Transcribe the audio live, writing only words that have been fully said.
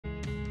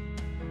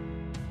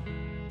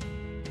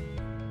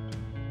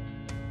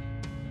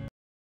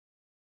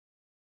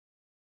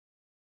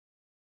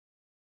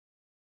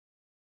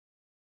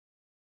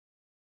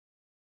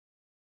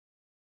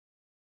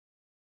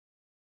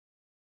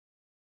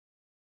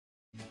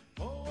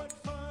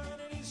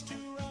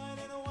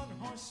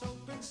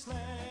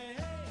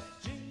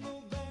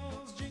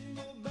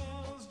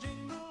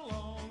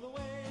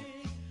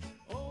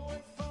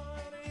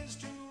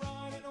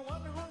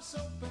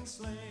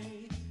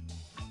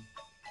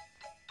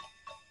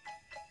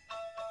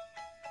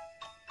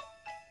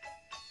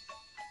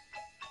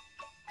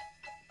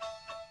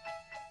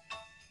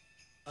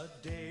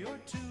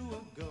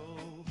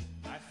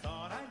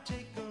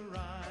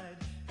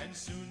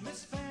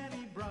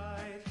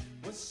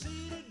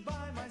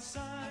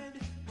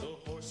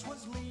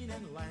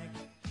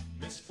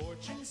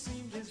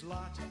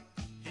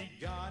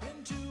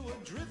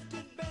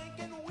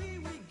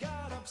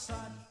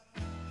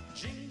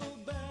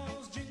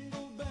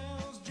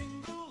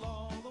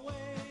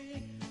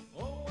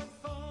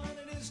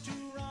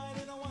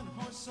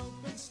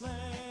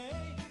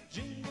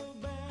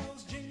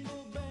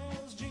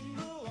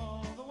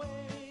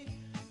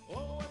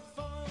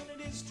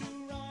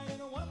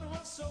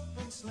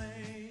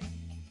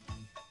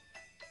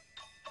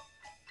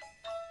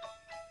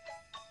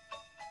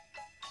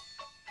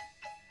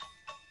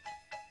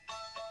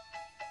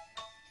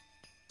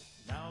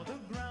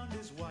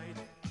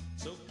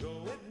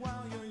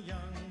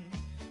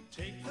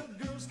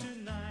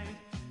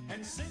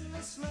sing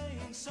a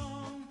sleighing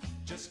song.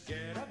 Just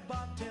get a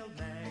bobtailed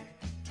nag,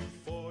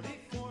 240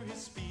 for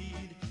his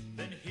speed.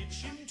 Then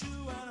hitch him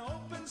to an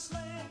open sleigh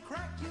and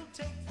crack, you'll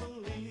take the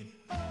lead.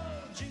 Oh,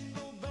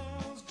 jingle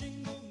bells,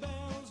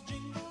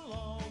 jingle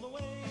all the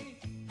way.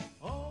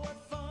 Oh,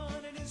 what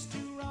fun it is to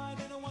ride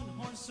in a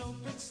one-horse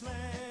open sleigh.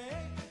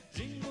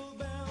 Jingle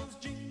bells,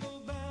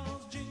 jingle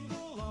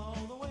all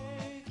the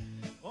way.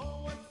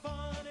 Oh, what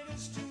fun it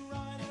is to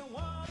ride in a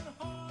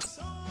one-horse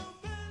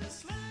open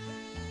sleigh.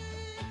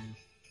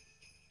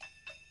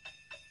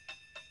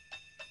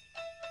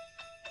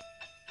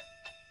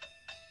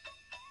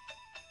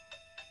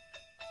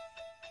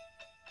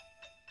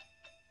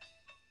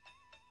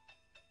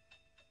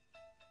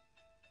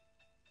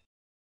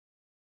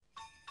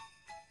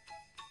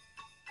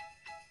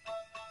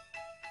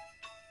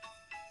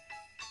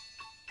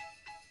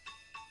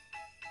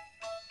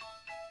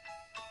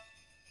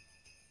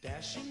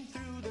 Dashing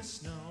through the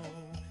snow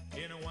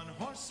in a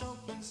one-horse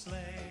open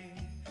sleigh,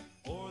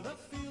 o'er the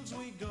fields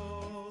we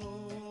go,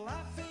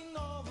 laughing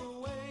all the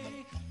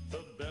way.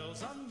 The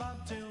bells on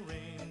bobtail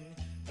ring,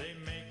 they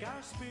make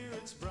our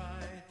spirits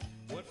bright.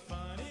 What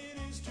fun it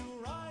is to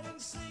ride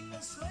and sing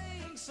a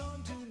sleighing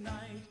song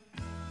tonight.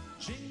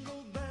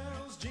 Jingle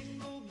bells,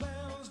 jingle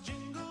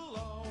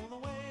all the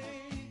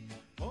way.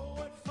 Oh,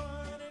 what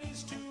fun it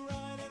is to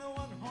ride in a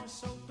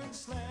one-horse open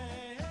sleigh.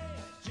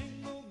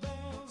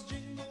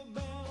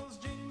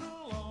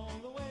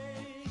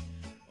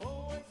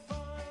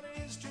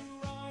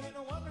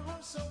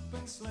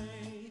 Open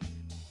sleigh.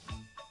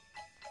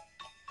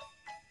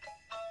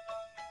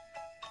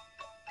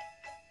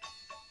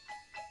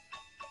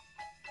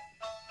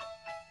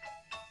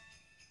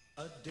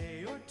 A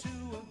day or two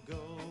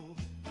ago,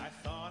 I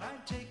thought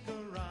I'd take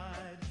a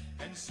ride,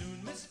 and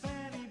soon Miss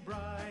Fanny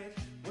Bright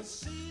was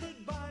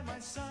seated by my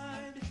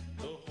side.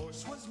 The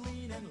horse was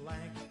lean and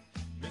lank,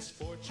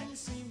 misfortune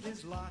seemed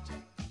his lot.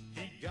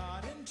 He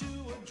got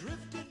into a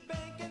drifted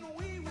bank, and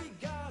we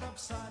got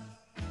upset.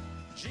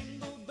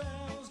 Jingle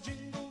bells,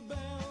 jingle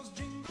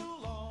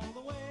all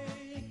the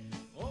way.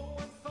 Oh,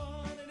 what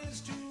fun it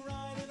is to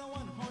ride in a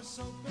one-horse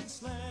open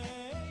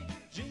sleigh.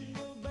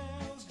 Jingle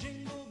bells,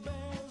 jingle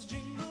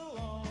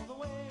all the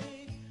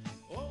way.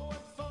 Oh,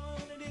 what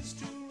fun it is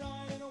to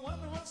ride in a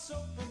one-horse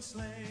open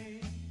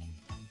sleigh.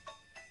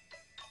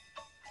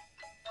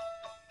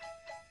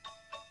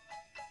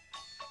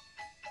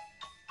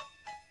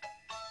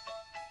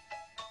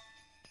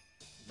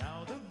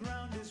 Now the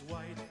ground is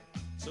white,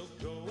 so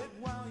go it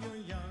while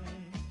you're young.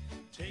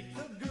 Take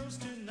the girls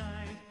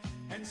tonight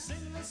and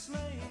sing the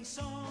sleighing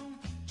song.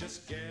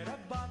 Just get a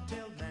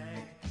bobtailed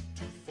nag,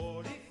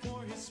 240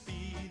 for his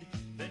speed.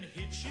 Then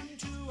hitch him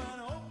to an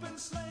open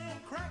sleigh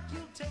and crack,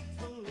 you'll take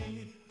the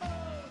lead. Oh,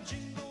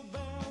 jingle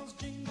bells,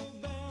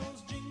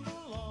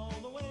 jingle all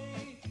the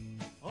way.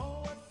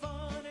 Oh, what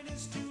fun it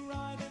is to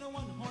ride in a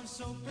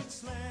one-horse open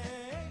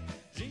sleigh.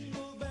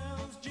 Jingle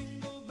bells,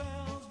 jingle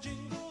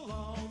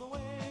all the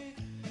way.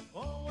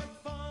 Oh, what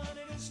fun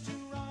it is to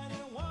ride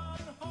in a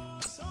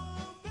one-horse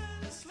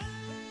open sleigh.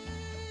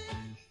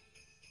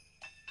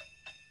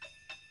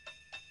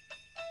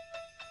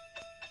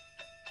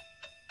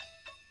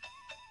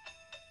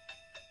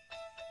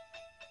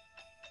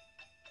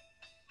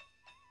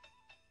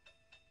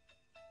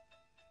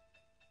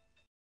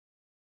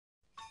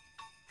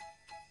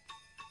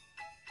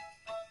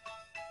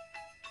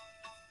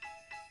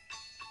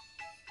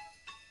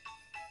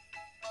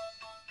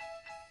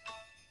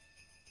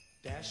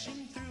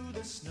 Dashing through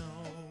the snow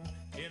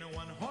in a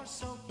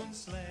one-horse open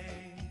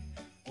sleigh,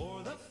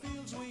 o'er the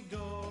fields we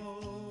go,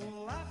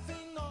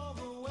 laughing all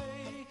the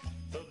way.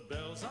 The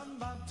bells on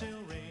bobtail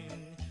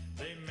ring,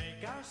 they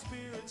make our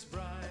spirits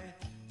bright.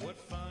 What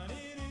fun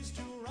it is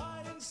to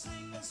ride and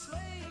sing a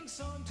sleighing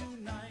song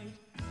tonight.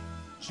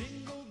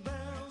 Jingle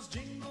bells,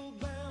 jingle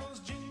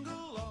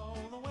all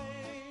the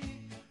way.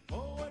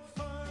 Oh, what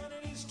fun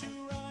it is to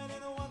ride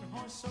in a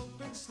one-horse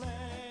open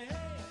sleigh.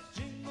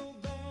 Jingle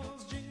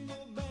bells,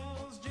 jingle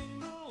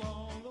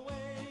all the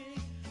way.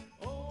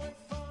 Oh, what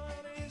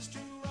fun it is to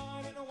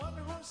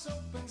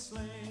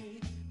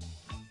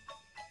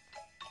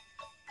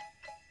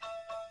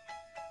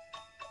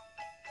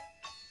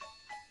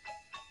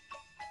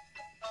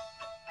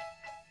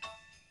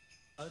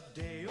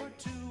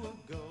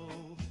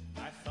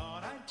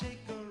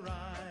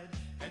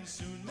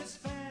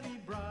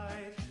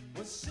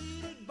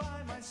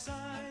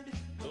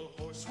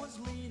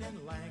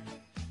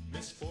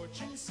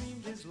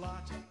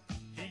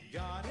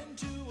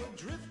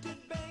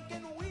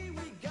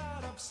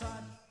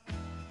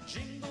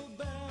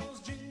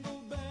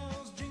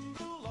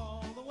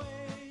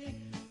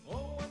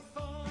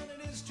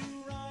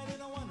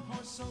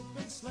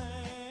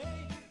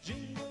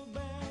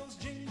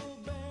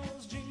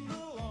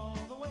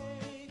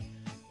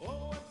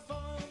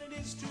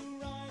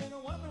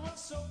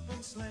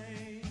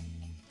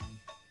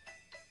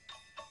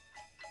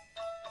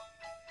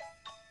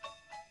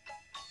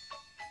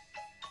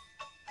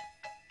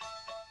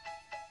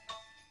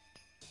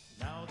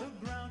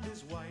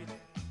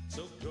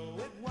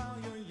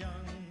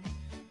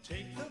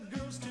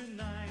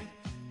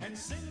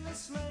a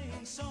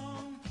sleighing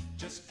song.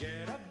 Just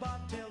get a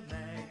bobtailed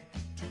nag,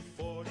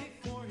 240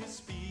 for his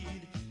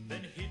speed.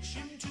 Then hitch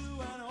him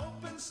to an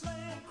open sleigh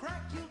and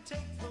crack, you'll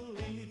take the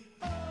lead.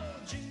 Oh,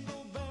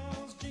 jingle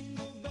bells,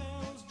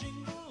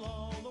 jingle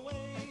all the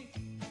way.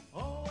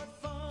 Oh, what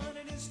fun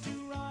it is to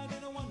ride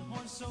in a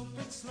one-horse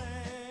open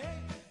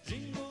sleigh.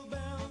 Jingle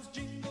bells,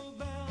 jingle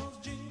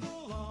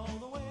all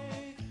the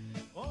way.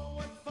 Oh,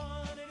 what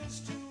fun it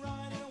is to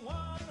ride in a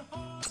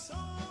one-horse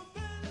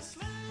open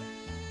sleigh.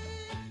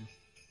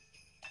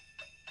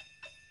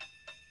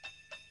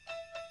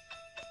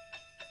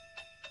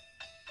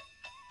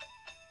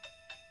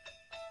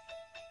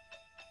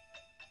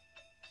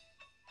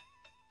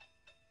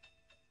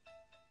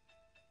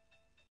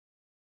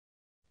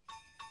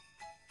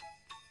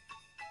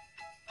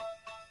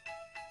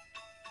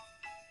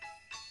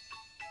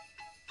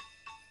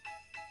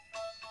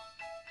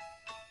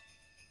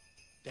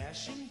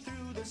 Dashing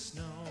through the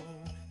snow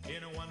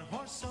in a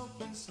one-horse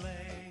open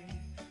sleigh,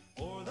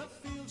 o'er the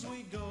fields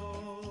we go,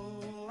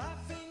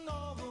 laughing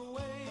all the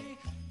way.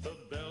 The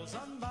bells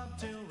on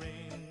bobtail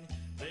ring,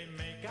 they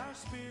make our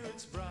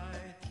spirits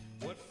bright.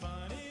 What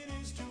fun it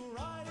is to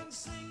ride and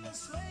sing a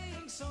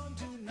sleighing song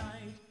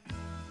tonight.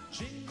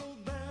 Jingle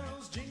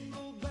bells,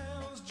 jingle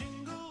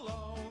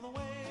all the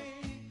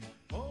way.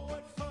 Oh,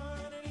 what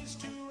fun it is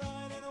to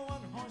ride in a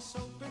one-horse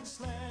open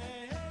sleigh.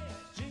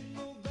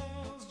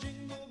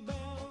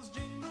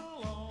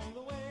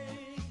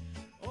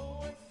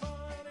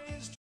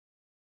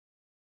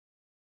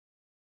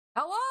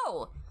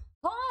 Hello!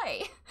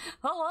 Hi!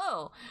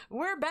 Hello!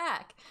 We're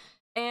back!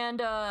 And,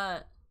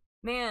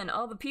 man,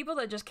 all the people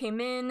that just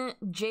came in,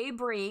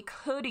 Jaybreak,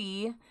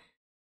 Hoodie,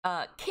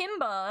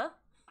 Kimba,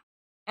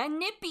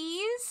 and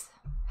Nippies!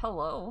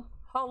 Hello.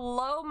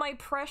 Hello, my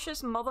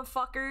precious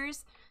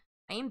motherfuckers!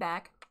 I am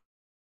back.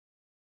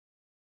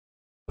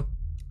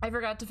 I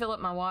forgot to fill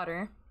up my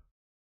water.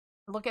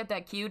 Look at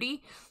that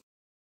cutie.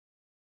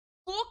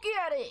 Look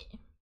at it!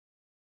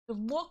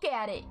 Look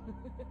at it!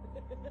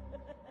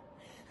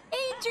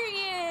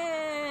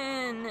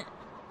 Adrian!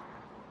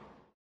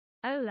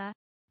 Hola,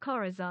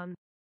 Corazon.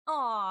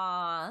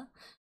 Aww.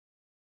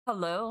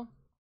 Hello.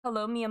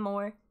 Hello, mi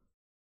amor.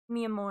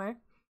 Mi amor.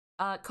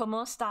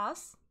 ¿Cómo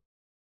estás?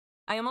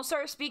 I almost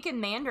started speaking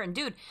Mandarin.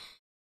 Dude,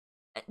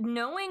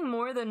 knowing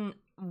more than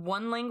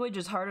one language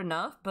is hard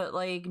enough, but,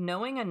 like,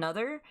 knowing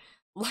another,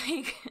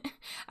 like,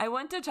 I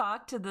went to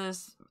talk to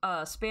this,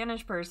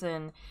 Spanish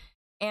person,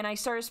 and I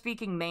started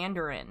speaking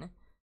Mandarin.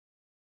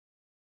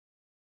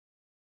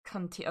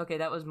 Okay,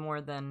 that was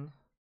more than...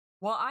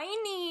 Well, I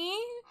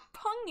need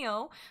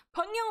Pungyo.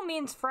 Pungyo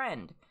means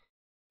friend.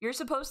 You're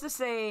supposed to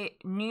say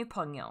ni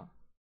Pungyo.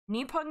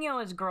 Ni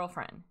Pungyo is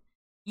girlfriend.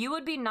 You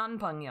would be nan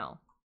Pungyo.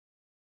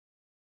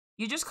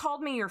 You just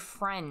called me your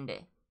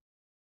friend.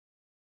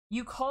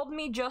 You called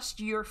me just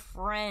your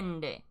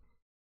friend.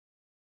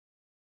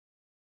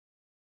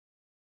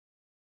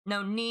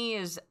 No, ni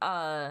is,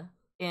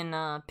 in,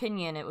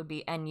 pinyin, it would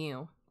be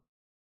NU.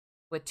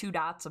 With 2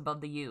 dots above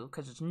the U,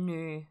 because it's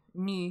ni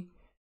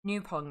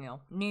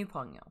Pungyo.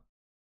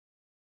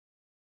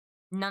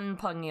 Nun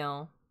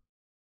Pungyo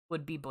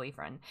would be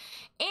boyfriend.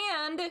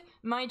 And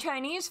my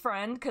Chinese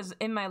friend, because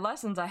in my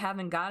lessons I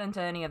haven't gotten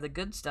to any of the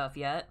good stuff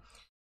yet,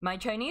 my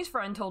Chinese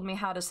friend told me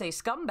how to say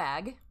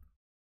scumbag,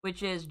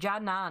 which is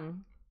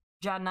jianan.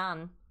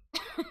 Jianan.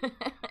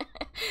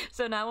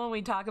 So now when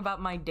we talk about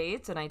my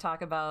dates and I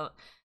talk about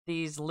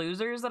these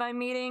losers that I'm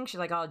meeting, she's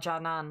like, oh,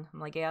 jianan. I'm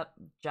like, yep,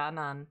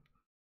 jianan.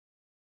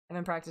 I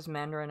haven't practiced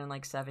Mandarin in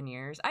like 7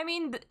 years. I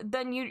mean,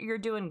 then you're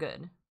doing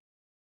good.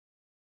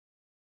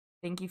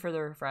 Thank you for the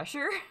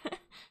refresher.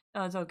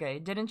 No, it's okay.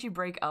 Didn't you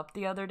break up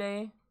the other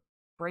day?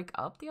 Break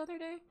up the other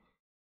day?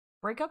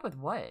 Break up with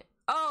what?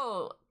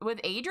 Oh, with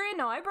Adrian?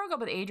 No, I broke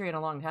up with Adrian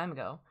a long time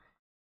ago.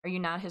 Are you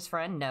not his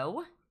friend?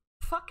 No.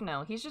 Fuck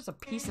no. He's just a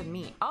piece of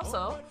meat.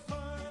 Also...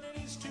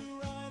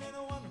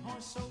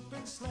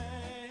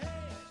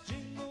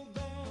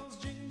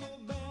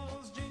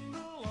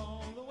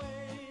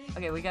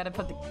 Okay, we gotta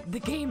put the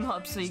game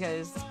up so you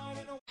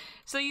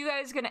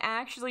guys can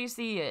actually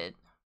see it.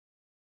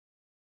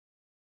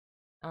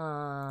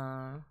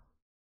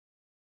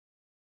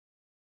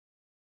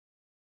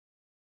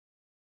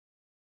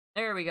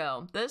 There we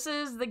go. This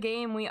is the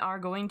game we are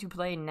going to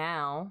play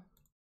now.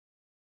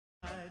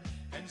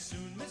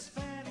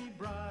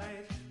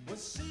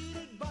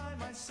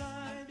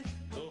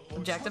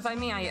 Objectify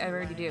me? I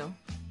already do.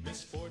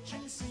 Piece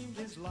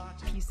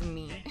of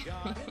meat.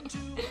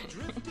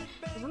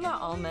 Isn't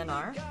that all men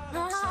are?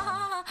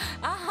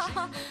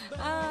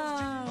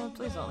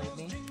 Please don't leave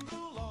me.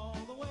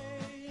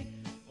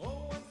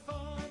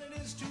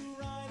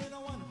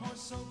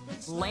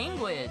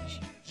 Language.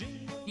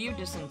 View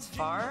distance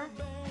far.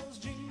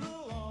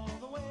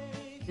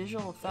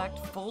 Visual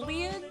effect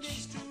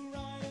foliage.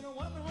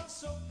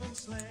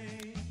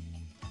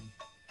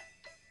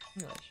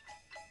 English.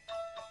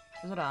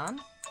 Is it on?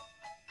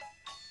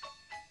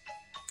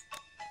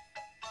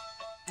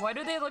 Why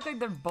do they look like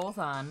they're both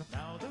on?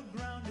 Now the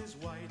ground is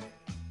white,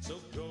 so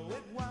go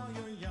it while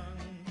you're young.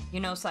 You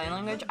know sign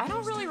language? I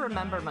don't really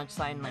remember much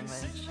sign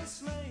language.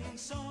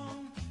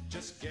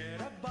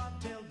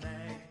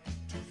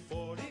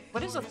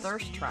 What is a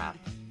thirst trap?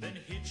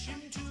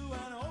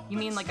 You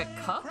mean like a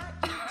cup?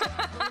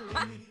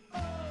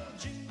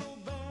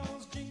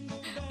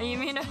 You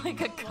mean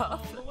like a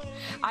cup?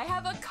 I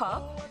have a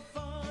cup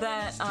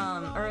that,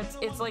 or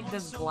it's like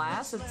this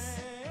glass.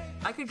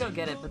 I could go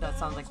get it, but that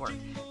sounds like work.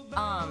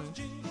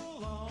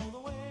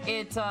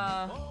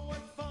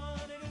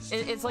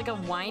 It's like a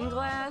wine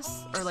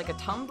glass, or like a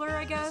tumbler,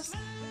 I guess.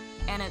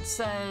 And it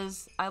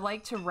says, I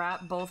like to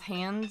wrap both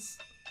hands.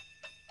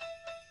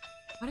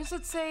 What does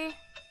it say?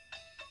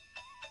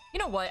 You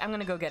know what? I'm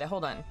gonna go get it.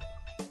 Hold on.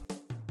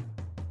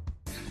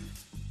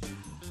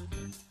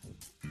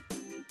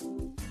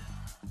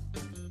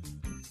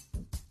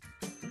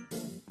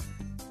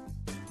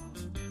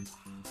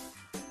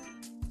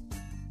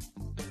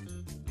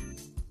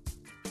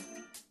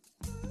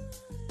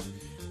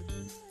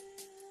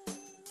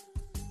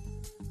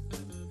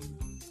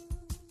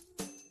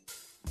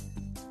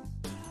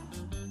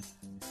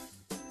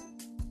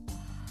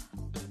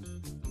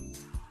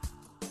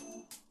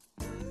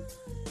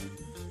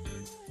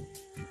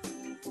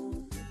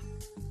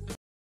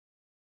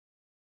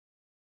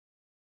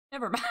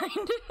 Never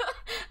mind.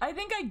 I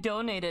think I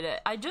donated it.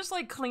 I just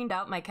like cleaned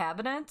out my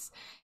cabinets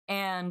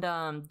and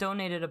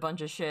donated a bunch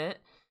of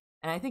shit.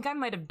 And I think I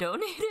might have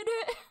donated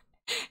it.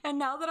 And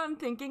now that I'm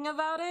thinking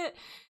about it,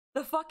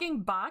 the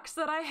fucking box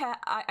that I had,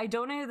 I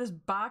donated this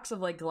box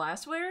of like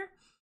glassware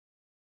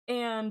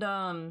and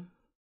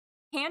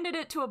handed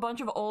it to a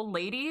bunch of old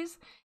ladies,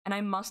 and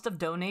I must have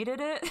donated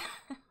it.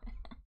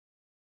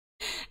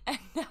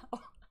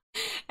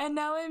 and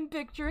now I'm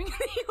picturing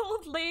the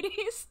old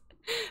ladies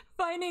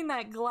finding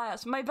that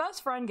glass. My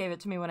best friend gave it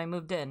to me when I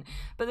moved in,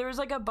 but there was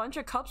like a bunch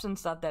of cups and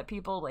stuff that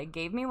people like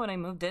gave me when I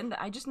moved in that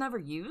I just never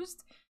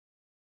used,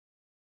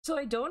 so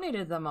I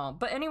donated them all.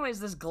 But anyways,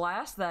 this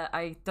glass that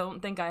I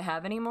don't think I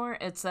have anymore,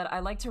 it said I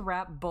like to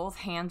wrap both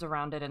hands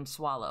around it and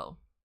swallow.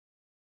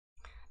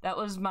 That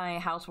was my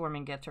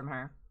housewarming gift from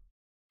her.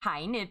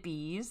 Hi,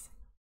 Nippies.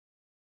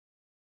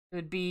 It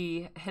would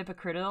be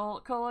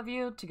hypocritical of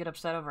you to get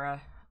upset over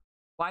a...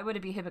 Why would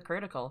it be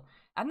hypocritical?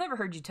 I've never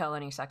heard you tell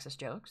any sexist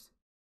jokes.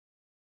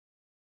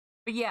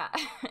 But yeah,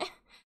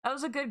 that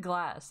was a good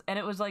glass, and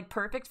it was like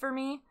perfect for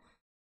me.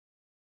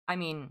 I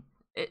mean,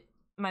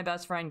 my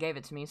best friend gave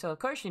it to me, so of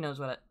course she knows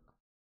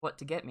what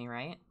to get me,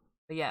 right?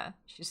 But yeah,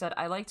 she said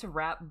I like to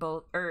wrap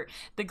both, or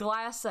the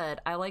glass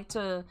said I like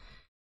to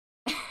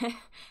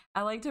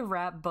I like to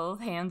wrap both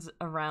hands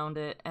around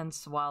it and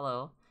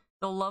swallow.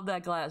 They'll love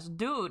that glass,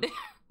 dude.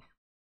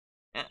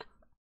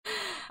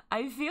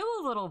 I feel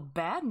a little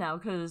bad now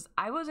because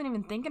I wasn't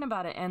even thinking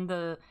about it, and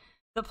the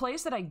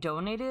place that I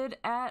donated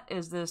at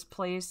is this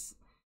place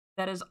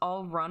that is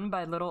all run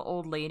by little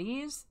old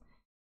ladies,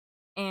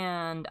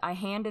 and I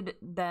handed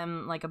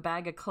them like a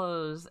bag of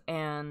clothes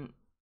and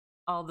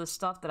all the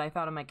stuff that I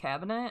found in my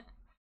cabinet.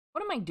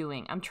 What am I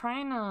doing? I'm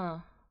trying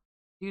to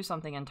do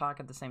something and talk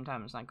at the same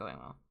time. It's not going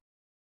well.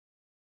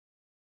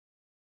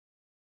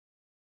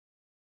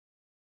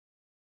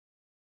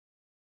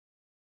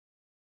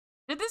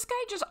 Did this guy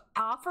just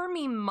offer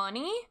me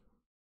money?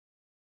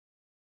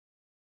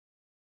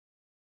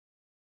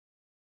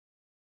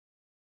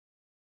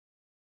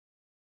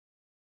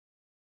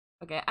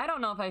 Okay, I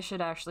don't know if I should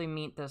actually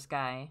meet this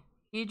guy.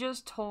 He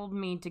just told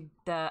me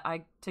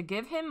to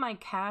give him my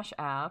Cash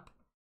App,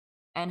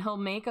 and he'll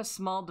make a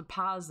small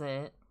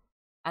deposit,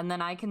 and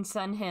then I can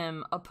send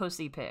him a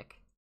pussy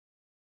pic.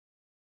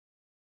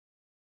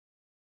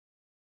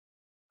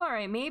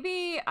 Alright,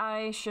 maybe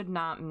I should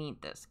not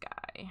meet this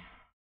guy.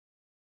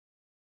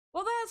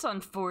 Well, that's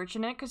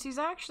unfortunate, because he's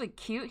actually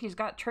cute. He's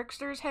got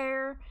trickster's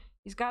hair.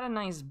 He's got a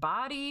nice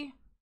body.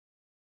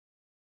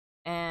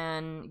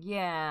 And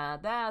yeah,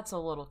 that's a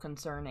little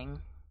concerning.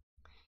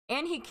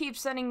 And he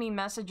keeps sending me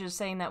messages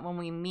saying that when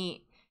we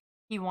meet,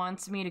 he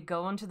wants me to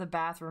go into the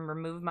bathroom,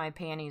 remove my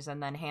panties,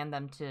 and then hand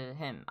them to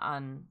him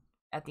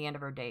at the end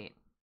of our date.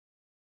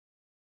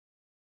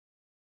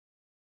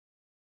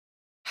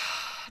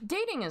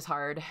 Dating is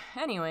hard.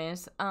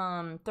 Anyways,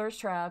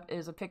 Thirst Trap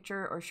is a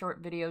picture or short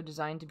video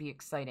designed to be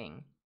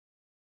exciting.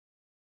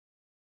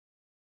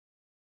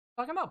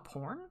 Talking about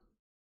porn?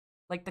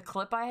 Like the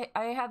clip I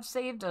have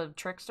saved of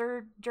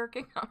Trickster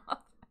jerking off?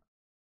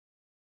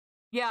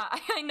 Yeah,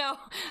 I know.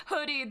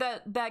 Hoodie,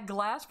 that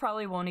glass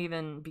probably won't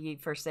even be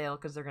for sale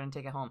because they're gonna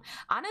take it home.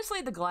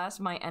 Honestly, the glass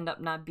might end up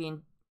not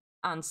being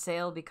on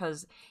sale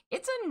because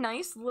it's a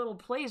nice little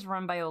place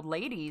run by old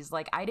ladies.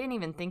 Like, I didn't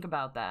even think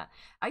about that.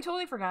 I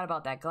totally forgot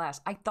about that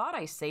glass. I thought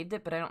I saved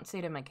it, but I don't see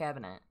it in my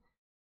cabinet.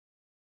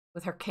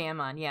 With her cam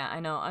on. Yeah, I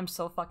know. I'm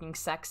so fucking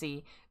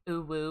sexy.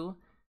 Ooh woo.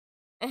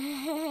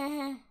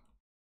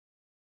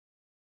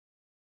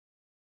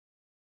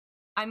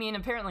 I mean,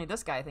 apparently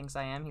this guy thinks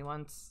I am.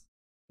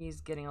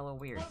 He's getting a little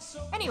weird.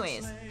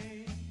 Anyways.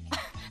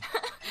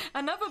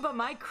 Enough about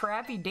my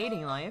crappy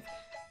dating life.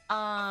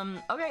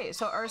 Okay,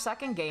 so our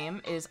second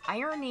game is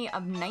Irony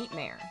of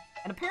Nightmare.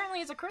 And apparently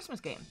it's a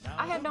Christmas game.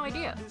 I had no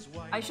idea.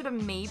 I should have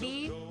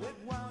maybe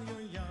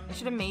I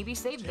should have maybe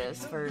saved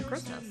this for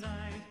Christmas.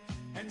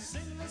 And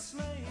sing a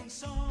sleighing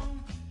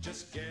song.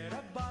 Just get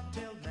a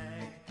bobtailed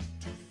nag.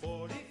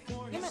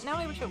 244. Damn it, now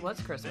I wish it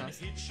was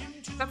Christmas.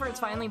 Except for it's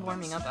finally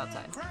warming up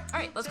outside.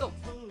 Alright, let's go.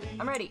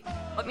 I'm ready.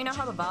 Let me know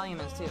how the volume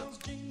is too.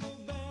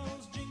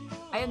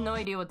 I had no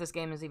idea what this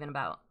game is even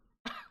about.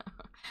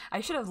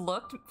 I should have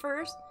looked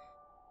first.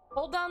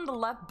 Hold down the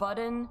left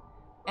button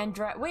and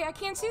drag. Wait, I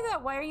can't see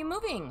that. Why are you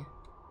moving?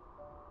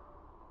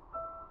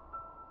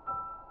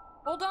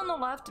 Hold down the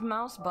left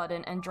mouse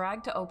button and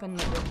drag to open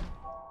the door.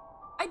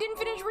 I didn't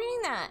finish reading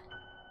that.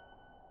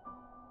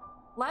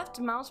 Left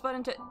mouse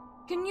button to...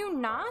 Can you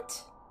not?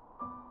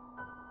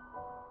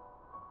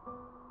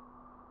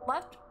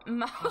 Left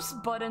mouse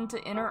button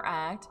to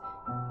interact.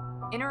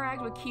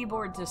 Interact with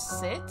keyboard to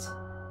sit.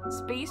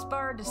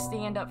 Spacebar to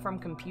stand up from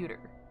computer.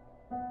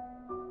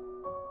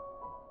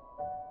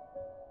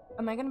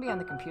 Am I gonna be on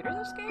the computer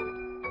this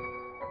game?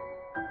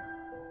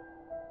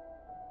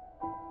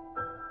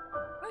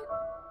 What?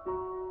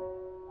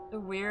 It's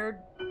weird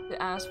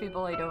to ask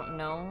people I don't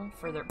know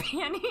for their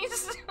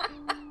panties.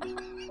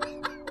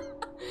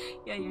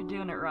 Yeah, you're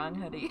doing it wrong,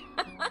 hoodie.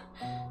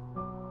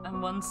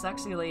 I'm one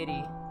sexy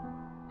lady,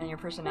 and your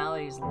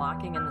personality is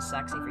locking in the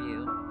sexy for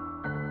you.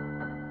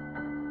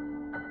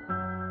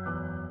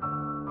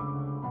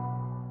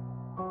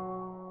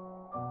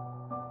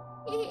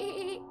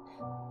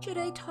 Should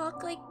I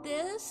talk like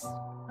this?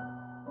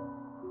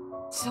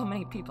 So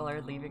many people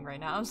are leaving right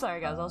now. I'm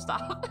sorry, guys. I'll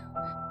stop.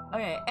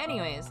 Okay,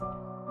 anyways.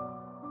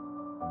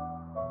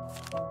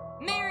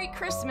 Merry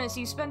Christmas.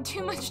 You spend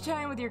too much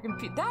time with your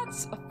computer.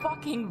 That's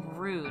fucking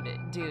rude,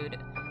 dude.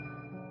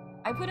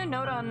 I put a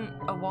note on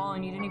a wall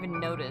and you didn't even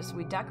notice.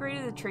 We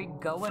decorated the tree.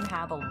 Go and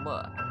have a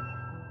look.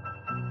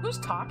 Who's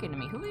talking to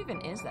me? Who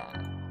even is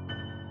that?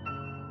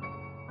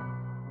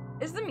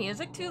 Is the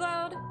music too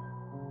loud?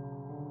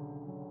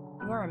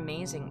 You are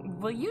amazing.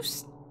 Will you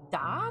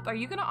stop? Are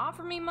you gonna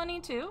offer me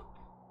money too?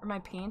 For my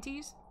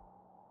panties?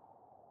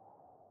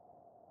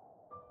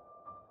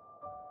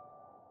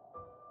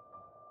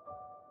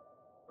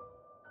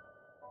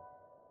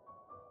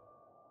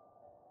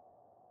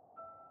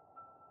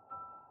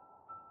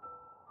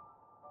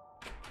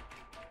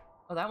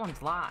 Oh, that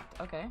one's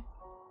locked. Okay.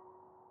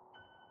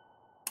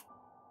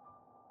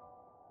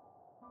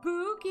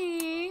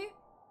 Spooky!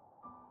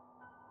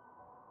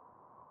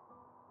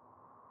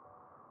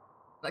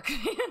 That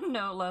could be a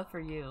note left for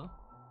you.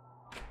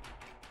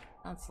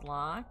 That's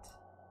locked.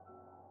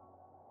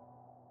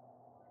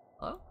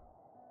 Hello?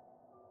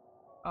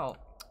 Oh.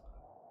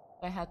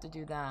 I had to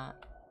do that.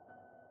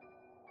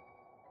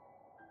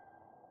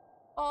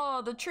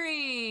 Oh, the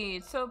tree!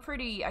 It's so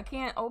pretty. I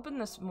can't open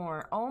this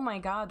more. Oh my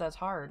god, that's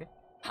hard.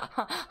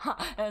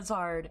 That's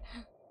hard.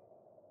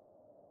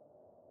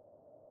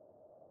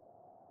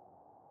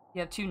 You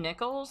have 2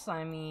 nickels?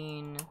 I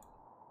mean...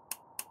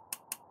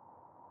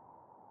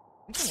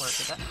 we can work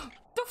with that.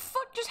 The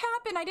fuck just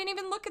happened? I didn't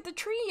even look at the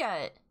tree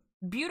yet.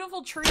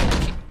 Beautiful tree.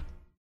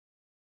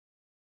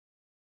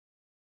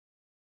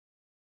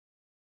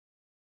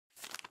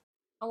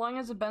 How long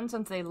has it been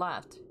since they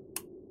left?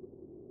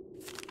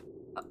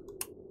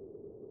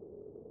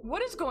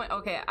 What is going...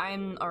 Okay,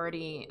 I'm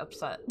already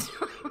upset.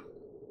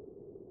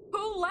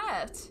 Who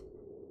left?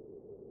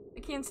 I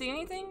can't see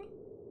anything?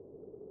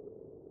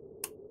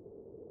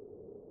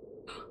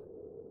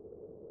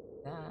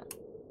 That.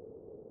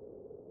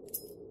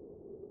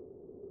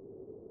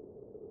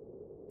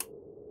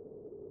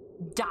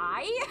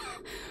 Die?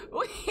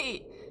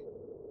 Wait.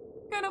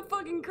 What kind of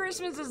fucking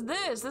Christmas is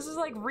this? This is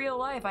like real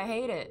life. I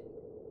hate it.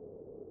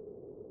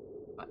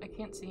 I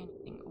can't see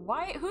anything.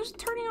 Why? Who's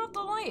turning off the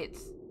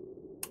lights?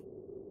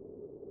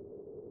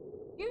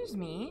 Excuse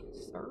me,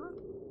 sir.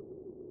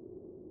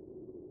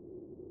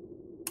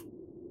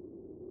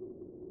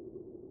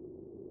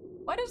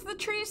 Why does the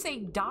tree say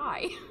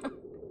die?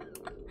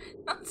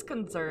 That's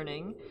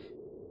concerning.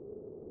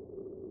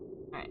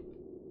 Alright.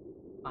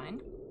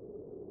 Fine.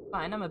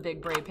 Fine, I'm a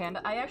big brave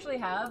panda. I actually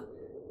have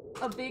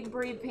a big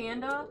brave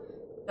panda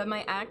that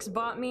my ex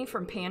bought me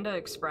from Panda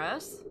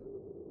Express.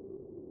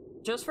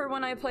 Just for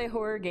when I play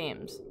horror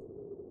games.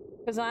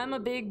 Because I'm a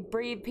big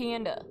brave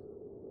panda.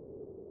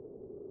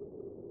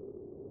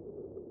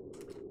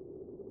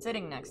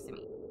 Sitting next to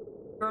me.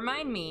 To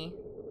remind me,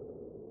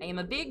 I am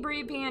a big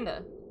brave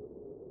panda.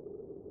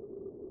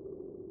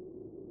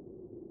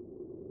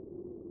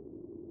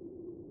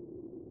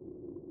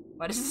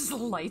 Why does this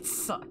light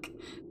suck?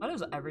 Why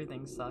does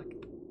everything suck?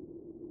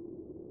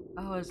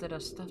 Oh, is it a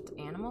stuffed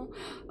animal?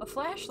 A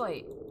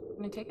flashlight.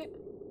 Can I take it?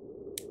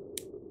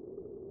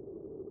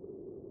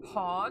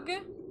 Hog?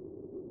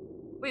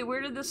 Wait,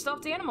 where did the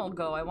stuffed animal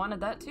go? I wanted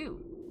that too.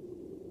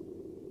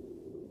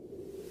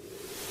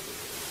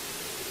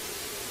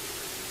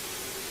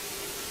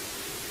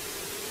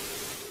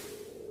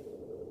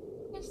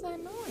 What is that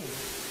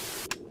noise?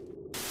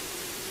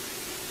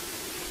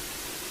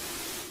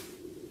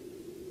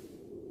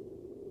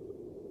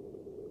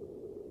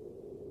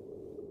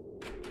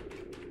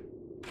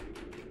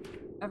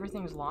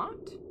 Everything's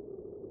locked?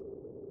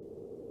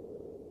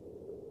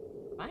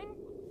 Fine.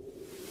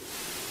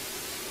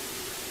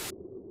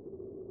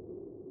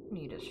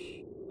 Need a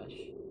shush.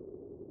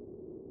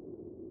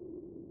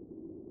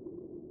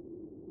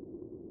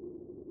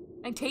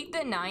 I take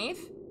the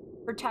knife?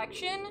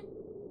 Protection?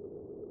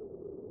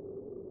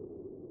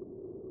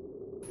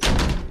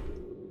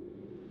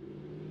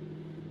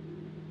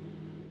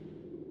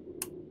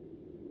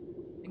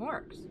 It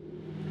works.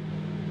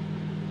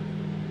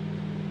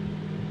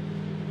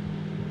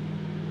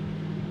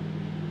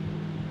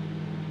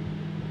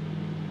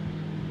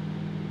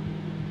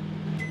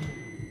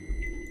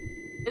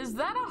 Is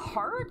that a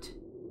heart?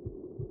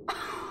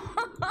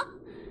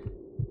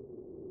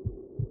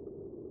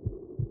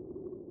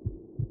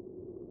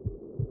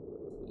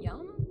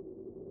 Yum?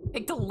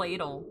 Pick the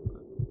ladle.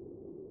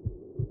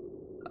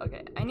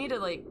 Okay, I need to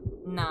like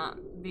not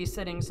be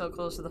sitting so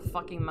close to the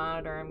fucking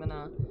monitor. I'm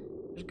gonna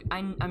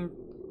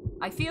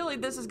I feel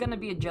like this is gonna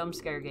be a jump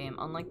scare game,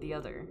 unlike the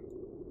other.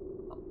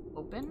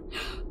 Open?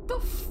 The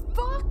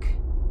fuck?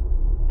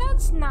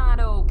 That's not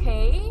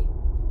okay.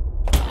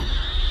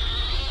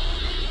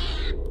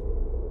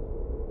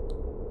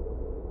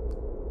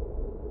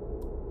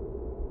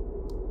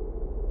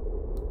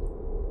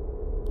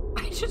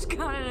 I just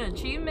got an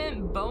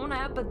achievement, Bon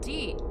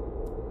Appetit.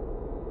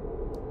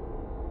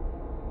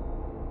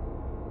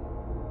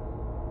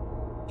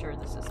 Sure,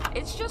 this is.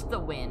 It's just the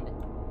wind.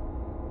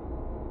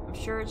 I'm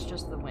sure it's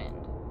just the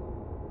wind.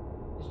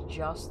 It's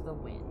just the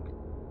wind.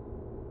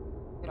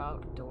 Get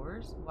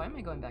outdoors? Why am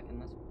I going back in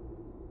this?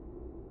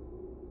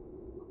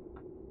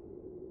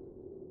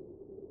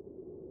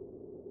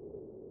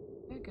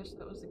 I guess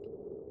that was the key.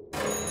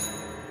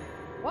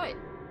 What?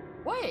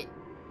 What?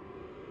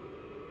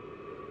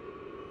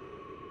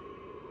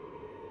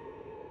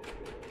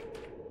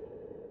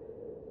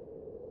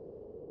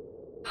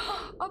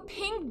 A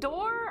pink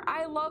door?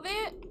 I love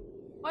it.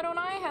 Why don't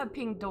I have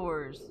pink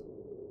doors?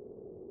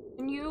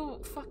 Can you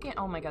fucking...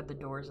 Oh my god, the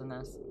doors in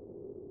this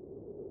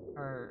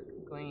are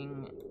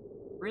going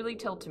really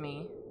tilt to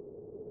me.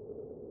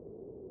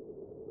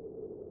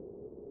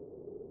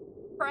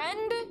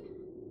 Friend?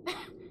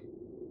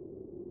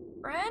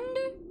 Friend?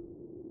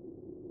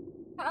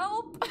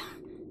 Help?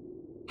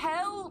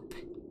 Help?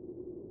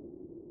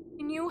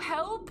 Can you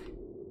help?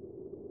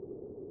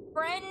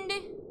 Friend?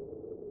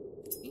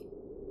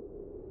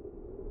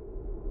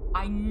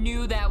 I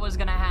knew that was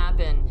gonna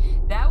happen.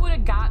 That would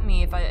have got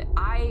me if I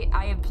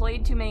have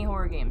played too many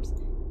horror games.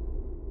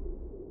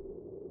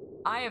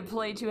 I have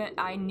played too many.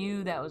 I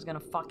knew that was gonna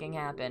fucking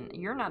happen.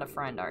 You're not a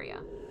friend, are ya?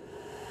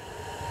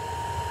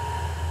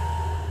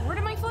 Where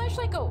did my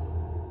flashlight go?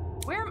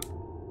 Where?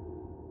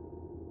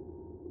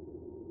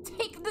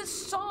 Take the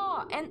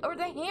saw or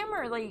the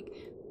hammer. Like,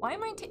 why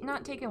am I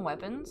not taking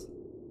weapons?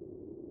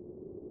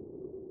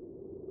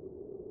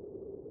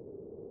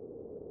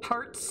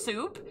 Heart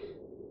soup?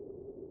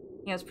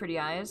 He has pretty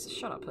eyes.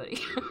 Shut up,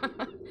 Hoodie.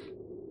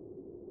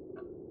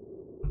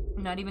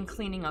 Not even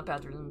cleaning up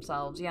after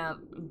themselves. Yeah,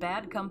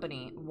 bad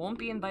company. Won't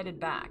be invited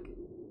back.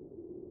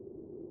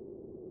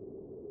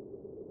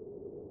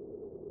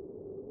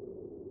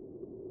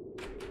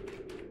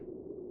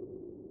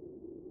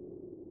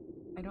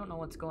 I don't know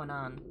what's going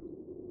on.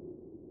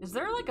 Is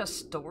there like a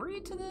story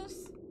to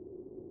this?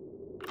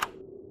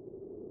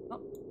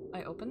 Oh,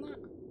 I opened that?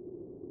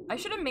 I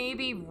should have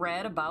maybe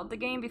read about the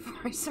game before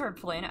I started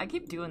playing it. I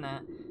keep doing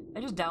that. I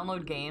just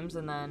download games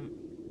and then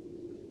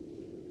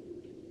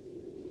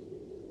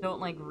don't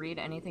like read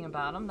anything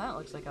about them. That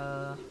looks like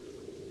a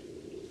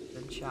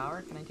good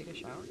shower. Can I take a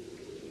shower?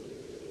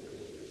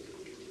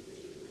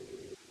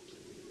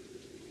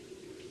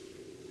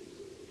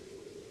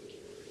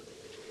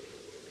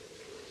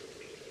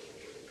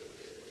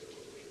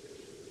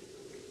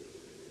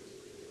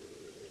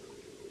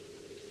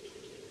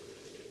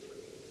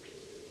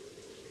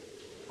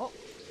 Oh.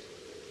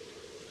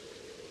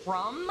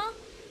 Rum?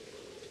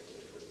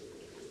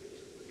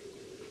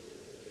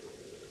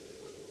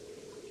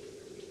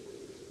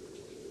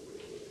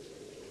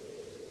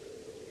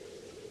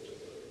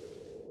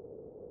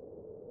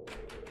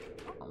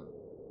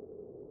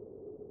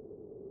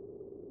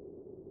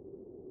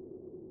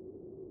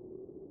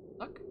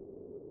 Look.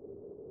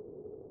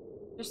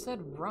 Just said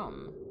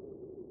rum.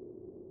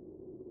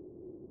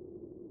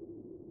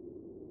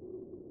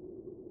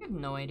 I have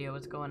no idea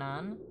what's going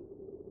on.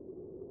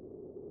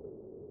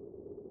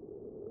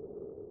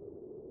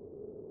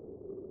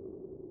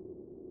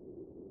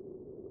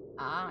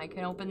 Ah, I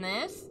can open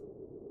this.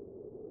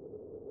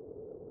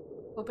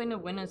 Hoping to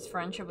win his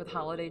friendship with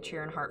holiday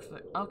cheer and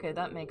heartfelt. Okay,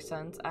 that makes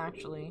sense,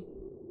 actually.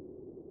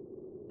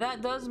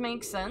 That does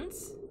make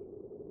sense.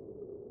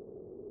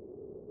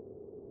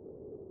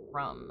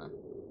 Rum.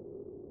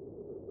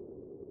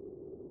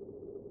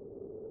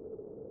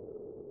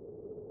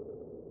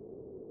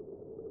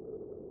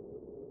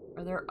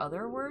 Are there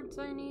other words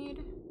I need?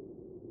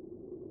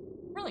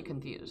 I'm really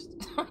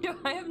confused.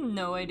 I have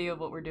no idea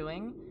what we're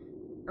doing.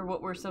 Or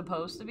what we're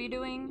supposed to be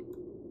doing.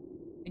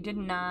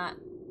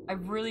 I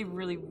really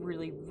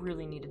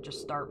need to just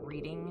start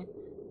reading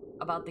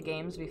about the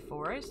games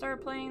before I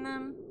start playing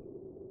them.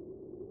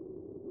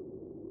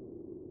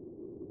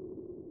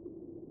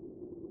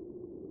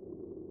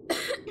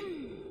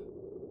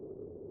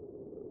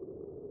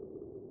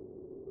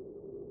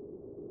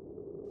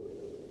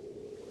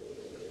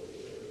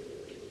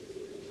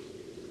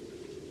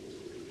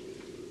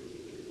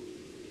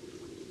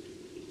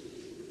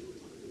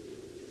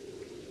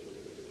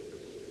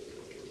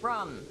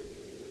 rum.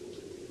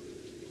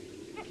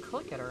 Can't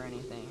click it or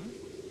anything.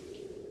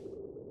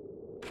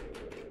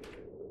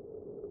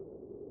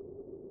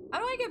 How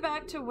do I get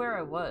back to where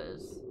I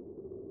was?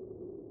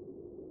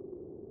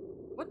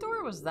 What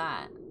door was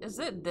that? Is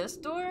it this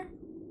door?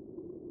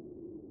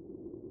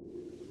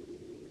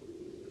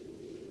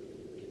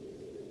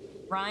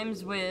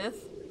 Rhymes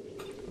with...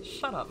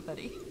 Shut up,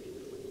 Betty.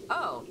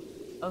 Oh,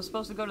 I was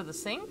supposed to go to the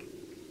sink?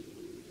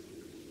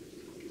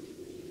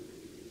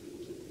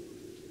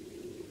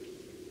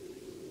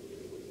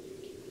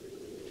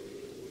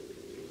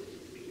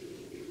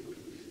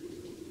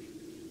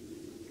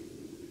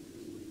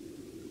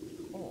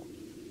 Oh.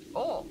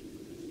 Oh!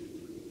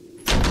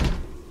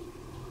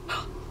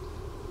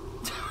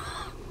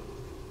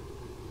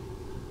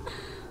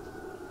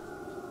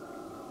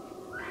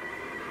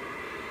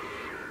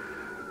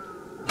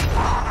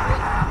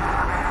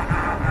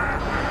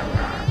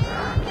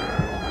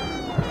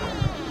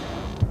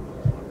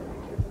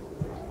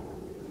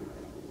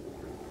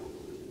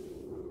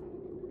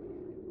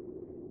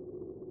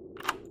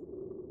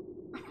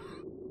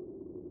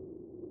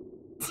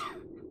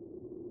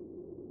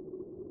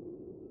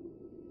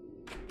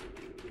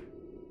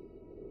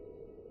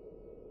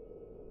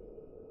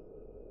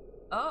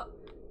 Oh.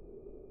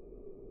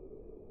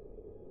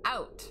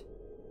 Out.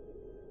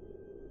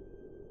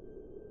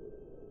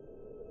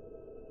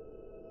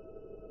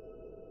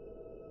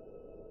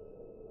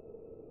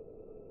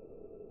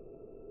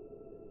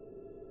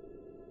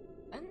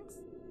 Fence?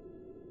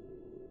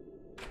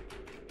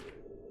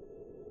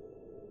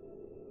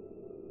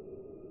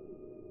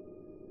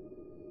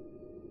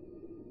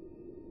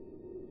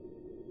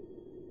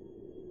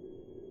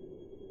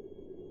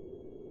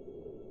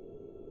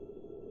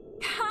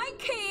 Hi,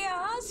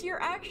 Chaos!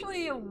 You're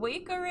actually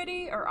awake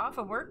already? Or off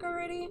of work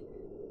already?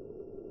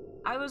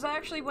 I was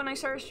actually, when I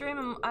started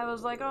streaming, I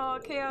was like, oh,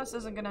 Chaos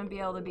isn't gonna be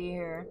able to be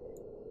here.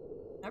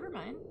 Never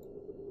mind.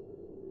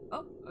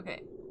 Oh,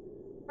 okay.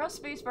 Press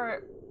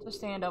spacebar to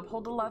stand up.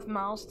 Hold the left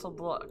mouse to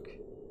look.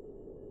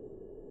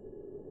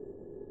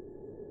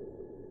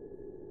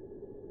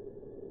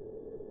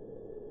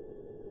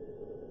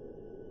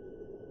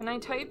 Can I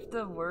type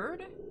the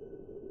word?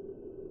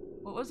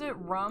 What was it?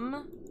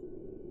 Rum?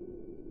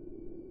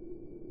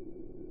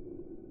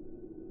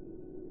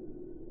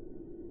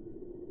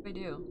 What do I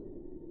do?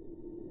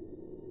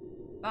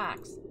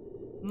 Facts.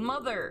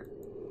 Mother.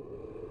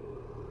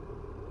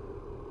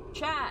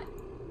 Chat.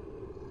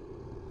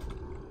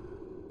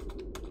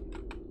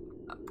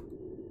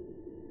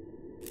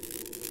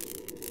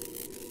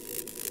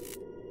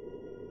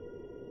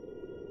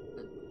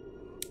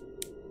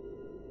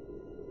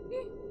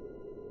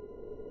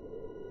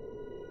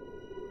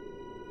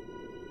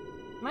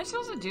 Am I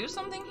supposed to do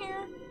something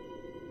here?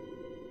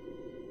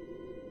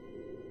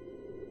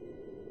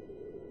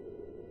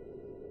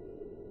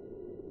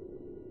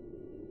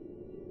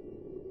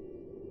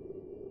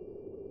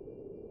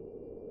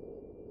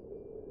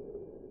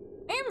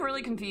 I am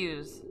really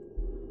confused.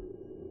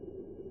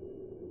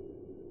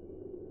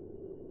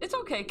 It's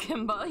okay,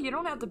 Kimba. You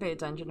don't have to pay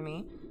attention to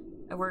me.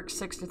 I work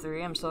 6 to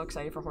 3. I'm so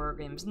excited for horror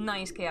games.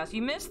 Nice, Chaos.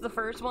 You missed the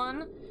first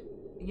one.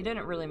 You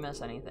didn't really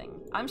miss anything.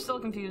 I'm still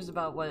confused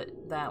about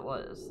what that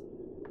was.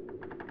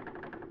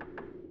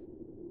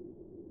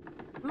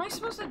 Am I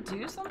supposed to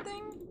do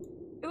something?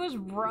 It was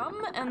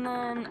rum and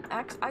then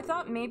X. I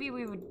thought maybe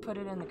we would put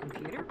it in the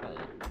computer, but...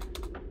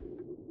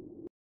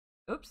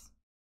 Oops.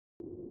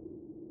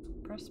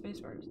 Press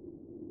spacebar.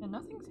 And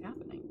nothing's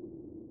happening.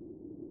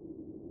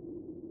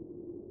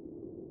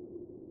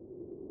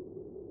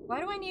 Why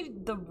do I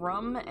need the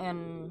rum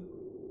and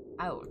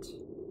out?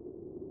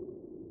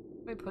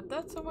 Do I put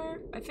that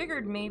somewhere? I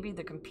figured maybe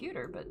the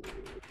computer, but...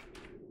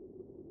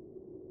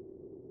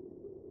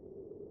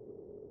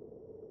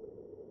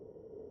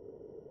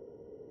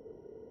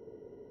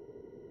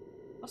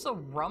 Also,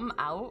 rum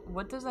out?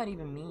 What does that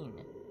even mean?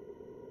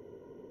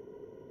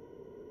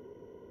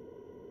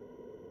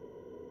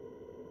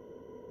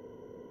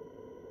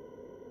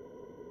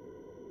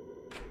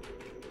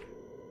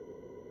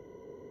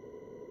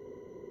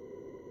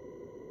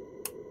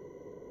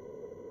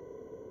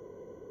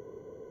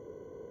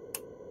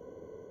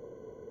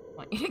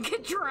 Want you to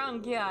get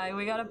drunk? Yeah,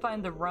 we gotta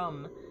find the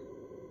rum.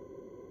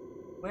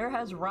 Where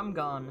has rum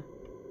gone?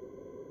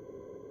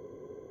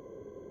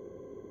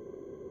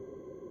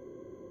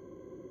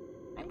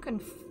 I'm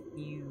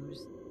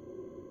confused.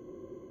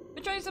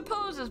 Which I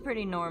suppose is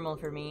pretty normal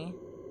for me.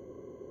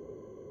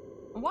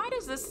 Why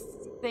does this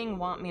thing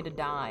want me to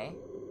die?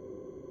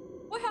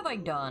 What have I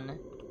done?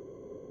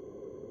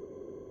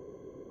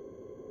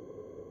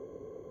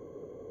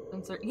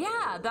 Insert.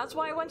 Yeah, that's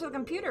why I went to the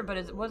computer, but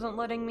it wasn't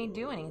letting me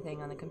do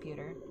anything on the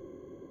computer.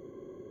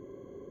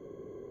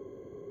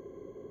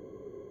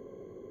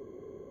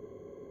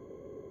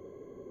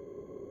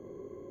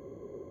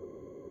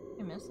 What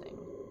am I missing?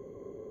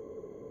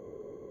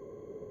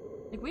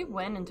 Like, we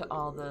went into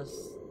all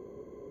this.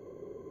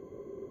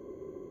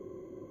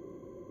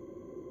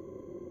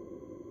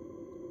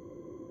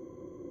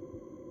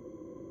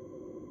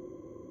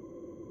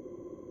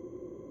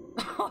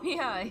 Oh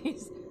yeah,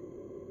 he's...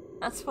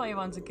 That's why he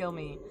wants to kill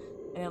me.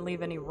 I didn't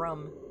leave any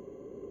rum.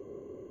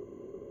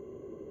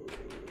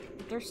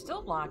 But there's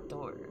still locked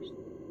doors.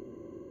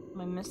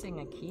 Am I missing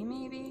a key,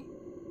 maybe?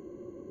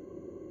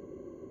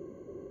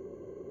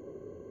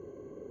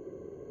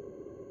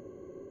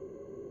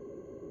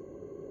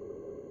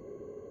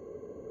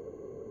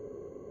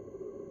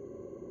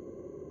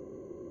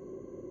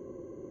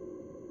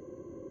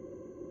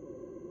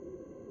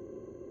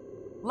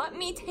 Let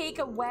me take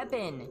a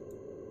weapon!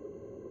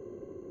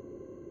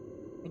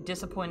 A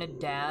disappointed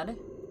dad?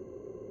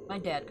 My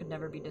dad could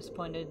never be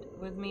disappointed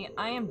with me.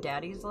 I am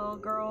daddy's little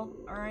girl,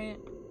 alright?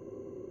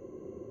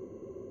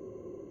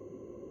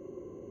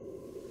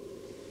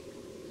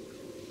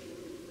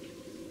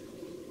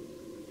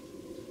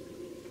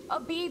 A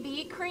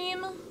BB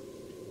cream?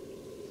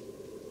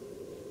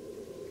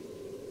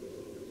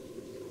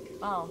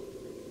 Oh.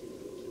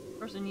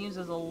 Person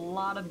uses a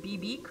lot of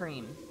BB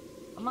cream.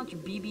 How much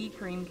BB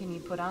cream can you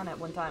put on at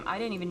one time? I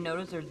didn't even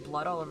notice there's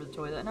blood all over the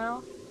toilet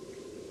now.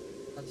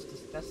 That's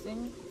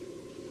disgusting.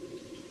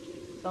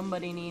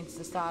 Somebody needs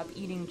to stop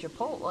eating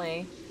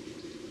Chipotle.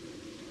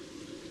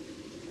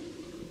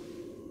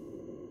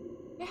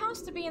 It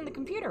has to be in the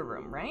computer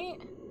room,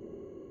 right?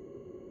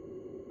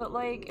 But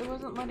like, it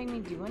wasn't letting me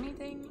do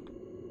anything.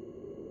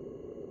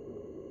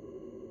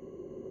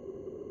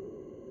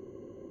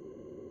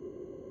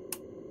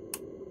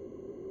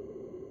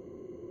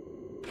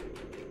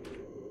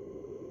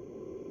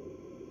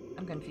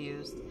 I'm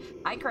confused.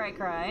 I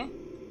cry.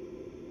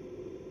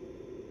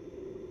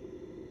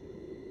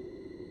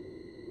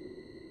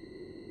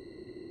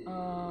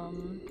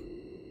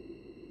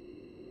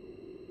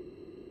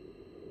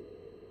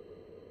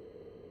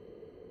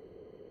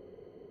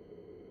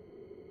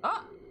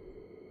 Oh!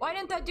 Why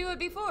didn't that do it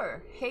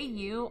before? Hey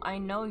you, I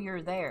know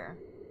you're there.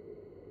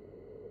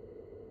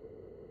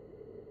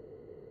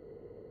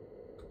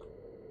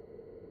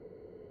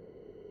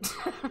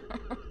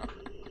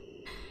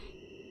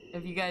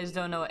 If you guys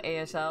don't know what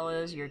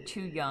ASL is, you're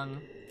too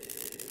young.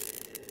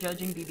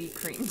 Judging BB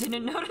cream.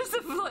 Didn't notice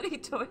a bloody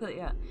toilet,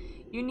 yeah.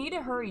 You need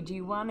to hurry. Do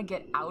you want to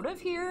get out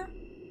of here?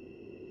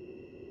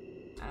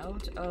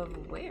 Out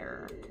of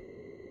where?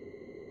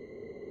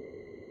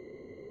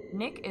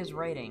 Nick is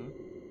writing.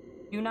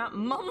 Do not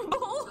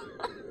mumble!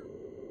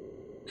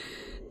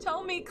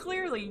 Tell me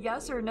clearly,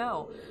 yes or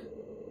no.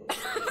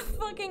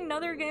 Fucking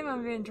another game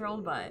I'm being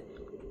trolled by.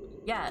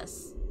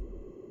 Yes.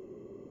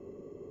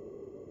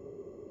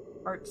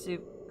 Art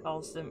Soup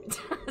calls him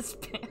his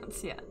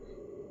pants, yeah.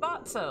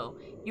 Thought so.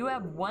 You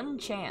have one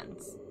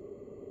chance.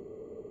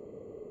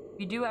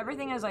 If you do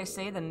everything as I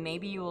say, then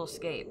maybe you will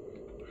escape.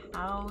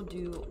 How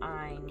do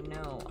I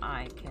know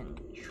I can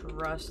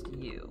trust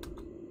you?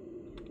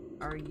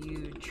 Are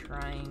you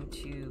trying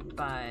to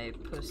buy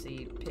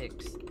pussy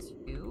pics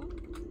too?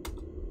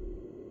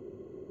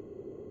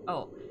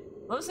 Oh.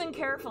 Listen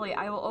carefully.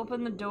 I will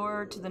open the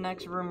door to the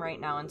next room right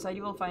now. Inside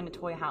you will find a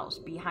toy house.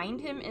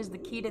 Behind him is the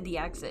key to the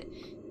exit.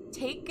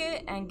 Take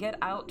it and get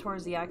out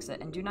towards the exit,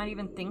 and do not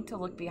even think to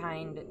look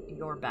behind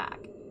your back.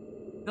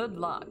 Good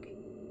luck.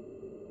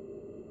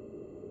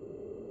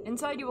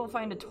 Inside you will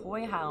find a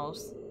toy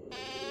house.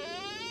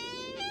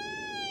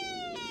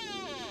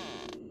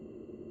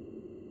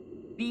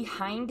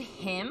 Behind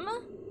him?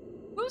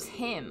 Who's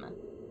him?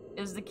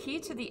 Is the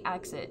key to the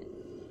exit.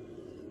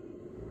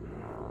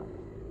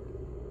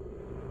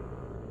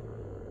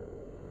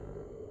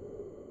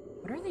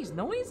 What are these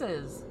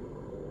noises?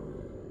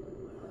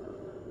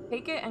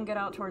 Take it and get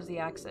out towards the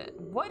exit.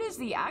 What is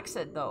the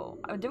exit, though?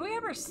 Do we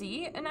ever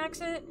see an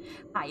exit?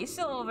 Hi,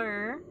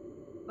 Silver.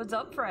 What's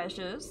up,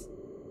 Precious?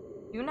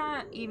 Do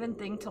not even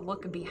think to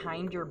look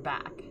behind your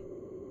back.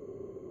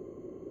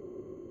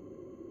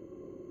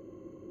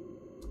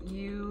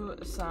 You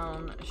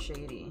sound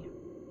shady.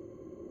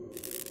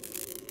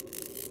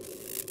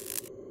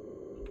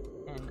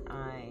 And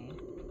I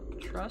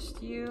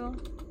trust you.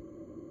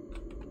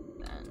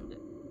 And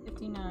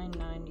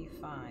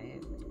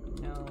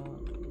 59.95, no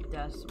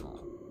decimal.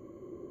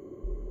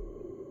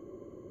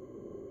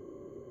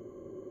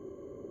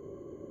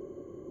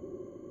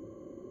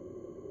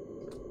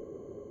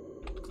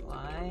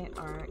 Why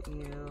aren't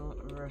you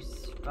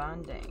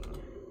responding?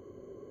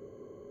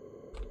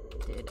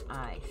 Did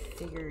I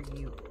figure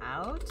you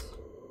out?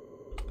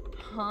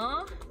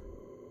 Huh?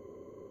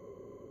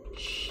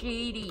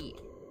 Shady.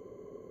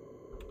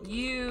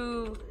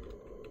 You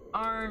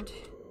aren't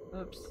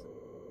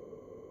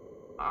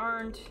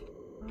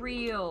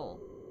real.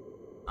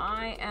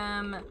 I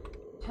am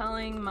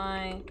telling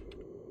my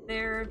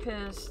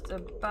therapist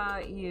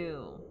about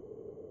you.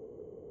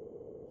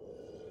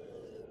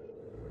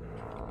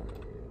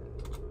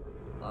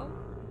 Hello?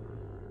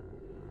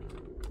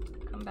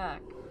 Come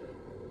back.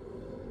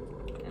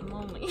 I'm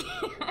lonely.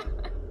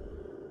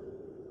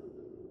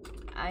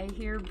 I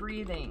hear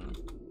breathing.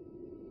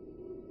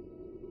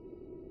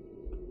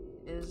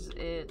 Is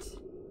it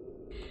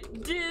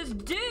this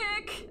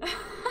dick?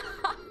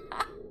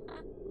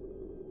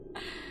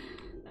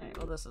 Alright,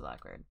 well this is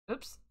awkward.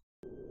 Oops.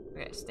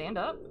 Okay, stand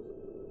up.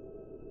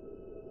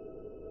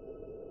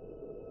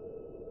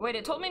 Wait,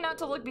 it told me not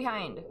to look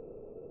behind.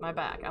 My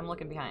back. I'm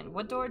looking behind.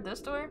 What door? This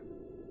door?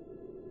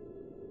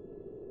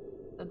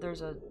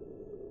 There's a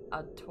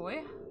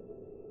toy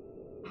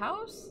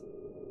house?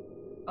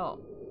 Oh.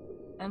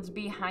 And it's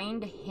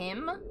behind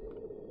him?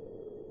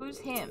 Who's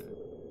him?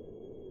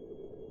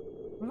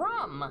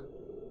 Rum!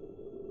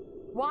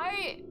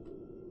 Why?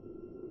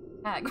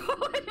 Hag.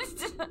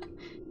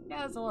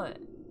 Guys, what?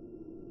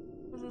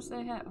 What does it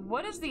say?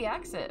 What is the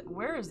exit?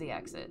 Where is the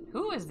exit?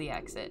 Who is the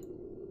exit?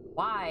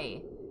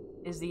 Why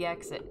is the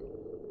exit?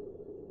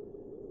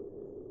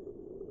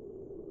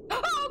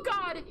 Oh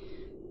god!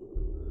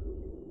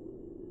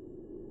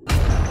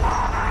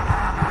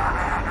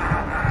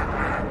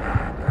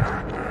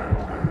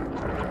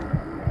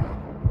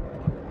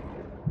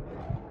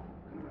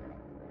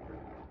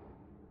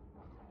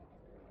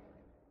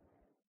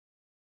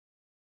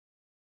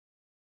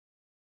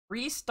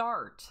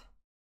 Restart.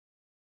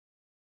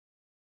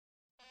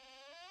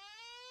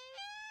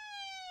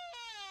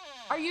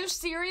 Are you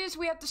serious?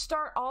 We have to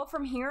start all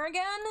from here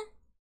again?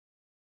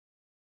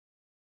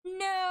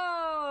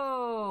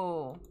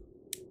 No!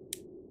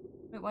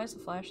 Wait, why is the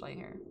flashlight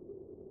here?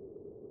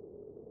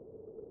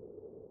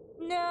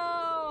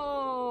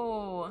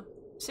 No!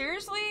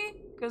 Seriously?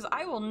 Because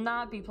I will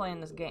not be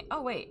playing this game.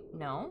 Oh, wait.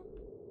 No?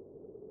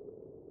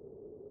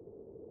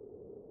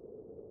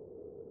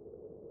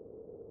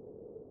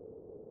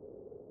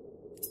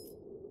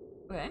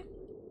 Okay.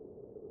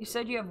 You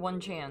said you have one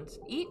chance.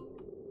 Eat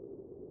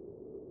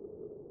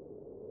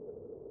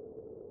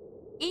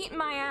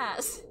my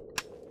ass!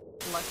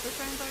 Alexa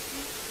transaction?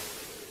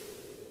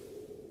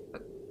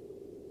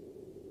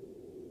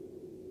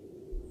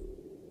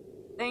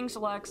 Thanks,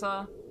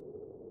 Alexa.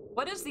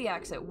 What is the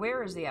exit?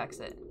 Where is the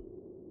exit?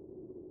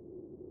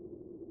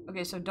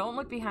 Okay, so don't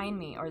look behind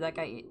me or that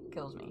guy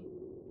kills me.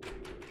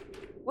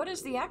 What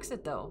is the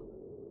exit, though?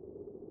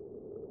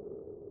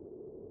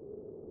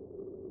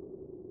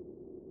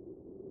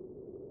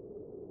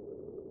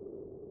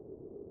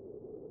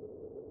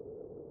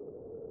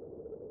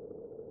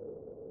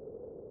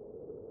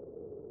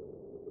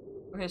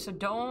 Okay, so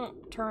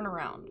don't turn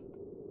around.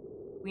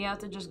 We have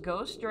to just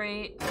go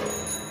straight.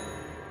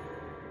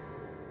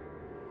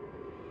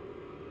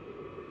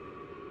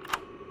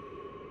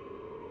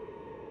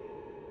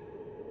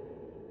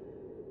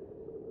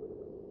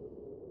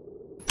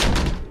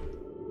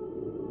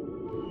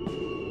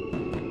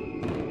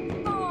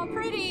 Oh,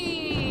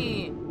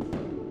 pretty!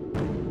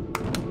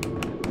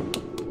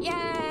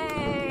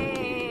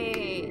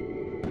 Yay!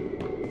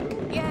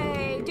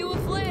 Yay, do a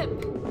flip!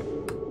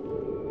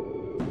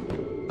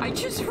 I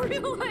just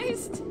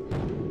realized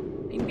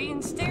I'm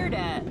being stared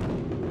at.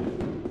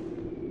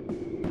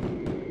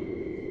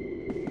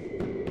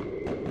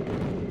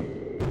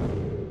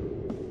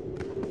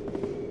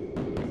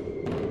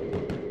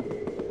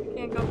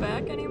 Can't go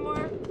back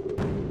anymore.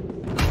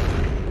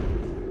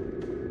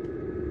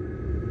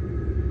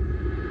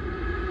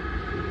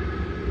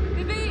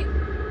 Maybe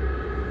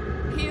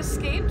he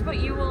escaped, but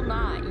you will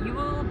not. You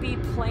will be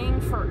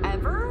playing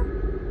forever?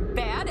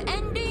 Bad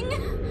ending?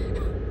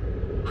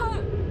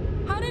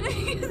 How did I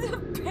get the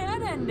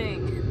bad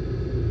ending?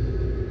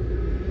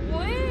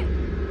 What?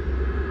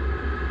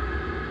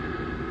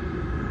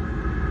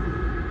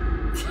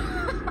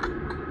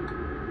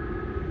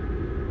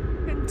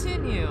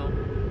 Continue.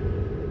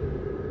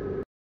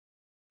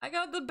 I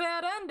got the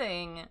bad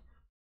ending.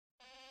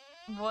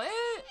 What?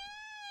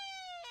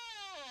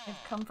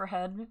 I've come for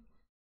head.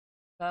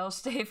 I'll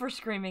stay for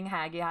screaming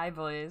Haggy High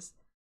boys.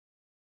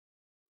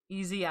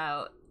 Easy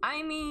out.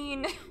 I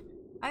mean,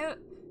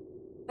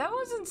 that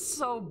wasn't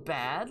so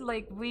bad.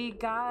 Like, we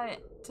got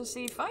to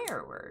see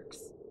fireworks.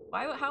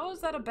 Why? How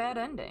was that a bad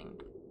ending?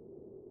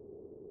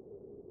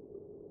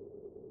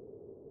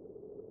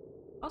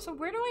 Also,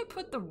 where do I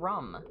put the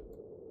rum?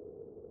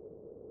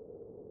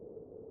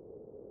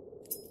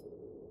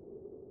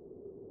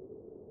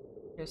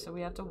 Okay, so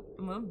we have to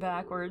move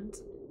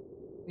backwards.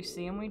 We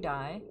see him, we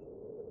die.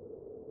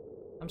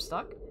 I'm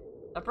stuck?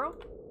 Up, bro?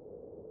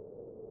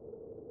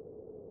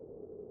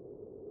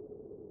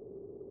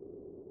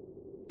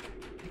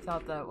 I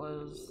thought that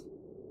was...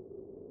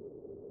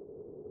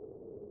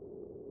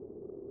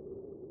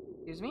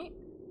 Excuse me?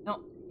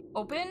 No.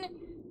 Open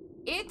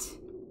it!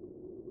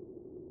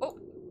 Oh!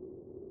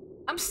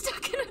 I'm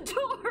stuck in a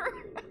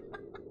door!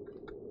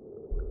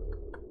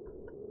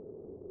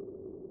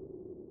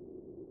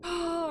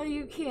 Oh,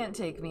 you can't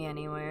take me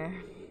anywhere.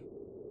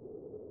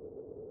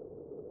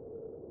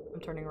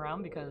 I'm turning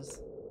around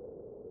because...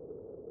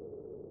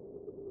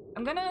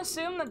 I'm gonna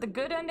assume that the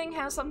good ending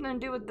has something to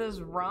do with this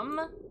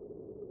rum.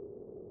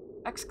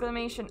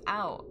 Exclamation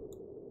out.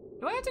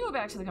 Do I have to go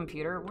back to the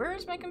computer? Where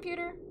is my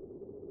computer?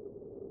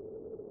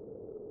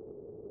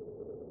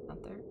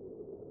 Not there.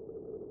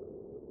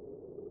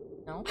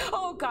 No.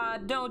 Oh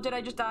god, no, did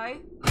I just die?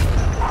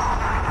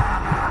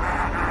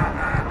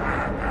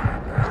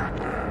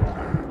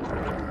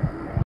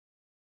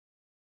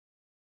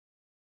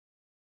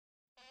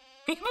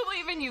 I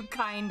believe in you,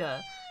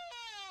 kinda.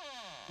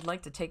 You'd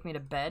like to take me to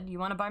bed? You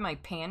want to buy my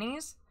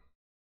panties?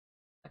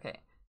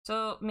 Okay,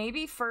 so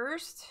maybe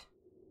first...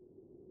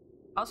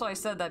 Also, I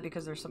said that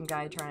because there's some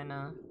guy trying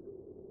to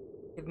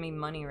give me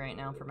money right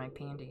now for my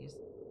panties.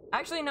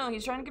 Actually, no,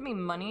 he's trying to give me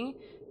money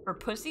for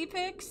pussy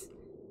pics.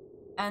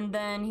 And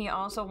then he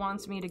also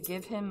wants me to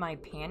give him my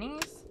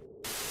panties.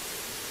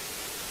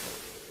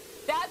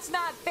 That's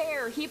not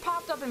fair. He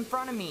popped up in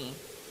front of me.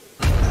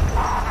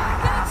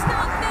 That's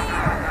not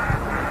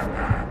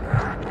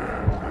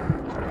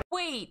fair.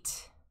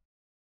 Wait.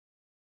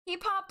 He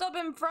popped up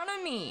in front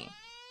of me.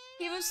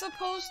 He was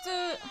supposed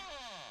to...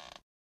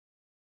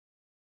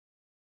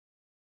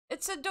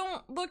 It said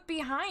don't look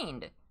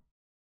behind.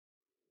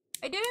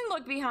 I didn't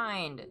look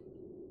behind.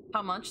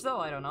 How much though?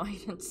 I don't know. He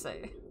didn't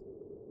say.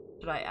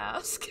 Should I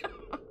ask?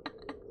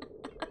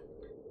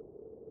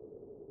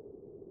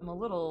 I'm a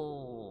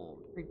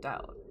little freaked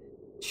out.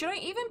 Should I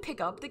even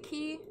pick up the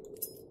key?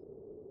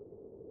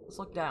 Let's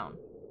look down.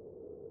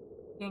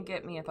 Can't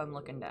get me if I'm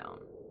looking down.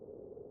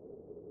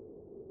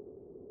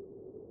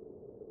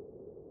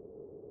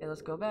 Okay,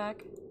 let's go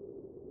back.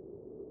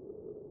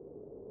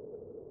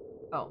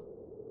 Oh.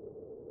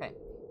 Okay.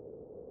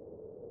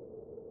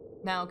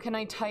 Now, can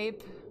I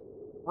type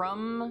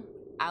rum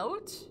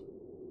out?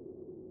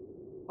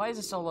 Why is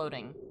it still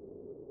loading?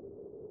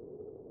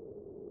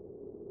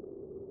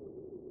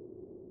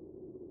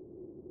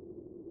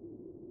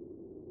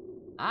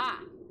 Ah!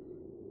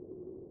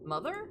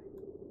 Mother?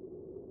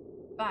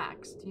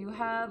 Fax. Do you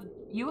have...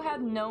 You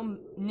had no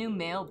new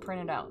mail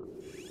printed out.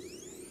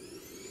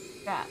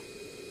 Chat.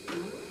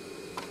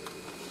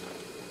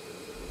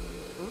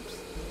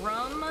 Oops.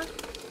 Rum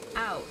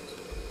out.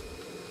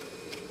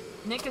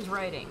 Nick is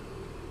writing.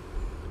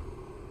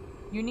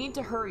 You need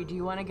to hurry. Do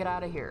you want to get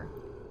out of here?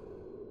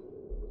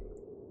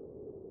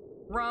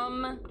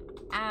 Rum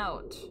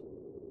out.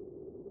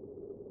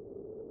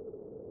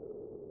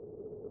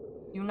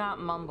 Do not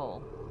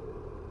mumble.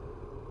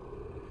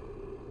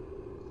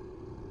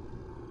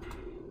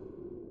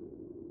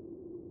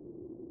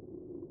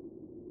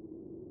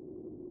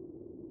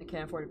 I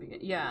can't afford to begin.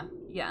 Yeah,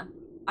 yeah.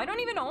 I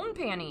don't even own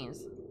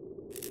panties.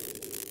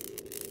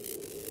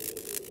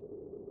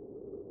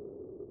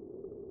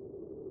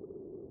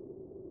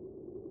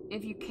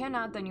 If you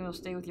cannot, then you will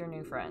stay with your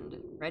new friend.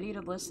 Ready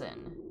to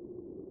listen.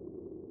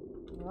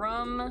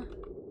 Rum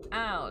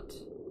out.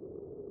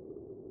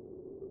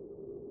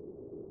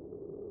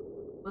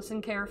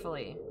 Listen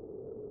carefully.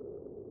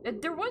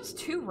 There was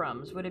 2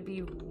 rums. Would it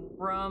be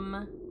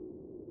rum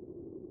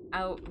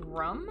out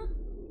rum?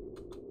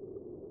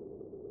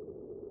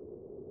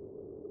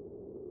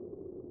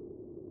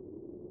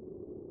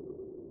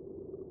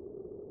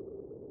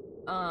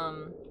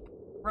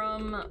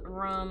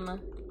 Rum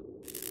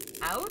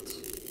out?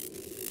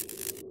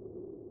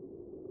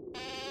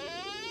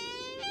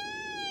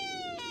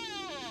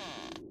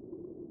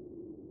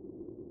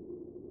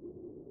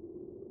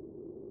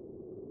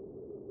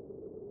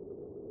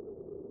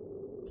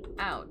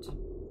 Out.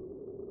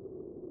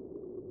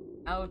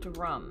 Out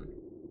rum.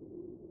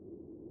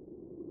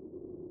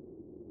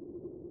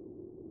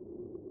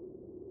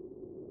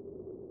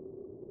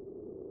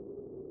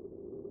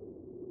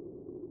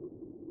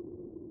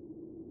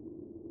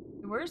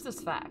 Where's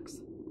this fax?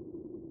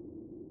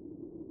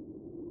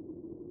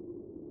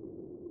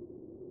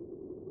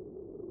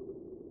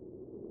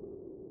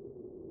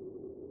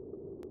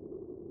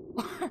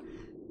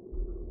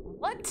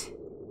 What?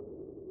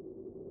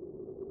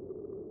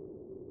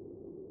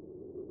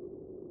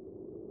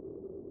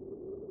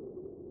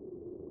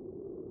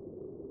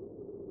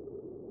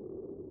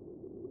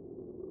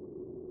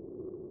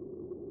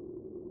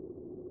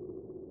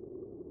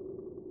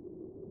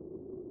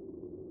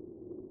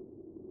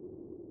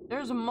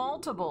 There's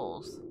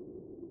multiples.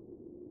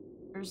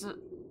 There's a...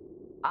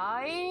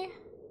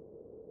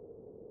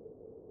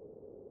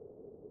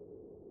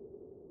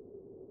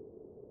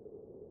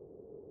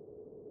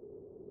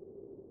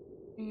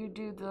 Do you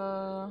do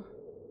the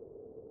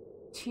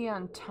T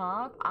on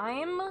top?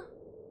 I'm...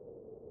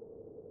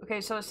 Okay,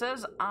 so it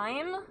says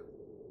I'm...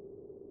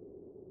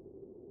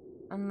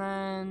 And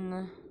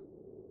then...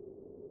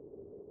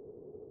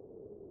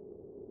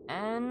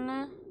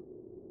 N...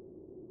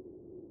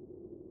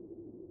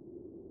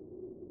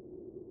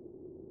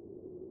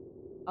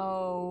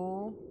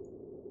 O...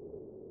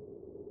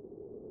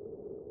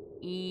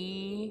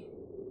 E...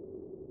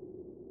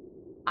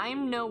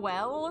 I'm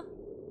Noel?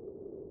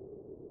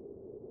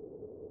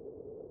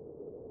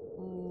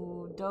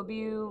 Ooh,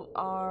 W,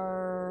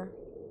 R...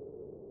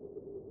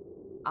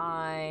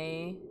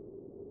 I...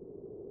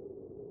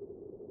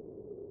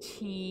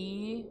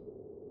 T...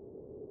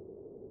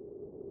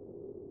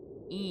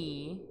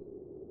 E...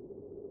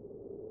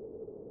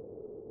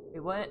 Wait,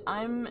 what?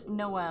 I'm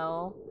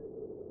Noel.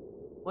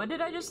 What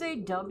did I just say?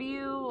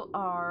 W,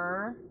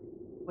 R...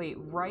 Wait,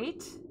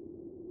 right?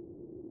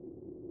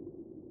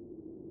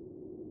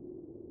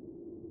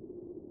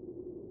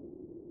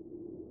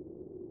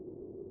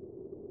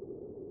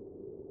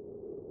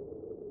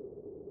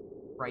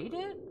 Write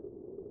it?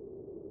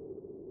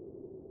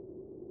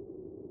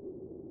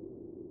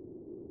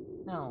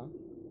 No.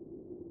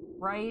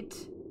 Write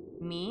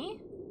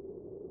me?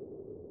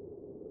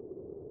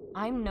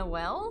 I'm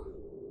Noel?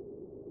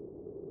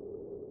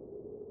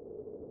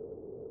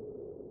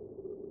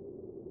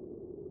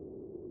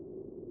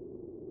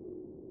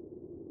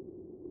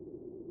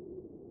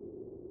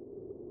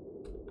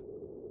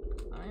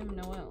 I'm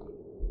Noel.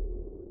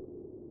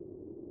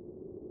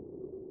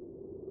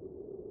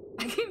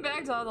 I came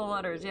back to all the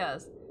letters,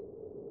 yes.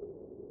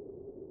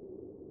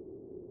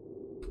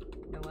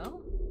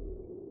 Noel?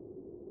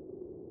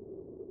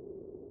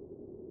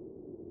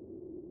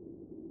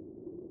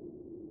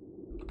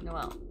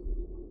 Noel.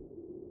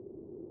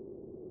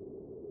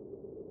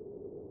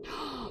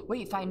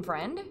 Wait, find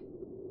friend?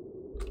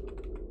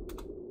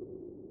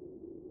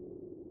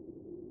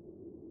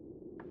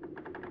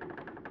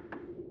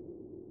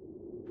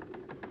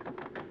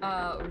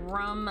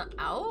 Rum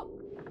out?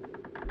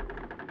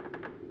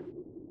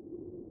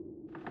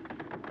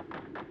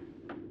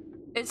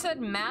 It said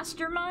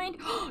mastermind?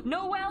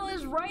 Noel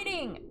is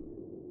writing!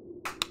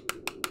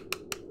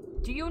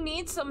 Do you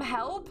need some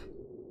help?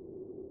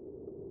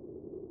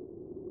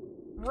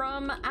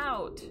 Rum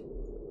out.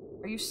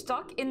 Are you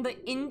stuck in the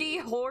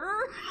indie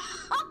horror?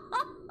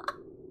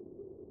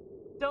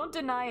 Don't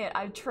deny it.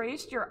 I've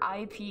traced your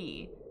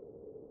IP.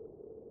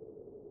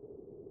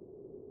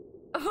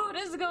 What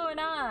is going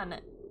on?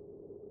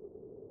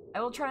 I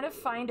will try to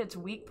find its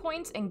weak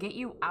points and get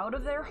you out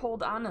of there.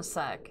 Hold on a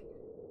sec.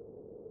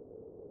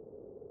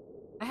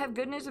 I have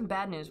good news and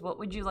bad news. What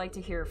would you like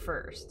to hear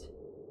first?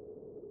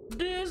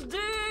 This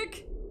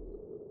dick!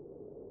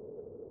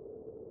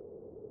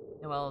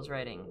 Noel is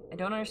writing. I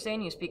don't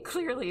understand you. Speak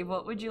clearly.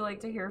 What would you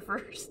like to hear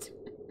first?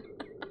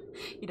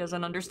 He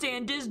doesn't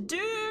understand this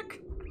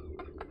dick!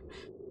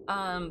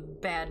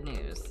 Bad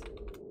news.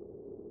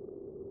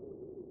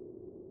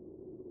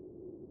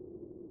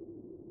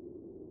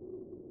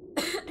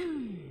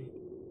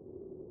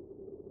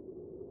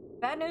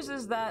 Bad news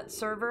is that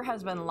server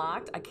has been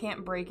locked. I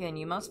can't break in.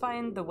 You must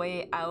find the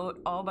way out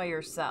all by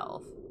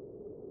yourself.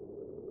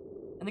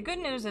 And the good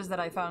news is that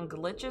I found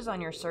glitches on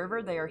your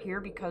server. They are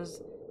here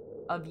because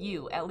of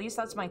you. At least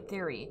that's my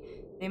theory.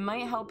 They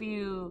might help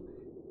you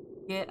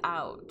get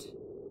out.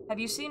 Have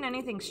you seen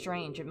anything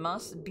strange? It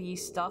must be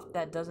stuff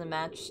that doesn't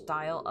match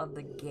style of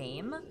the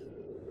game.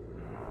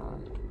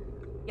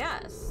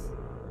 Yes.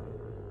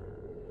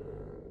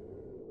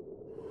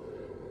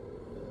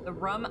 The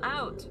rum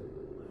out.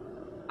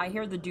 I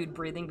hear the dude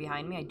breathing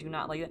behind me. I do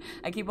not like it.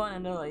 I keep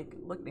wanting to, like,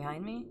 look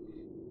behind me.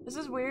 This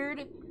is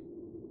weird.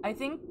 I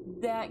think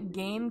that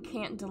game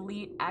can't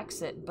delete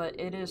exit, but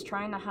it is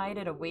trying to hide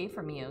it away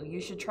from you.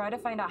 You should try to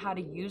find out how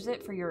to use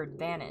it for your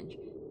advantage.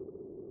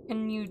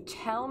 Can you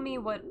tell me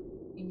what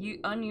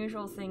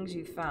unusual things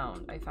you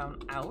found? I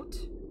found out.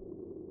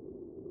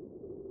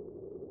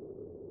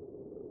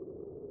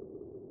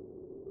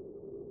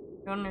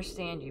 Don't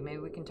understand you. Maybe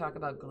we can talk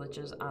about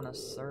glitches on a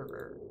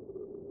server.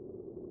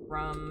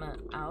 Rum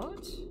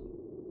out?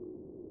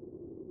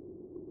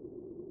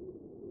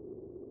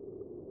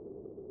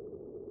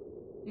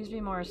 Please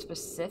be more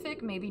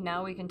specific. Maybe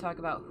now we can talk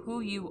about who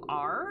you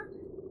are?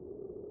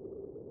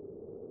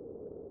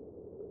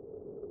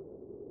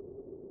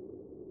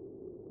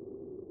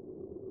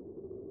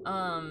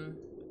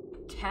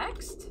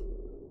 Text?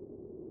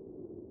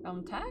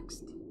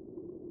 Text?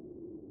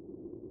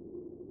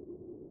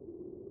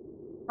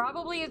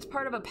 Probably it's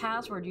part of a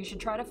password. You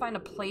should try to find a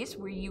place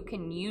where you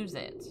can use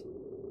it.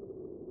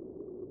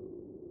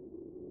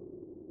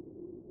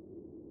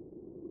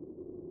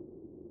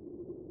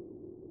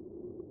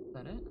 Is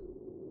that it?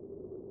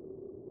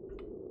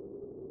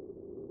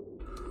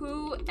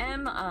 Who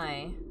am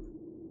I?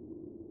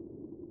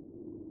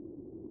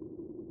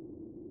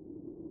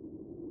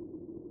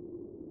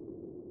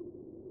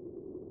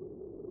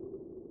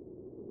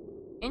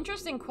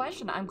 Interesting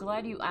question. I'm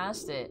glad you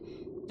asked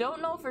it.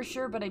 Don't know for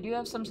sure, but I do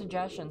have some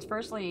suggestions.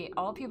 Firstly,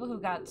 all people who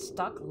got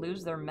stuck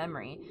lose their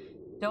memory.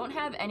 Don't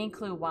have any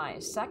clue why.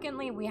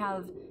 Secondly, we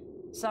have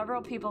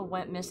several people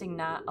went missing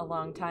not a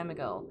long time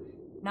ago.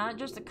 Not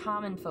just the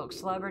common folks,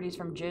 celebrities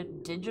from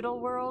digital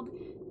world.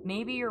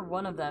 Maybe you're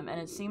one of them,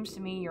 and it seems to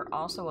me you're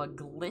also a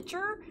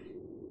glitcher?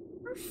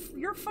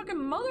 Your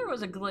fucking mother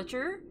was a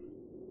glitcher.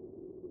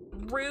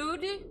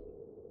 Rude.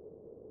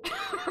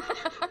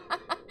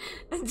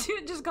 The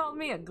dude just called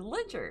me a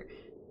glitcher.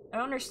 I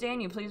don't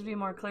understand you. Please be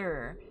more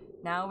clearer.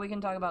 Now we can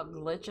talk about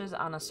glitches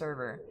on a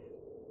server.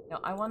 No,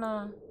 I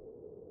wanna...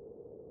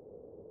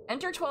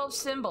 Enter 12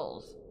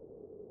 symbols.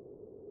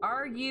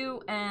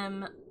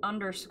 RUM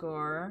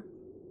underscore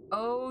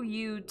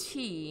OUT.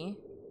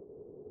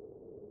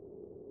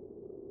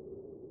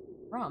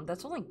 Rum,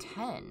 that's only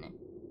 10.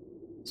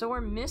 So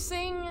we're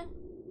missing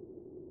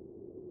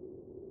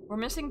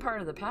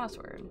part of the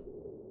password.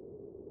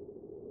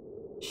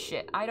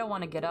 Shit, I don't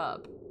want to get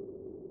up.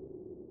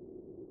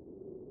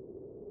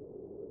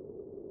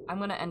 I'm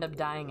gonna end up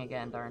dying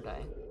again, aren't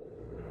I?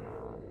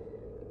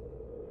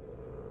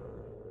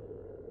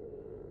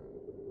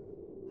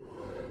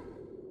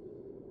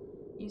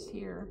 He's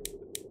here.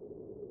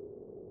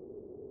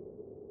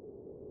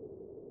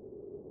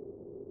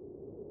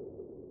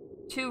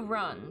 Two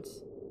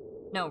runs.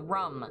 No,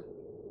 rum.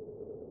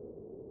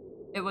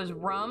 It was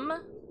rum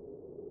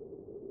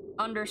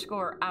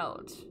underscore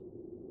out.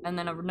 And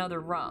then another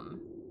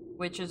rum,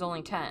 which is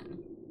only 10.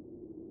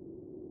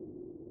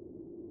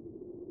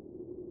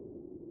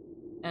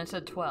 And it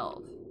said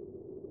 12.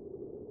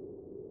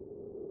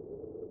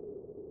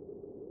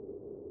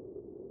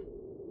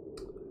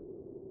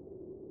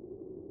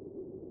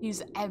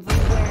 He's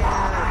everywhere.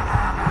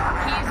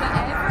 He's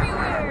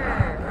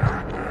everywhere.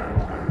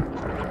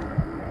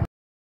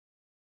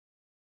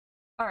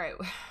 All right,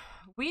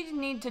 we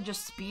need to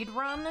just speed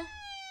run.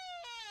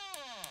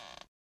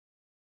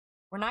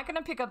 We're not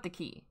gonna pick up the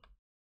key.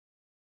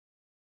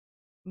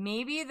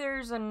 Maybe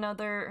there's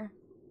another.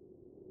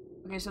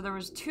 Okay, so there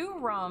was 2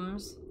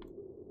 rums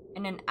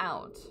and an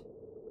out.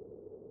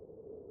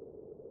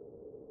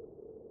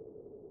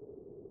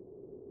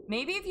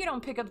 Maybe if you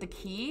don't pick up the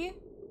key,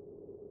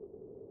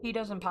 he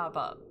doesn't pop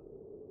up.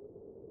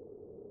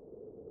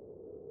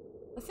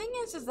 The thing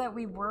is that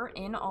we were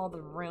in all the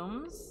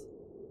rooms.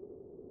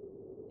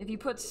 If you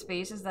put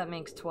spaces, that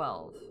makes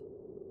 12.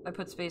 I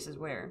put spaces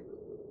where?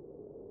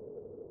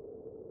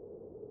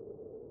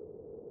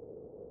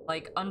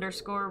 Like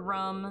underscore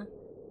rum,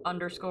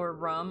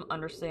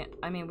 understand.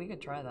 I mean, we could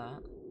try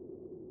that.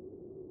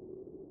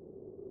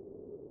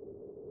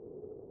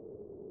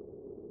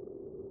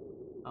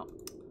 Oh.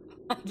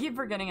 I keep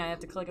forgetting I have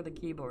to click at the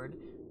keyboard.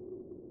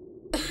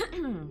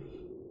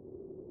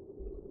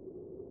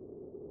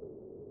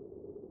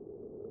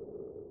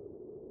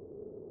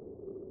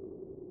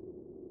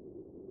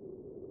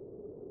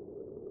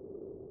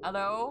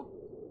 Hello?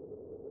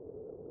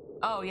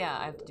 Oh yeah,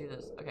 I have to do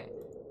this. Okay.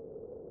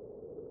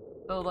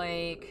 So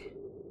like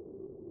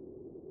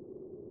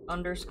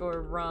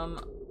underscore rum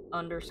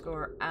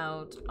underscore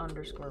out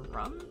underscore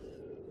rum?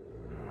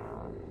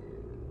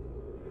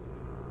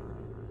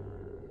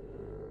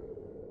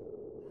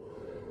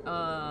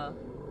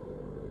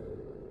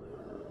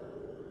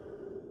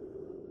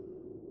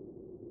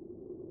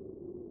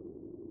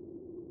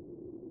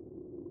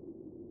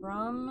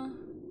 Rum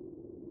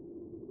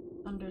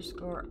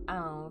underscore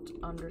out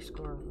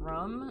underscore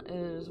rum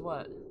is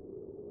what?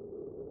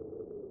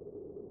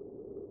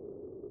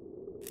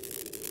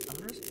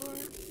 Underscore?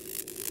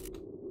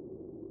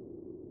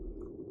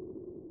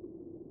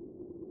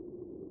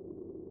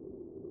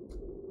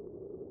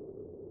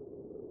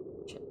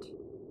 Shit.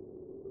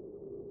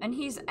 And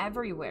he's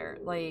everywhere,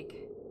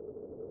 like...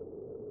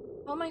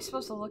 How am I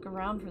supposed to look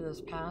around for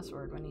this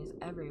password when he's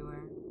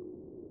everywhere?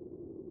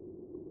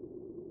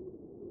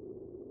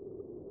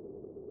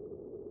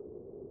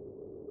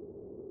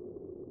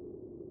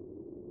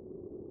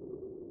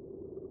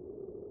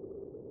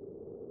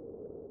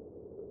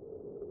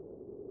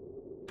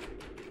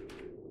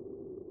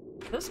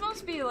 This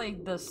must be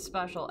like the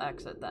special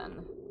exit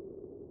then.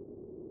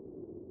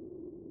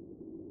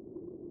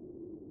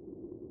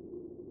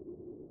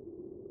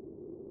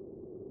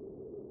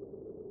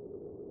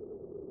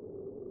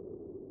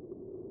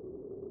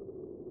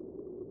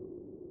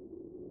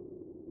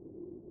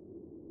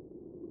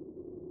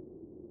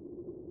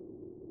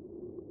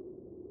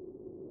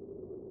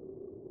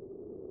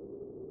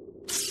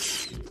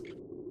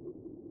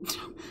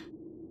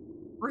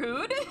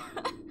 Rude?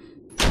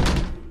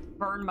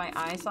 Burn my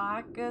eye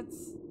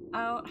sockets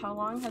out. How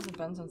long has it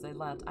been since they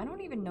left? I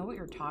don't even know what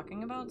you're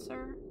talking about,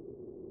 sir.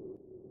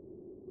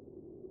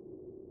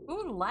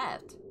 Who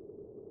left?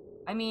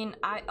 I mean,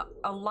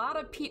 a lot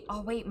of people.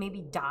 Oh wait,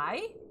 maybe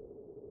die?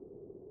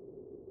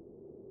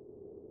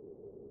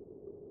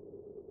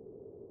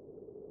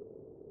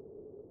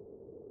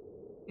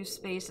 Your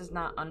space is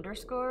not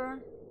underscore.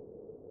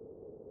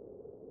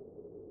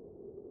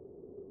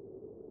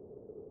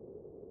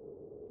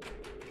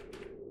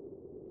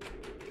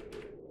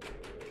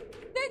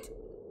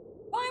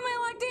 Why am I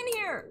locked in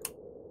here?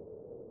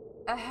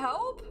 A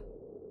help?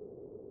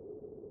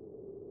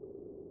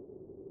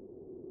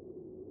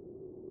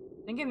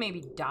 Thinking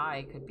maybe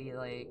die could be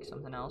like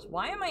something else.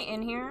 Why am I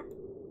in here?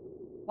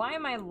 Why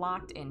am I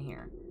locked in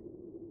here?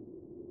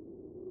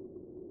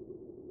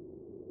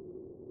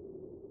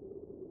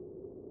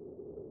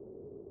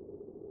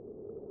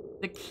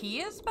 The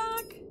key is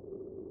back?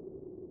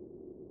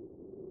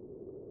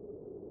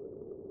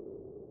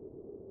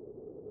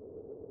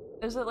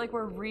 Is it like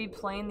we're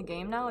replaying the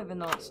game now, even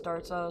though it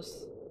starts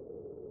us?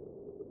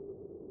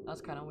 That's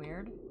kind of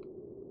weird.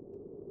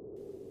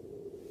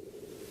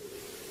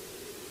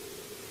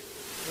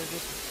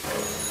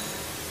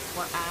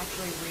 We're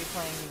actually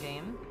replaying the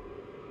game.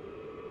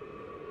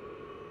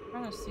 I'm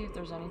trying to see if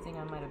there's anything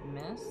I might have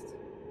missed.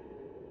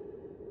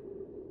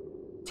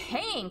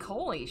 Tank!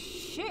 Holy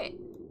shit!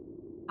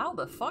 How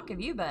the fuck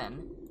have you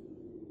been?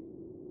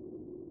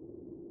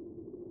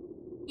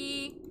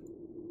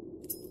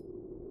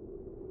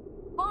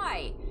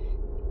 Why?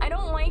 I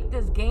don't like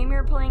this game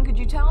you're playing. Could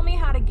you tell me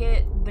how to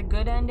get the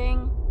good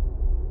ending?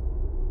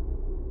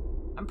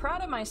 I'm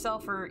proud of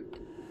myself for...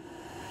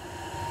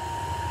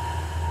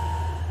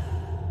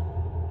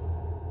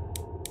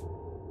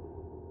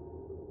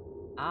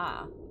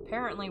 Ah,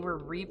 apparently we're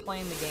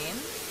replaying the game.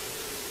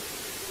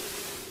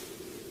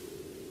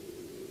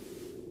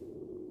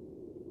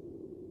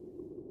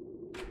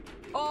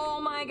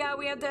 Oh my god,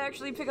 we have to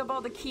actually pick up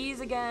all the keys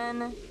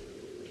again.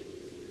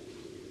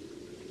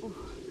 Ooh,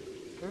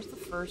 there's the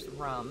first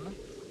rum.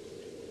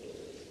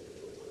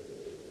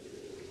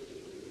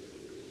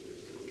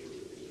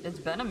 It's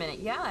been a minute.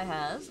 Yeah, it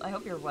has. I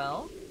hope you're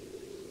well.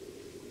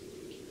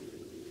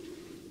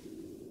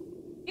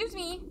 Excuse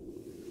me.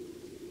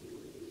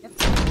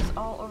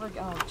 all over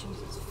again. Oh,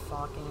 Jesus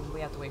fucking.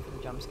 We have to wait for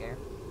the jump scare.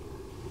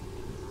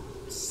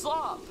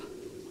 Stop!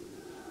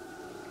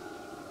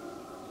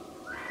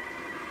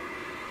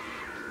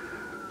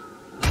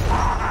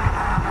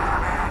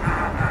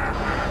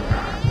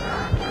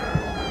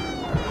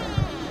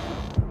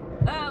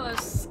 That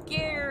was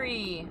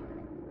scary.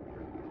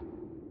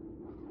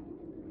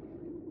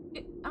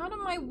 Get out of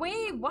my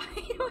way. Why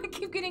do I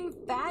keep getting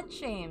fat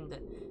shamed?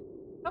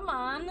 Come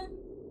on.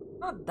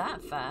 Not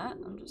that fat.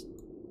 I'm just,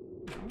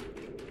 you know,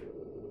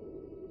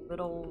 a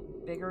little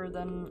bigger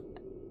than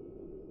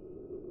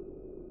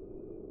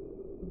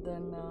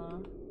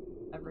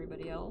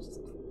everybody else.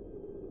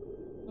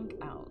 Think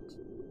out.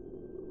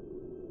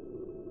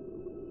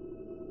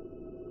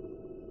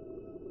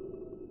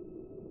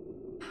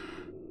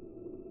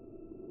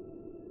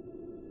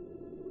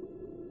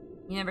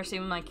 You never see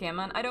my cam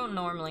on? I don't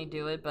normally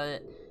do it,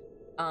 but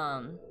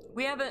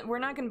we're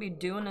not gonna be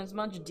doing as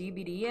much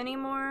DBD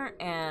anymore,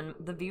 and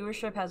the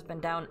viewership has been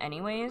down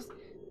anyways.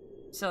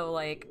 So,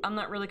 like, I'm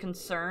not really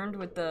concerned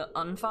with the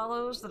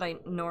unfollows that I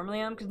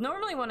normally am, because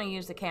normally when I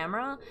use the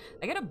camera,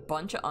 I get a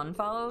bunch of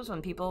unfollows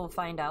when people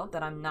find out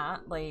that I'm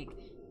not, like,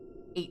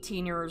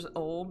 18 years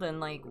old and,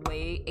 like,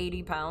 weigh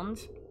 80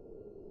 pounds.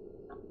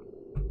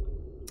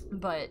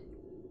 But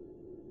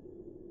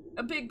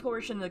a big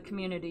portion of the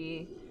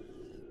community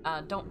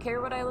don't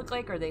care what I look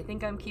like, or they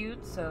think I'm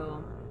cute,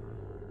 so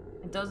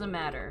it doesn't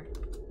matter.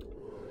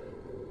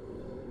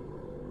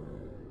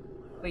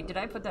 Wait, did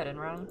I put that in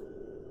wrong?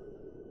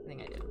 I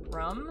think I did.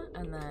 Rum,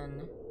 and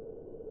then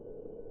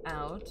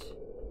out,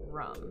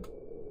 rum.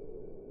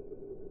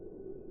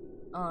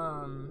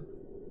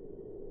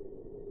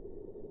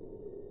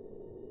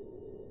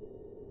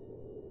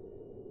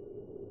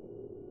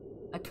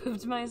 I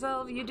pooped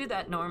myself? You do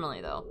that normally,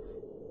 though.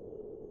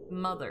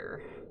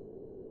 Mother.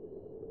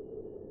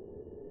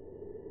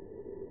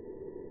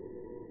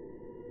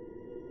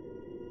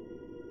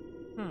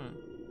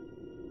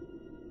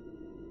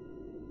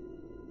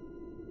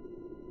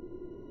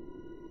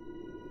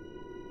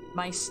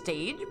 My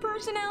stage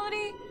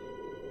personality?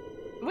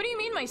 What do you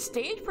mean my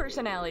stage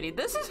personality?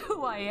 This is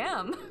who I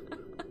am.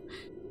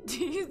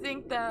 Do you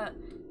think that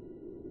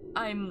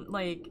I'm,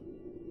 like,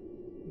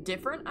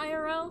 different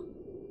IRL?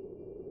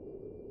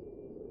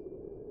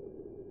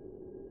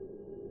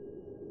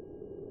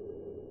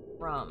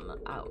 Rum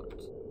out.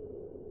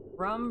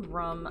 Rum,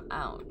 rum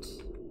out.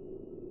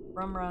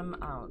 Rum, rum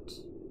out.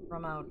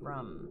 Rum out,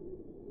 rum.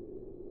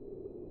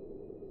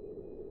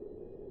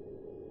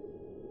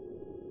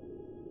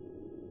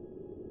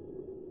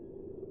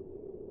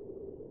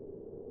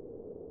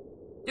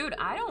 Dude,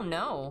 I don't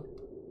know.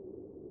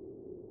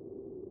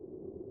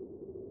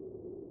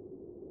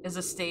 Is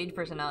a stage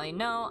personality?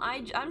 No,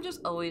 I'm just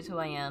always who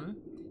I am.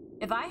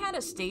 If I had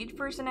a stage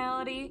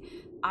personality,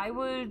 I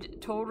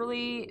would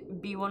totally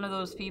be one of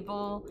those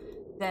people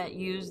that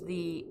use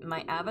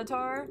my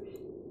avatar,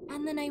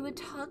 and then I would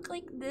talk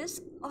like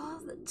this all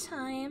the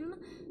time,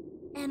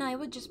 and I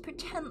would just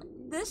pretend like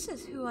this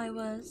is who I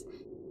was,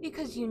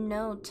 because you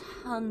know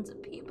tons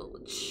of people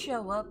would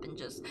show up and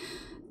just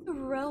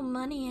throw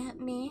money at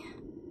me.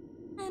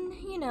 And,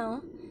 you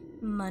know,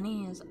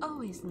 money is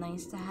always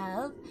nice to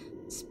have,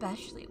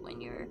 especially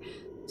when you're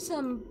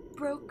some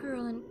broke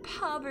girl in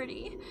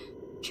poverty,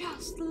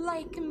 just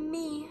like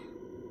me.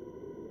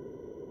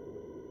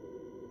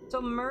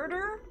 So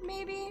murder,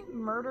 maybe?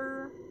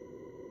 Murder?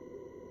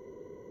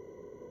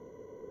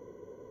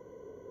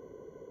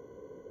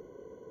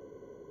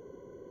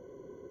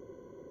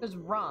 There's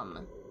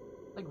rum.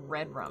 Like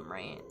red rum,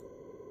 right?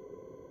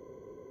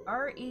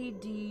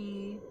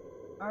 R-E-D-R-U-M.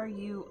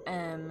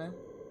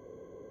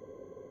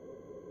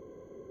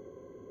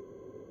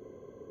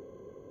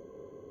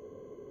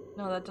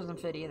 No, that doesn't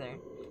fit either.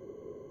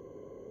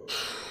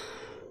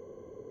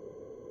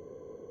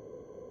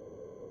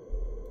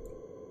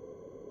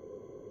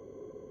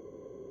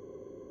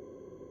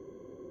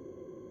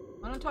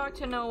 I want to talk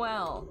to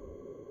Noelle.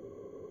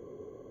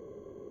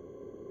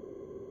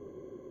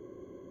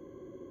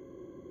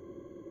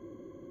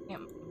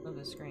 Can't move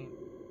the screen.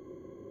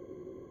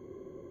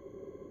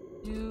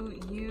 Do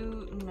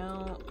you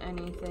know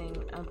anything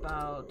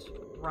about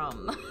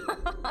rum?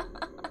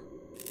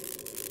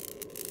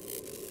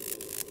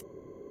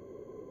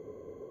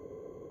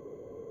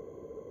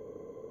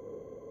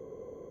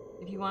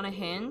 If you want a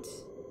hint?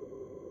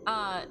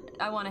 I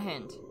want a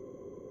hint.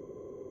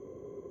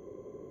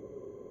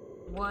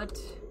 What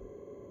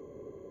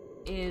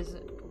is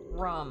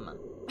rum?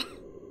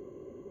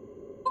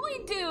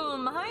 Holy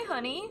Doom! Hi,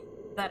 honey!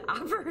 That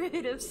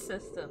operative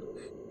system.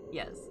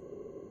 Yes.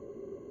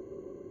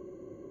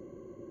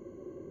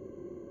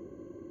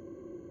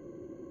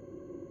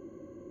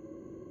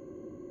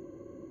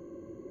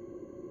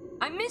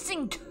 I'm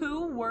missing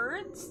 2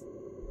 words?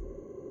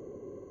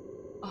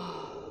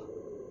 Oh.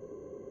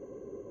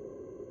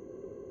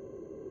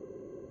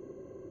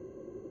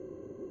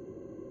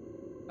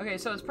 Okay,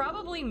 so it's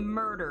probably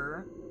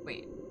murder.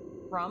 Wait,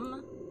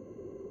 rum?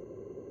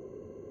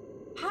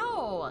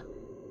 How?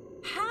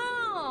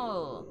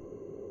 How?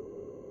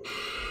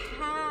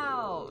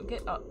 How?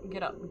 Get up,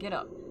 get up, get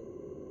up.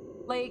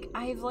 Like,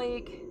 I've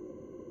like...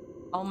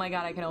 Oh my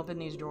god, I can open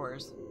these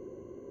drawers.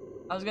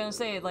 I was gonna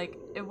say, like,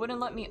 it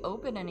wouldn't let me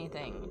open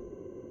anything.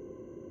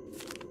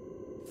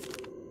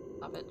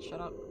 Stop it,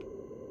 shut up.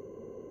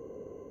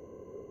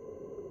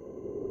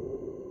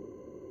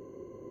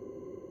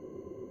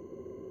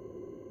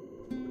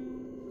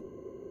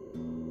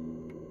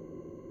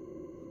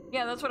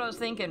 Yeah, that's what I was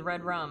thinking,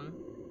 red rum.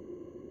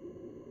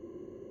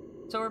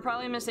 So we're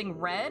probably missing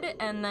red,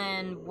 and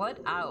then what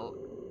out?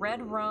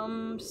 Red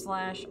rum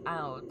slash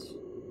out.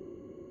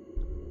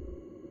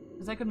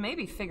 Because I could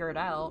maybe figure it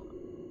out.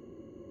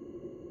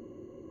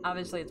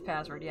 Obviously it's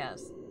password,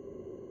 yes.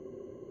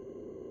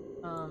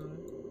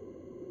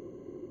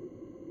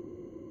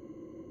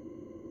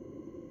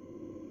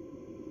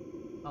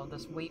 Oh,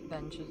 this weight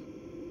bench is...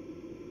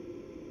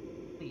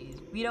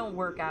 Please, we don't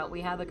work out, we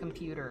have a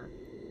computer.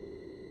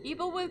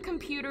 People with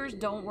computers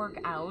don't work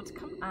out,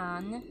 come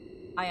on.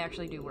 I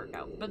actually do work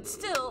out, but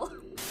still.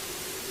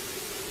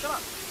 Shut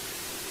up.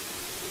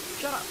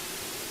 Shut up.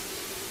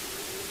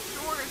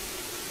 Drawers.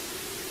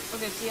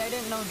 Okay, see, I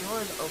didn't know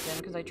drawers open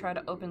because I tried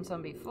to open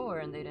some before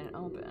and they didn't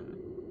open.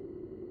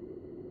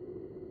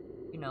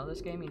 You know this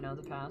game, you know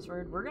the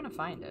password. We're gonna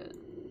find it.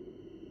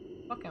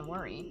 Fucking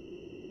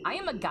worry. I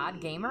am a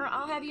god gamer,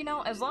 I'll have you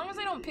know. As long as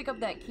I don't pick up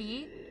that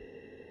key,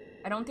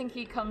 I don't think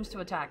he comes to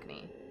attack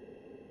me.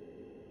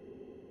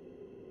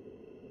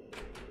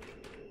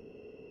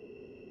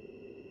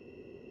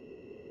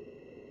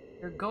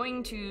 You're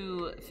going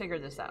to figure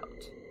this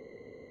out.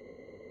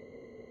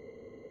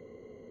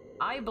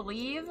 I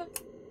believe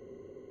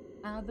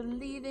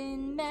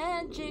in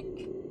magic.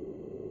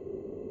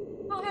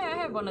 Oh, hey, I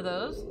have one of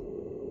those.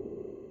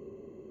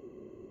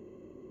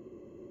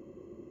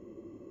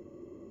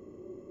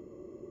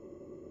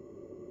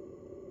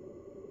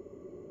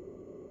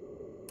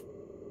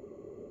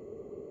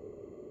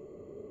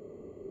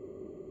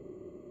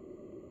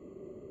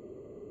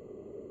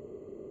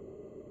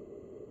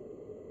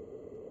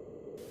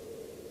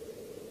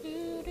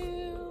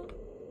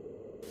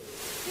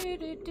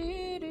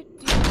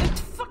 It's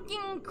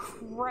fucking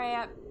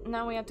crap.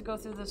 Now we have to go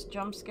through this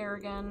jump scare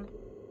again.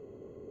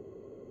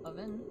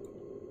 Oven?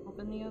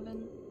 Open the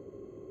oven.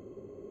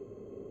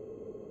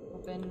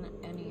 Open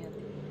any of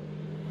the...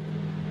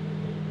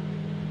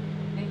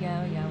 There you go,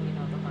 yeah, we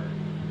know the heart.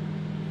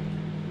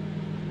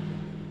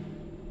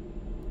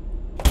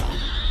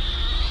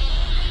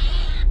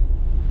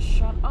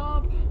 Shut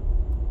up.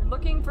 You're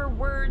looking for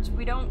words.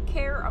 We don't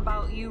care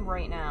about you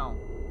right now.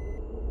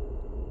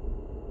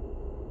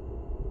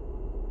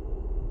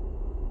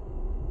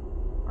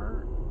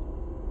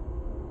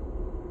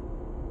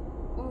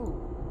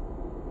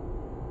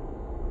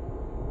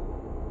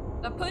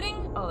 The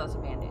pudding? Oh, that's a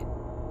band-aid.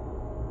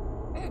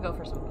 I gotta go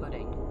for some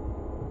pudding.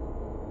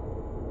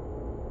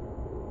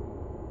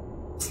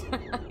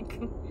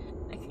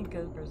 I can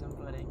go for some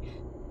pudding.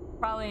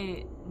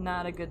 Probably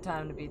not a good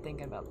time to be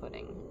thinking about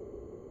pudding.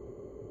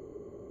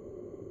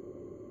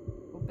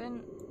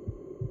 Open.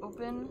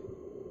 Open.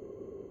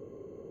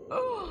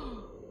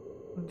 Oh!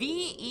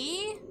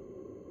 V-E?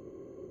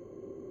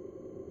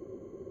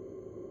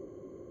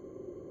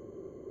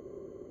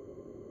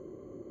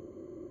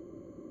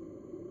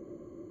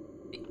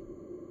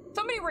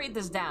 Somebody write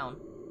this down.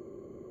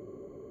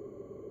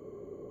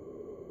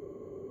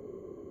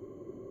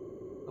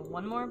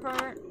 One more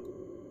part.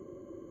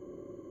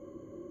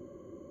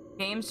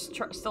 Game's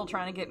still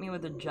trying to get me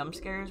with the jump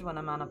scares when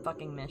I'm on a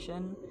fucking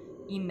mission.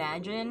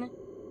 Imagine.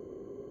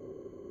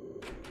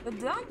 Did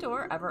that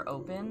door ever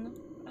open,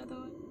 by the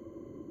way?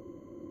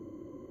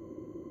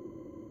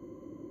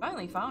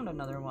 Finally found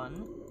another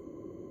one.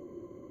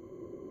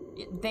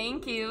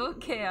 Thank you,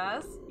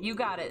 Chaos. You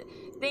got it.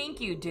 Thank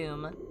you,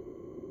 Doom.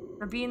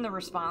 For being the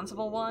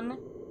responsible one.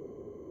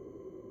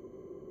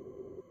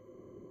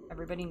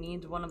 Everybody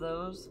needs one of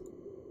those.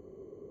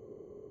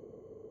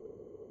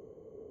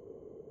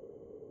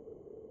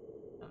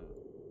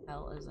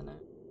 Hell, isn't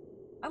it?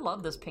 I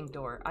love this pink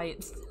door. I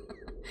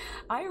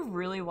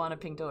really want a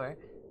pink door.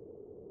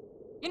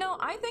 You know,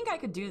 I think I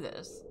could do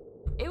this.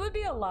 It would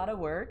be a lot of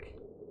work,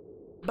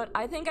 but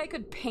I think I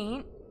could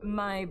paint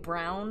my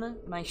brown,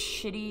 my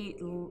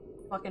shitty,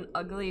 fucking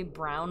ugly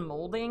brown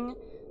molding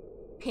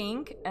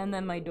pink, and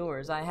then my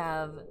doors. I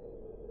have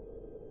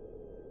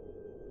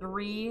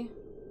 3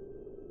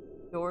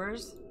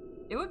 doors.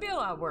 It would be a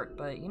lot of work,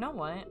 but you know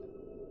what? I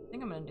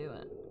think I'm gonna do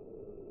it.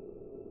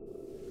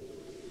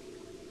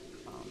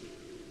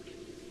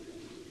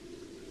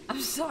 I'm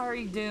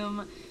sorry,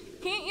 Doom.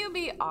 Can't you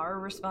be our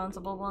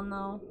responsible one,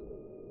 though?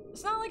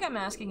 It's not like I'm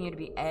asking you to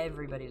be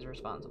everybody's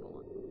responsible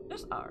one.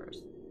 Just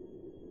ours.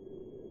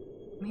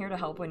 I'm here to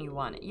help when you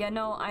want it. Yeah,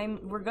 no,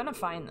 we're gonna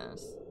find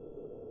this.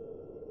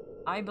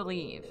 I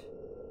believe.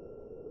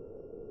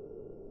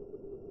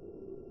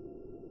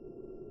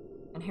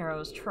 And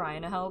Hero's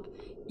trying to help.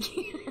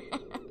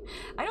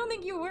 I don't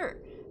think you were.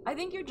 I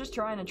think you're just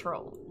trying to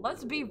troll.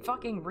 Let's be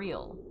fucking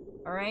real,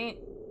 alright?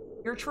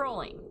 You're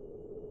trolling.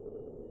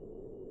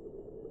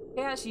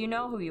 Yes, you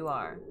know who you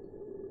are.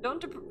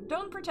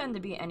 Don't pretend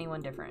to be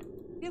anyone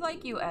different. Be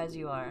like you as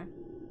you are.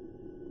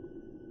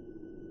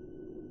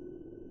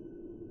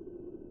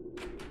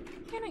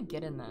 Can I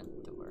get in that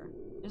door?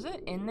 Is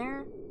it in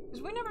there?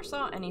 Because we never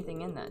saw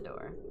anything in that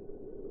door.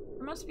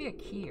 There must be a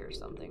key or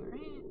something,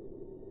 right?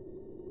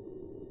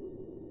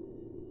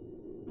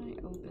 I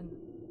open.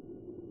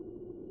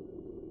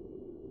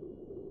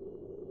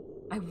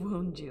 I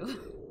wound you.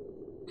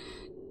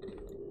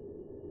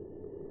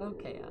 Oh,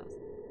 chaos.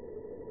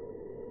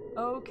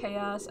 Oh,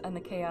 chaos and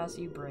the chaos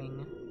you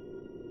bring.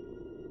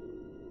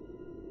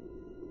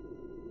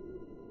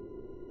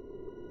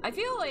 I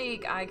feel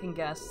like I can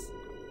guess.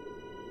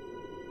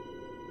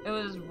 It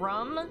was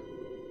rum,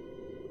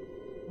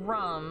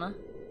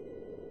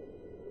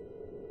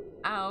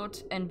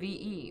 out, and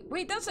VE.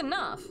 Wait, that's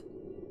enough.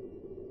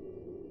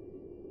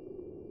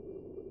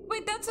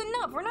 Wait, that's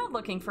enough. We're not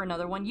looking for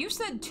another one. You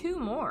said 2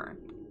 more.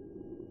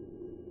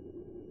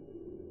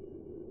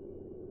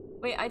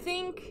 Wait, I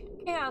think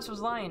Chaos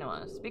was lying to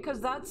us because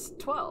that's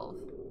 12.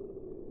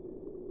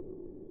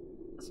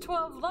 That's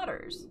 12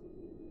 letters.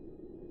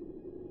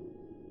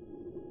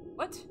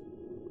 What?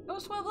 That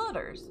was 12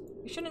 letters.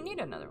 We shouldn't need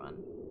another one.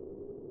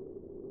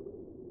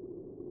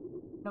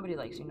 Nobody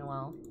likes you,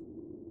 Noelle.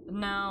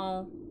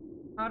 Now,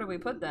 how do we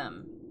put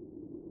them?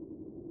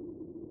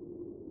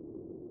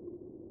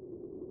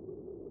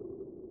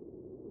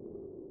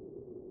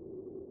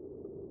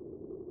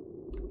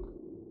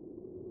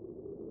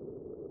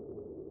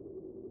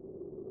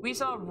 We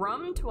saw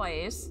rum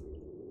twice.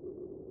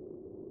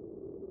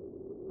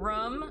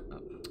 Rum.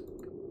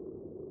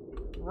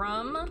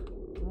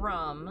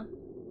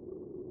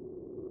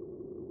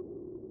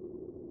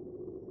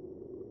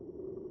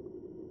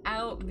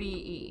 Out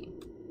VE.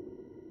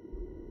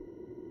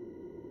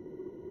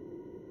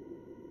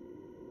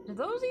 Do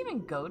those even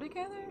go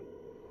together?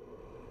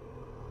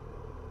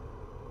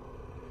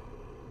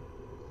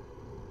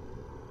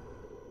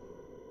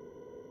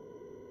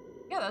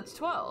 Yeah, that's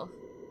 12.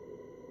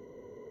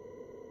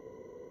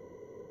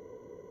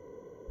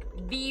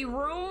 The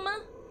room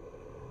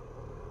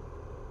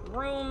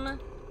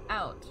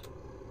out.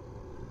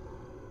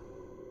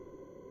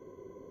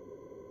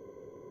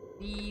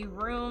 The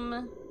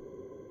room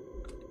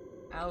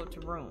out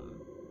room.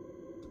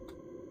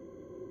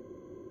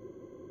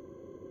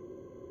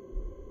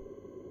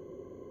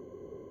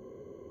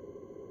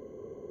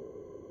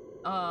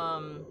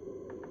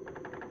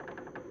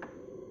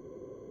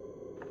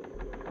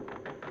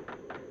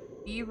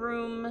 The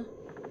room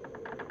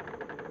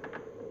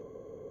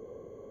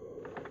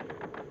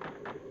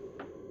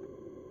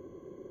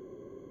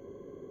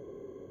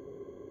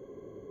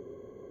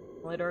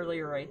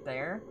literally right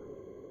there.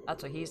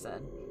 That's what he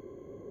said.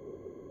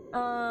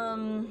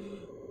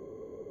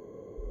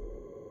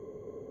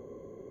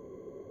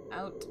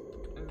 Out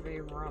of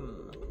a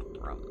rum.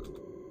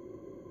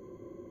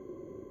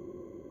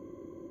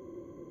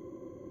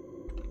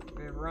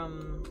 A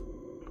rum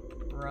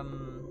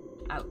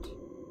out.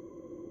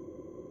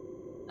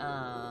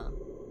 A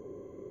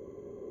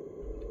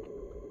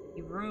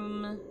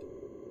room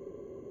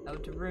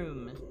out a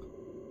room.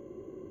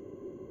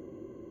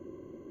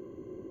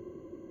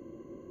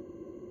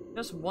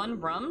 Just 1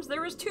 rums?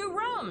 There was 2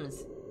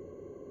 rums!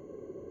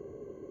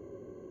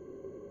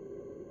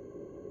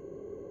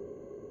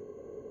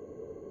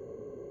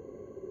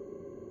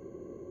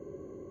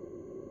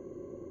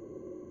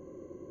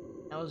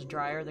 That was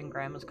drier than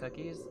Grandma's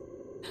cookies.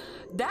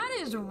 That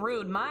is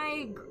rude.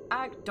 I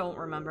don't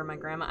remember my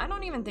grandma. I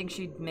don't even think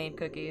she made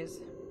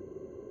cookies.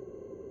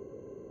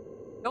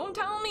 Don't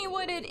tell me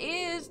what it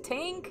is,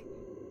 Tank.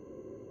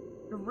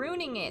 You're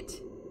ruining it.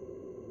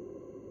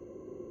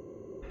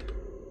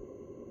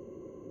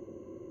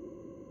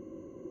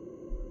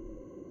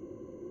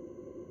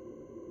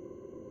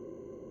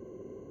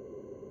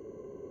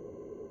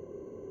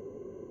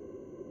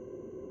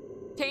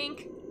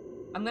 Tank,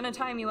 I'm gonna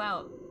time you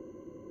out.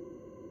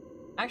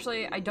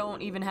 Actually, I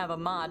don't even have a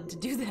mod to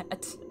do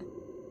that.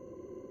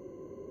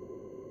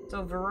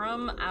 So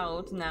Verum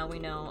out, now we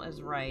know,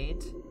 is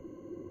right.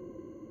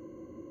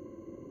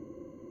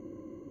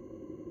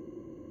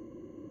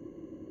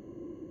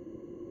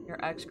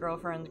 Your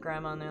ex-girlfriend's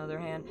grandma, on the other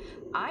hand.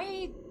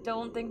 I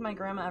don't think my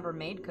grandma ever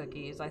made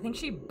cookies. I think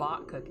she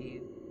bought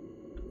cookies.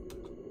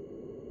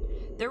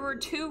 There were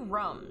 2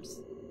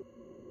 rums.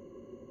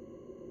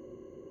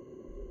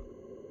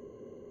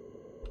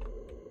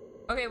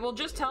 Okay, well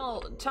just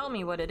tell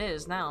me what it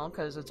is now,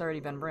 because it's already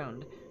been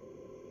ruined.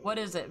 What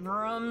is it?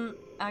 Rum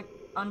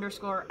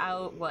underscore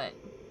out what?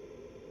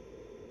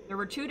 There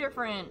were 2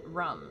 different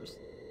rums.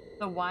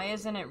 So why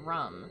isn't it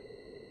rum?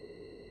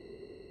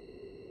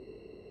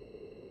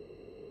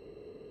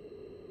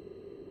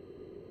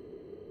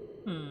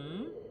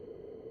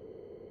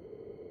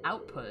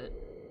 Output.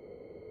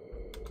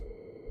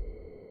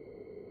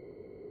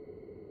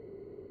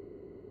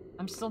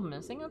 I'm still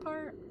missing a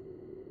part?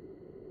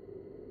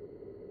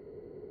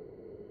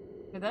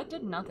 Okay, that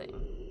did nothing.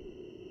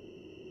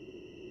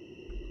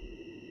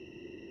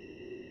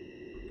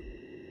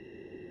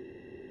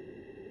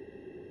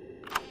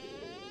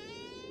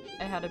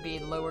 It had to be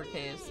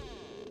lowercase.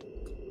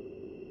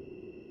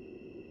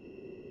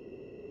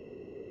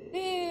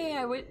 Hey,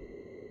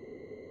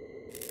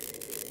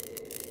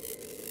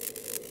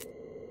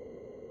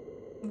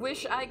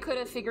 Wish I could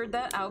have figured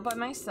that out by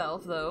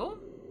myself, though.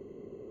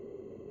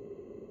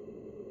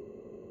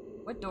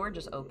 What door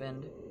just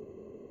opened?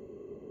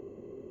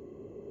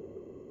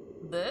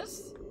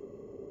 This?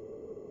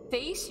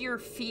 Face your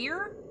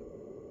fear?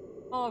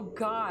 Oh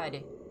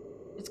god.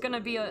 It's gonna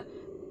be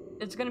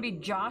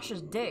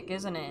Josh's dick,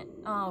 isn't it?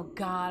 Oh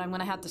god, I'm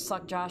gonna have to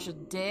suck Josh's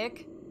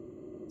dick.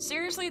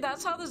 Seriously,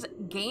 that's how this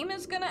game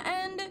is gonna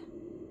end?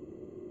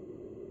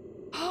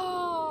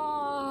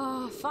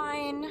 Oh,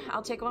 fine.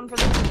 I'll take one for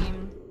the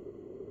team.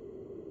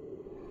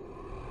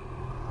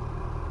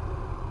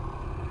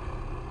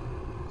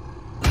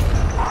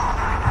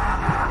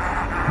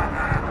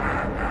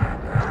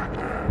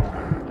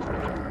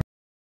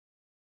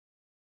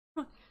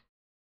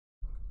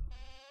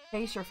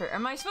 Face your fear.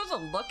 Am I supposed to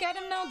look at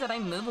him now? Did I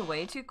move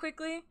away too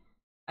quickly?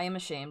 I am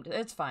ashamed.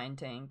 It's fine,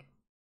 Tank.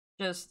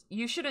 Just,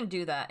 you shouldn't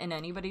do that in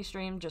anybody's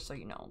stream, just so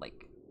you know,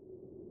 like...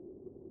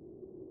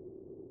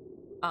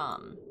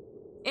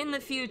 in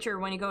the future,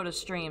 when you go to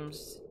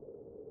streams,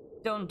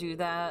 don't do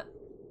that,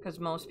 because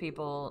most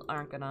people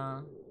aren't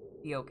gonna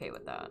be okay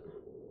with that.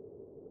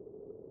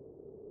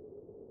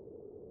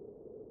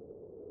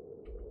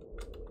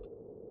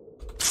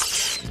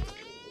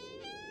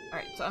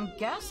 Alright, so I'm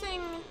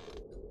guessing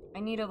I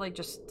need to, like,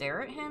 just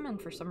stare at him,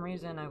 and for some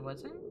reason I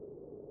wasn't?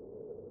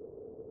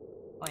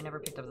 Oh, I never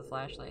picked up the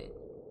flashlight.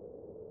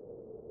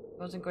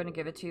 I wasn't going to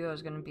give it to you, I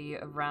was going to be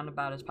around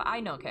about his I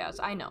know, Chaos,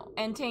 I know.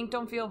 And Tank,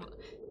 don't feel...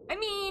 I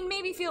mean,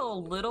 maybe feel a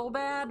little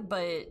bad,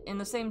 but in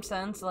the same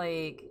sense,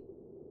 like...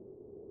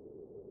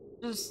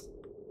 just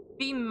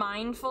be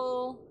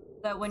mindful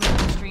that when you're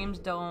in streams,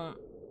 don't,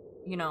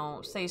 you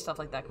know, say stuff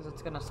like that, because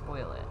it's gonna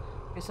spoil it.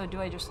 Okay, so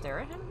do I just stare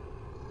at him?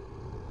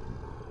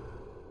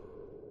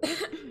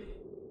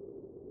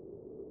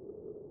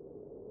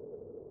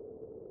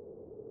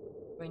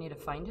 Do I need to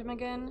find him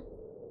again?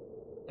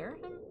 Stare at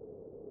him?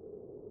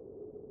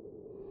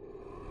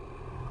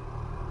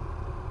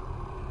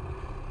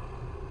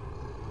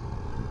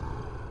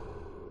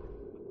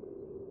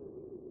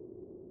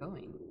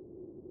 Going.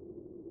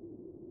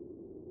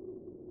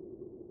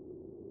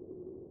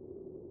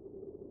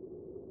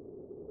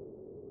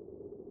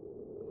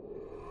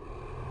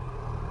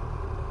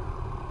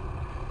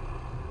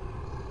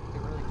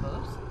 Get really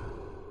close?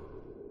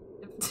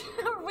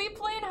 Are we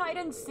playing hide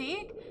and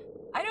seek?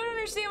 I don't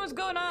understand what's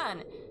going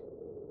on.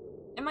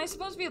 Am I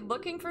supposed to be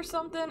looking for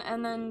something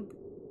and then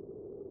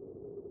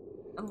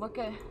look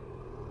at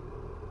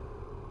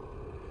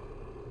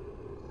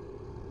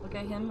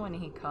him when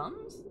he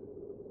comes?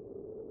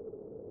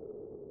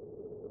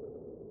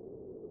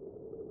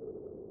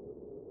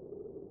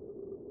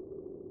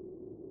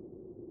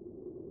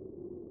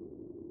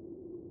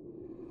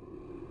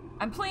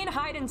 I'm playing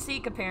hide and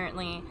seek,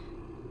 apparently.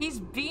 He's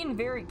being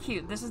very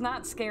cute. This is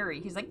not scary.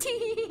 He's like,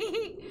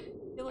 tee.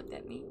 He looked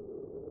at me.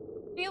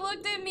 He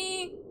looked at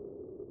me.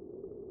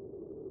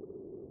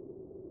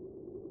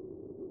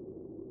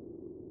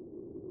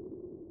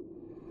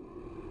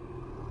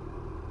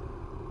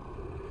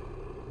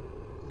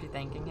 Be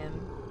thanking him.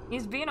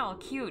 He's being all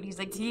cute. He's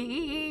like,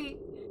 tee.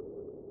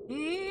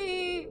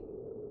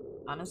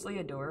 Honestly,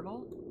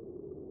 adorable.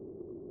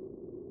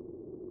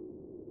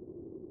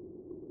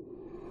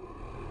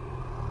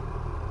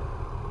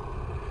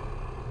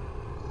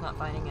 Not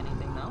finding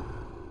anything though.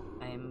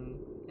 I'm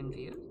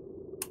confused.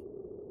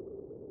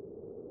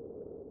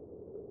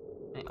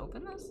 Can I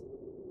open this?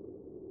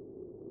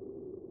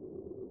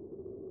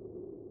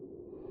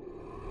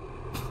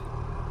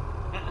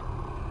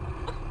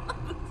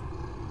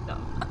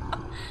 Dumb.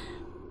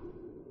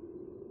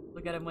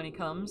 Look at him when he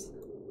comes.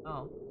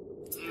 Oh.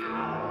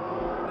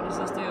 What does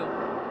this do?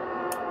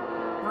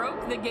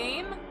 Broke the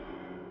game?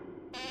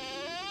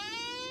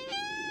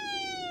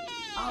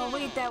 Oh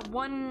wait, that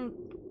one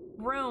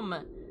room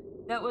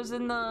that was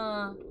in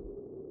the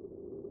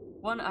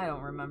one, I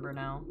don't remember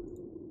now.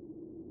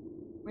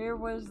 Where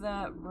was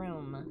that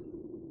room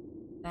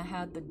that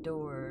had the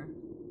door?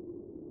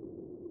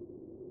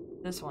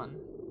 This one.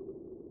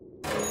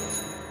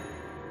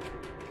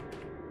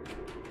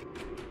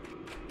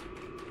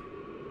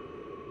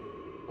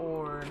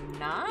 Or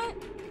not?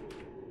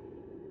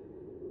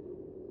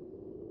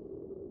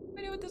 What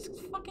do I do with this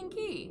fucking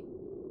key?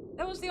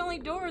 That was the only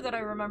door that I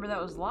remember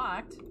that was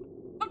locked.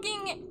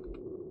 Fucking...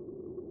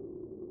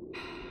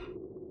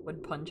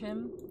 Would punch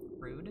him?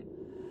 Rude.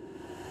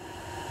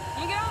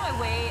 Can you get out of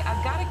my way?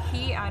 I've got a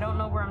key. I don't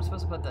know where I'm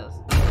supposed to put this.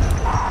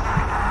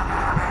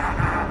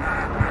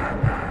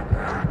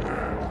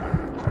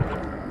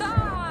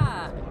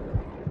 Ah!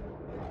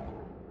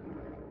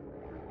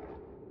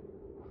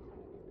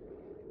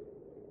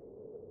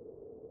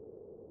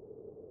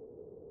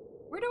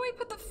 Where do I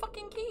put the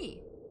fucking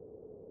key?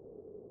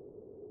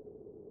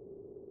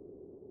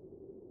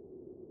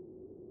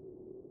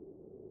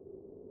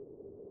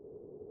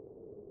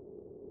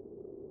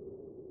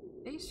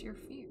 Face your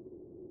fear.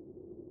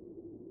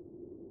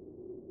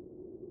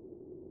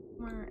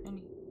 Where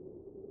any?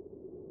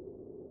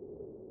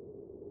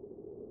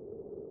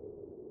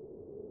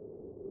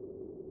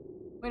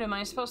 Wait, am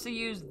I supposed to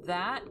use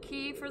that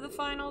key for the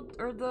final,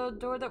 or the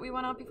door that we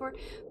went out before?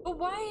 But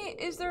why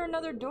is there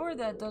another door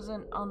that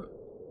doesn't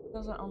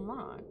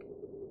unlock?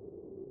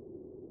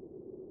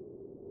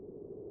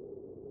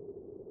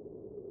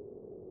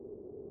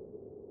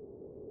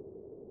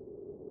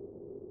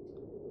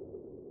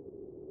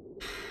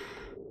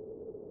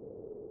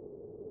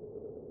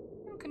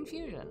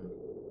 Confusion.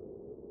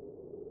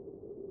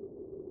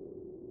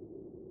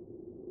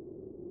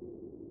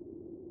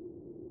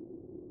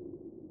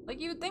 Like,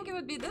 you would think it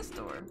would be this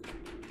door.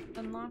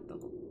 Unlock the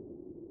whole...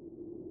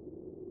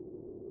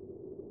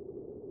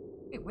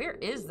 Wait, where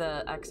is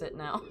the exit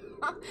now?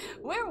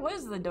 Where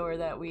was the door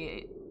that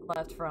we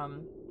left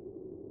from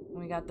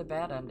when we got the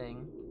bad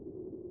ending?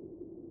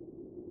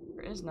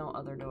 There is no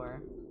other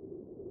door.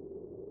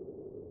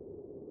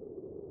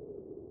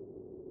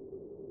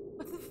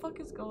 What the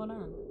fuck is going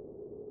on?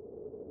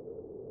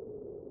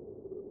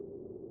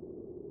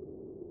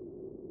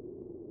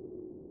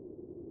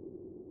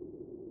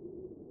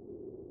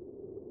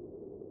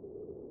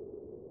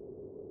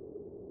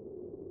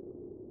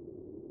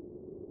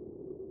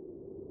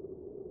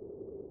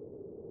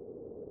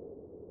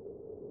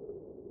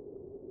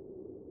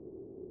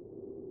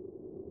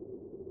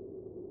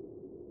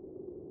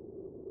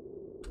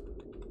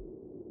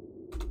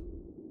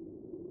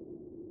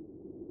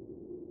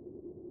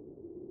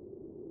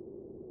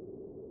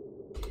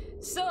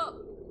 So...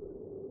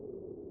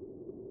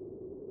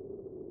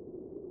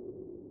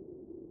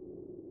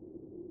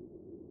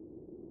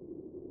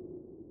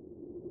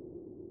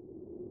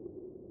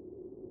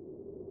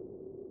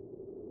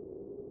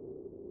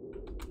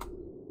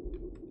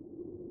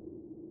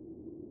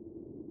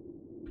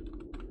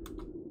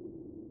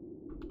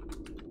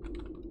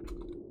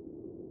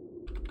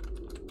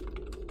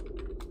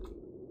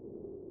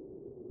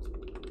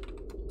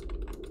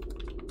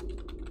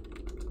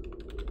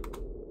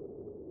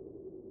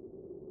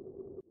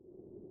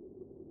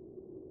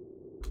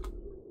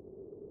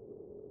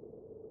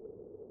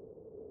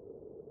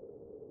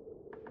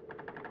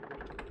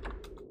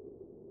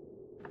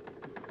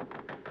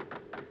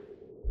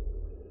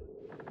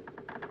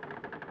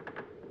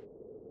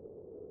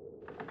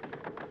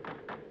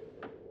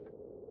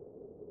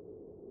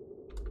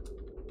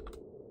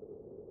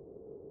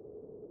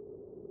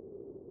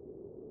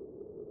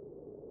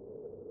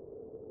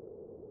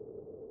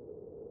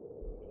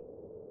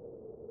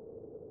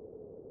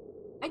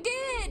 I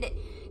did!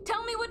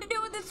 Tell me what to do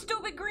with this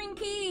stupid green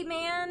key,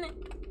 man!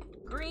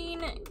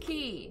 Green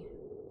key.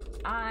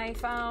 I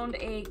found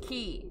a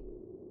key.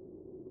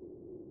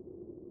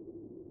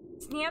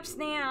 Snap,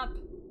 snap.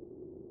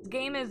 This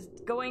game is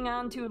going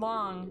on too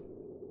long.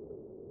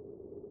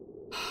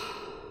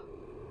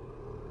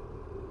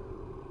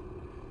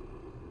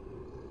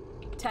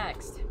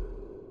 Text.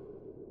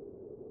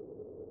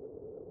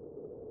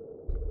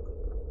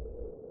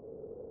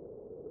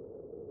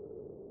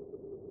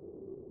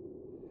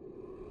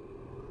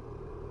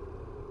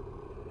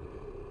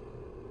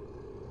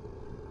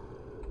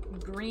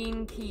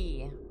 Green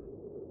key.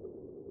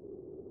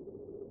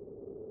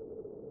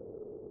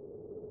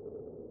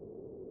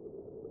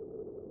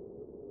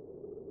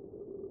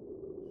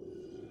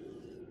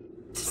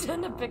 Just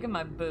end up picking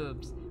my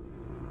boobs.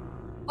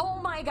 Oh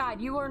my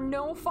god, you are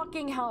no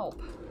fucking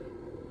help.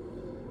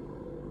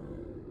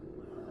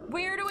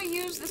 Where do I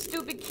use the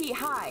stupid key?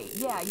 Hi.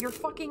 Yeah, you're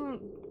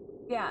fucking...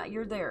 Yeah,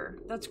 you're there.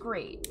 That's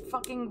great.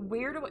 Fucking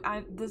where do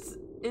I... This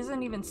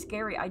isn't even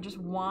scary. I just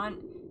want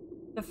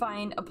to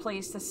find a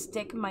place to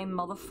stick my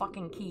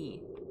motherfucking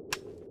key.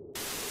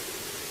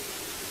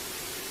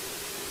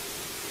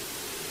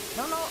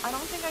 No, I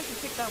don't think I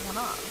should pick that one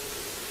up.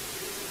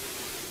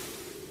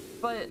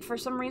 But for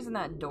some reason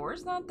that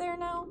door's not there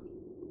now?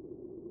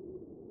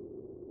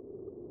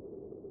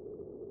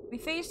 We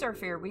faced our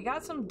fear. We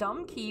got some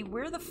dumb key.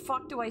 Where the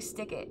fuck do I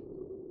stick it?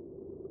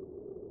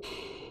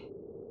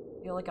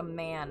 Feel like a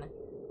man.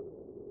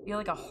 Feel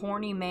like a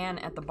horny man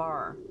at the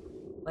bar.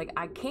 Like,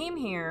 I came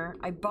here,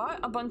 I bought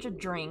a bunch of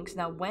drinks,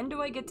 now when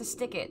do I get to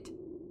stick it?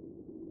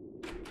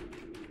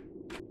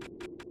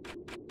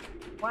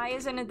 Why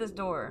isn't it this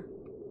door?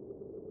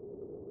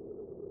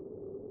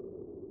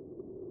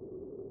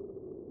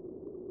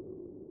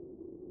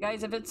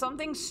 Guys, if it's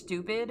something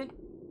stupid,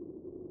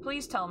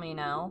 please tell me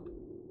now.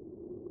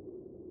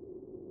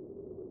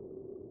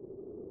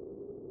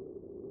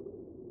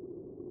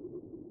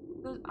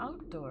 The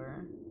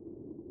outdoor.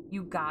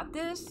 You got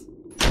this?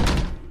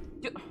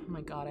 Oh my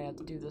god, I have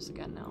to do this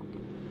again now.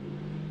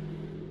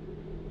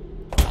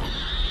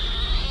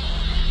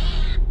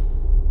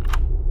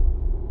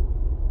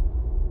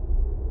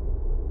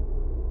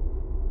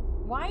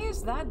 Why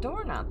is that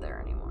door not there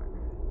anymore?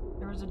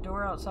 There was a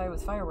door outside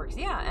with fireworks.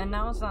 Yeah, and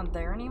now it's not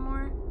there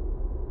anymore?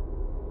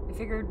 I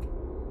figured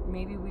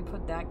maybe we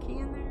put that key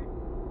in there?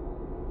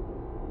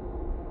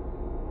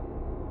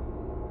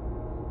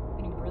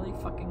 Getting really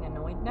fucking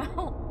annoyed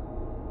now.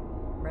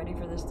 Ready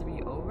for this to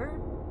be over?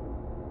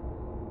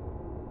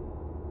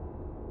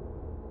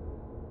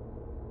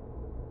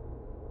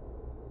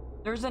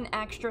 There's an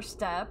extra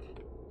step.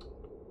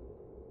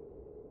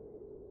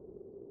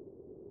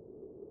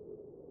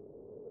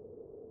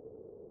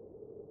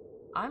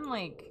 I'm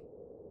like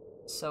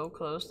so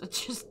close to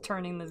just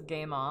turning this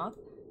game off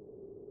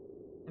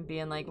and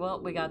being like, well,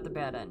 we got the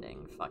bad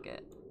ending. Fuck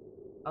it.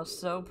 I was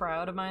so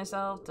proud of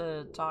myself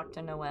to talk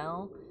to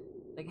Noelle.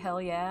 Like, hell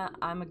yeah,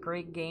 I'm a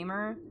great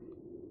gamer.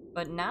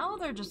 But now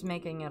they're just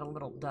making it a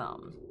little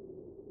dumb.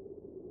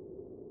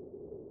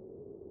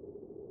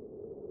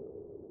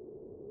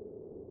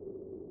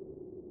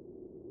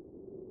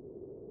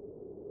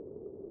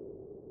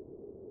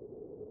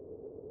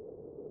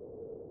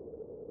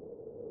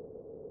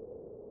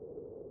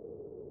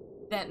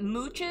 That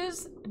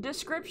Mooch's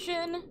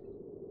description?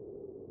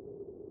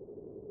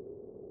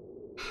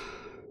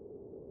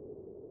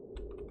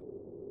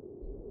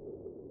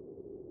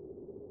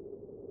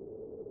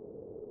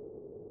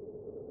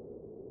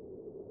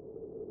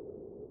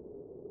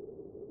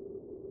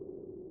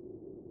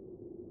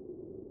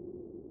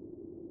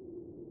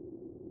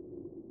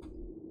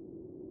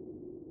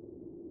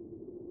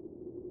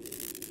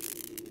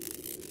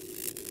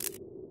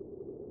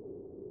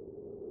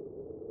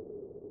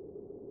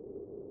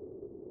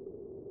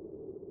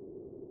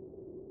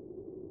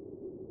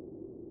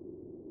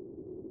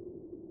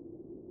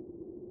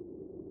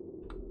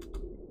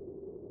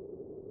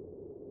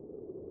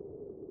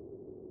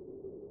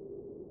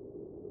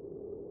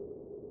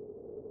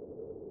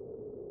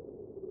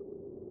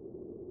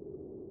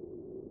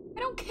 I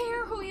don't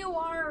care who you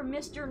are,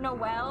 Mr.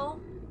 Noel.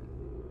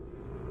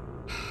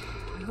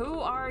 Who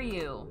are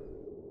you?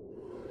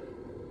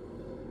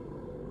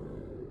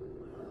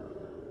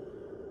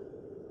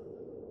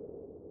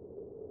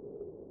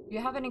 Do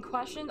you have any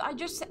questions? I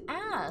just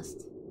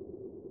asked.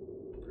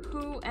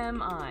 Who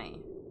am I?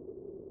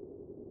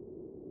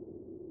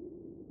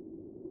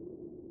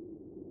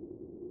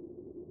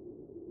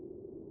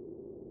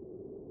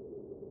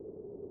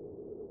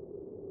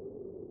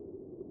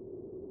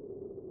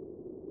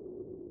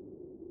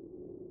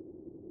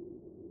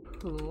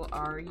 Who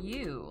are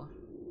you?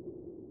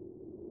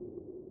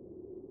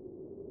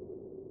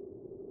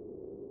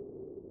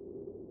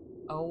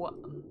 Oh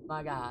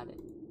my god.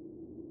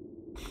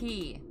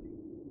 Key.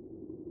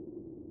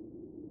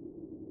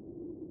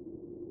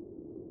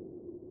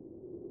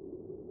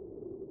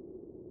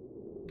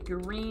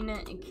 Green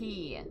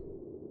key.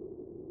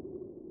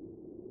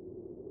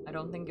 I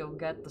don't think you'll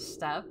get the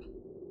step.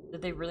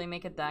 Did they really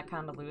make it that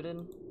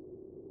convoluted?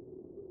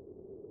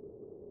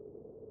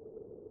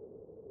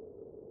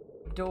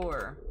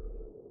 Door.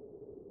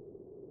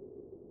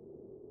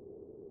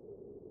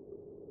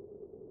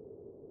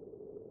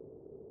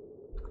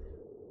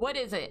 What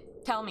is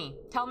it? Tell me.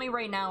 Tell me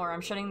right now or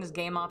I'm shutting this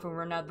game off and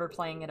we're never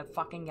playing it a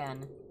fucking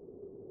again.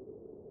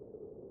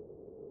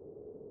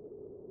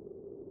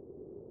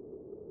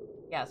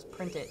 Yes,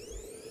 print it.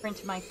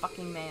 Print my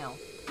fucking mail.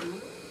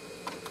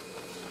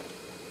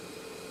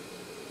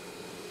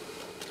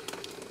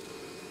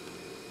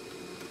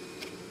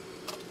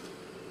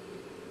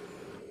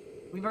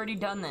 We've already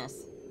done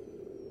this.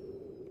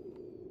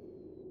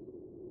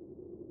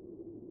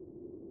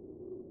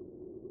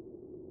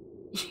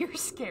 You're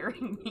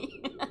scaring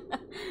me.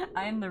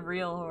 I am the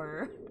real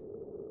horror.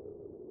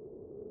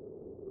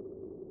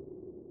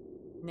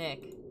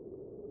 Nick.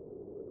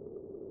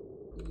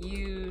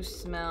 You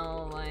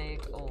smell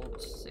like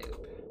old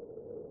soup.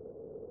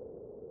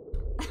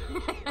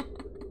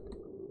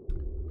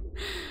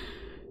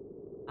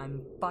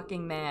 I'm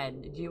fucking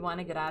mad. Do you want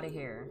to get out of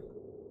here?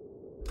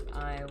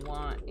 I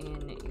want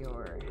in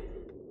your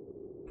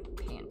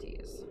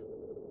panties.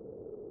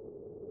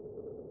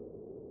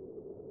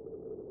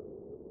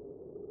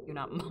 Do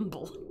not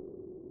mumble.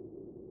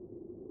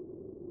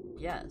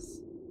 Yes,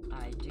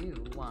 I do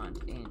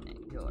want in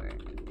your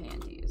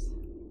panties.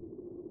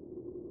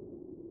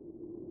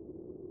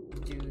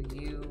 Do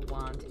you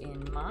want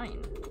in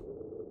mine?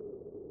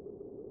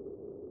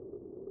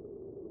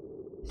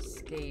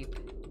 Escape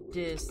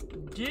this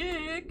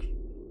dick.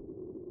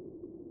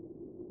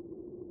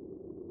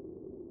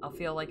 I'll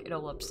feel like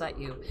it'll upset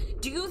you.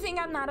 Do you think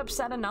I'm not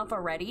upset enough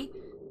already?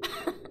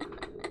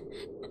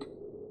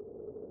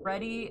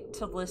 Ready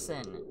to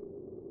listen.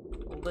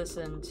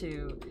 Listen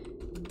to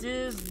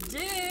this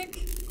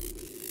dick.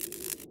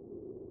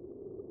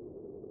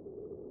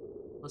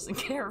 Listen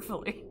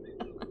carefully.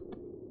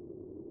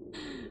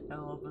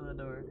 I'll open the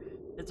door.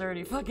 It's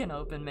already fucking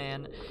open,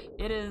 man.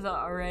 It is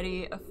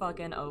already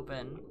fucking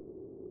open.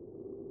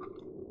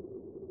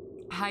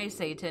 Hi,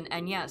 Satan,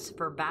 and yes,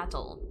 for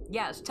battle.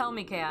 Yes, tell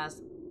me,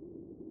 Chaos.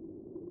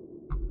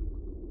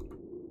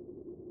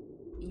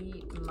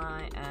 Eat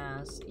my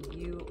ass.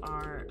 You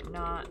are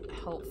not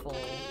helpful.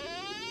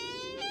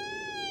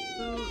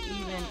 Who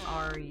even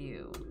are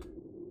you?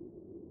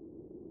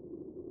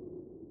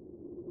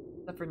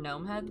 Except for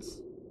gnome heads?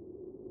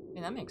 I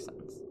mean, that makes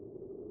sense.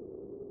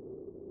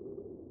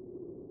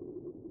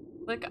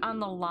 Click on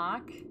the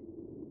lock.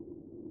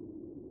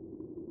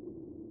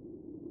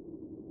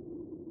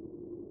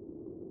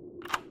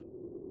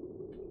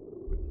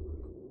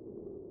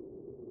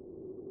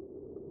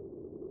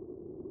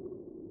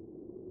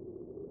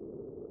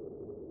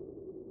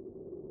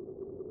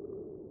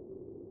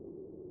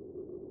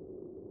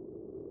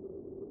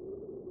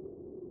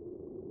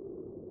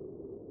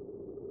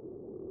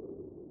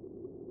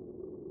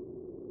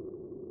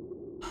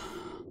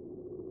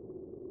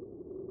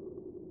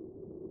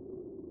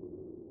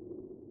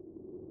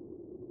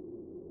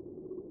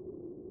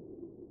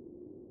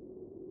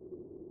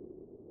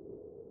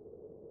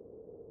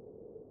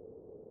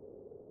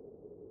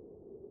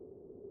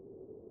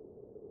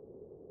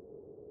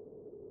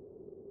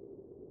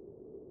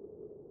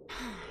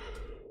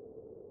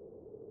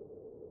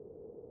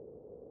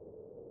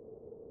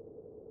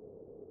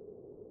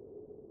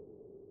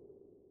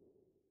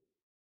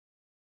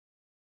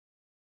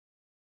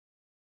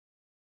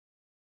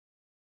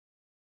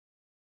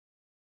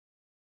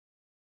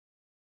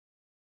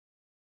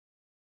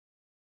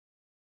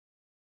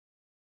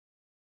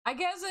 I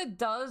guess it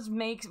does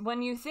make,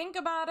 when you think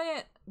about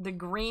it, the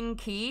green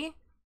key,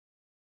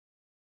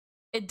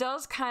 it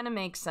does kind of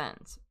make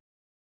sense.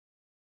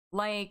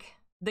 Like,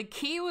 the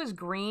key was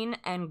green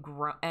and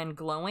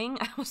glowing.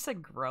 I almost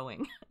said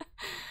growing.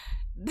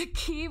 The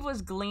key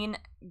was green.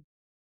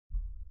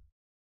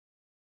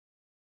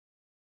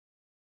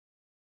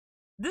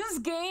 This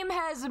game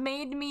has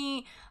made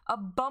me a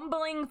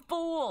bumbling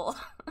fool.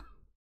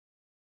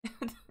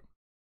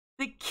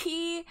 The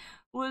key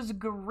was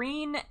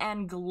green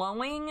and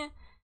glowing,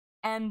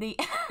 and the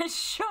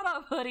shut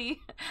up,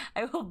 hoodie.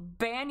 I will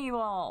ban you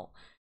all.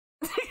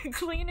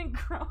 Clean and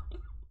growing.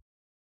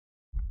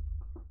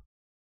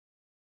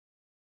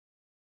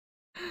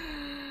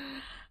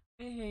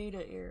 I hate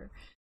it here.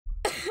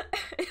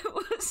 It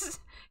was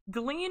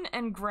green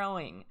and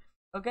growing,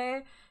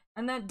 okay?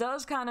 And that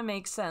does kind of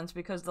make sense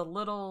because the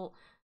little,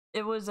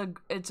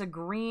 it's a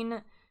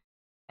green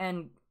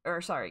and,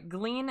 or sorry,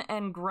 green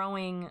and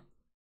growing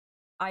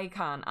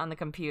icon on the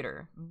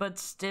computer. But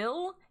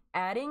still,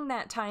 adding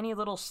that tiny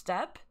little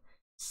step?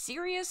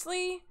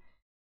 Seriously?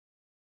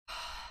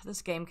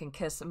 This game can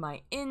kiss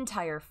my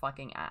entire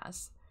fucking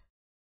ass.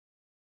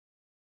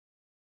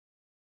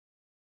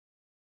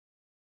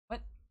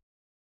 What?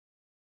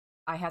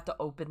 I have to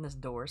open this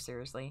door,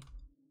 seriously?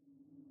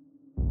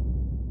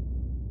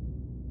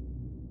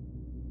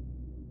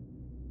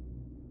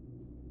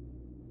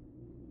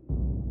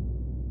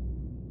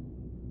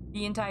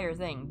 The entire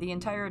thing. The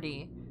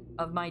entirety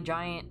of my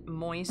giant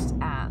moist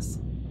ass.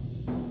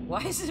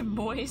 Why is it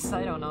moist?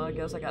 I don't know. I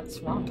guess I got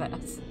swamp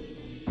ass.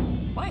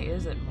 Why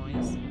is it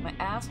moist? My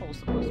asshole's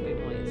supposed to be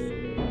moist.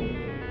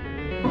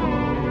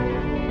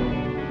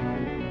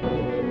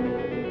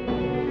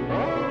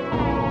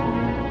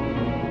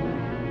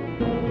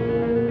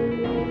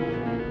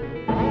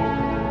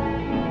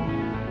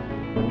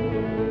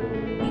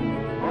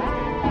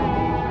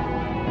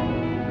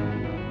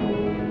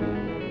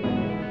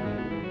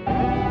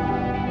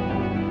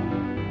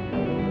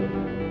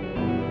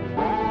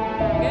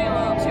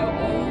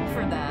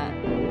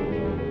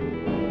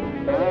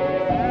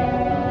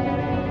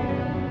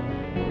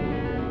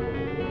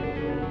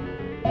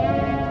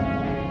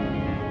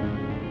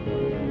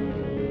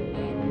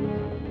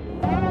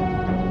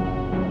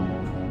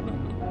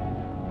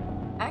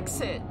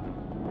 Exit.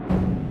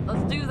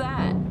 Let's do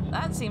that.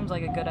 That seems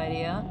like a good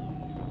idea.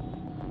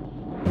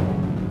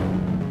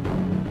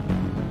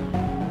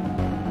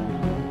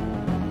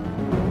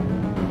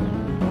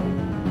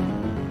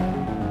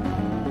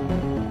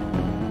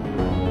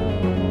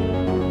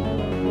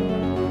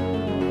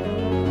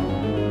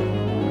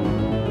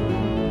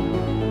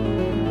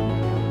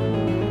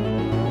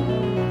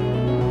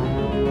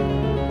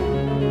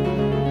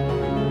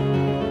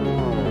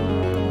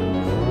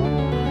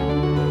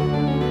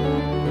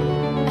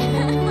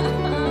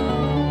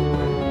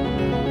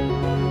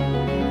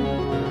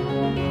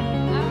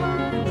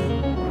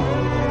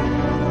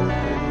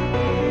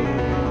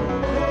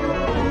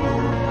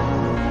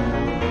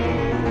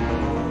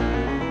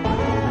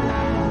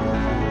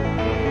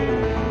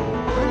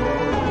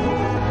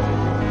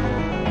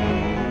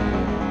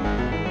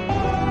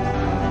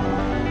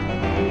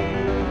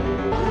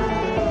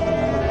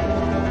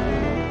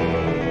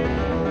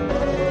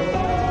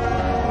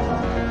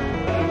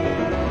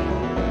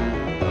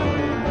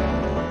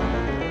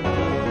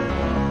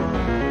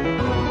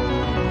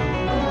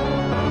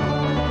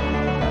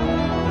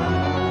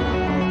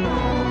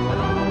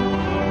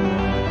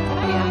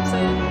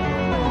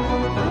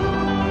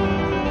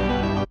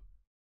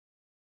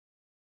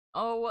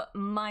 Oh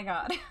my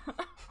god.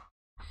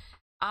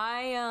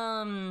 I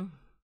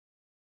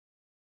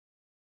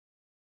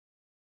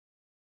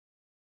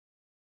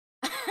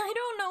I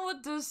don't know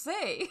what to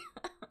say.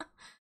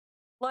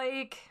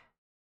 Like,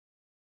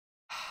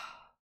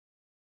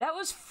 that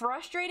was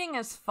frustrating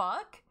as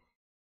fuck,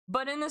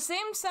 but in the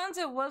same sense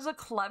it was a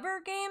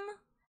clever game.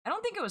 I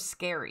don't think it was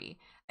scary.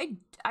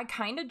 I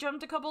kind of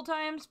jumped a couple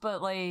times,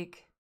 but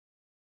like,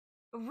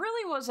 it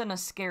really wasn't a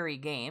scary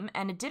game,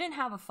 and it didn't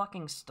have a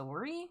fucking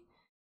story.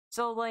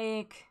 So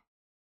like,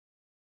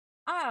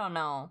 I don't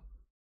know.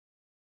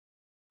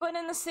 But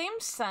in the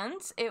same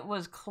sense, it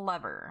was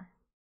clever.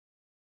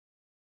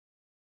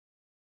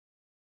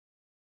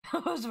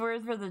 It was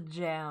worth for the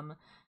jam.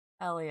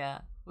 Hell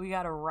yeah. We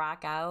gotta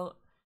rock out.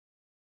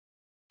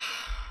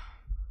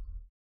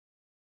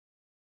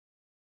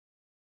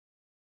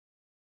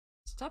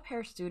 Steppe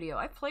Hare Studio.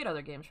 I've played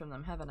other games from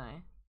them, haven't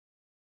I?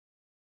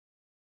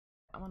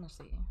 I wanna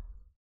see.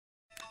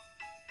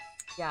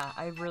 Yeah,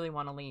 I really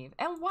want to leave.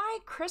 And why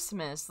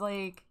Christmas?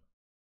 Like,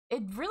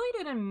 it really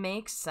didn't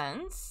make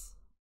sense.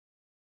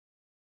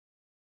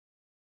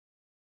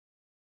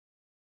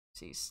 Let's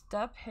see,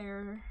 Steppe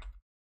Hare.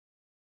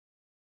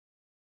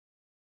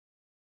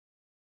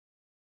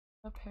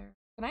 Steppe Hare.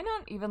 Can I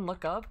not even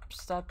look up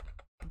Steppe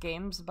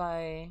games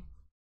by...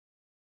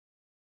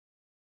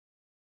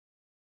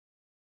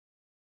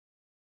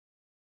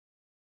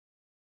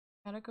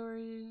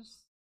 categories?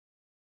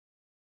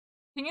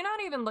 Can you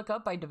not even look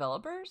up by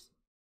developers?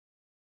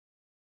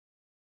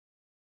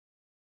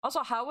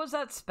 Also, how was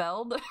that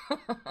spelled?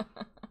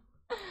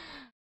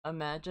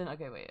 Imagine.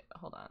 Okay, wait,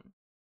 hold on.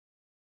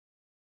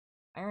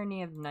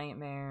 Irony of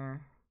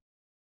Nightmare.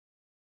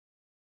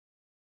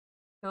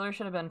 Killer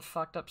should have been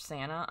fucked up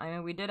Santa. I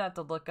mean, we did have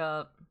to look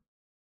up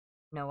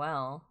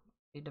Noel,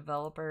 the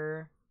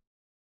developer.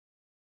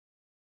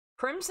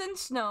 Crimson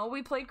Snow.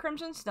 We played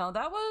Crimson Snow.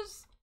 That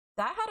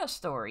had a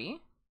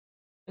story.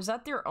 Is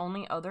that their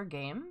only other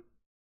game?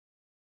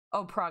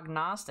 Oh,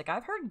 Prognostic.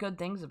 I've heard good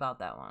things about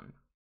that one.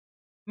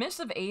 Mists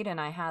of Aiden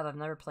I've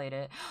never played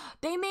it.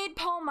 They made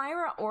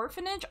Palmyra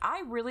Orphanage.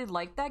 I really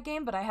liked that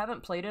game, but I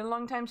haven't played it in a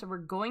long time, so we're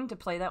going to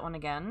play that one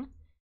again.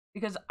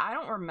 Because I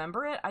don't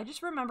remember it. I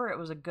just remember it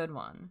was a good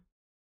one.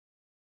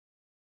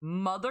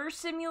 Mother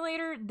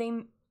Simulator? They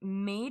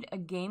made a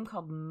game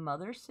called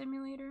Mother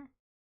Simulator?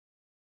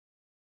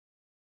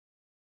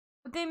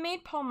 But they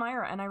made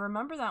Palmyra, and I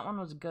remember that one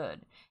was good.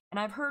 And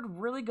I've heard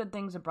really good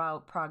things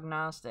about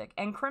Prognostic.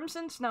 And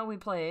Crimson Snow we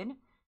played,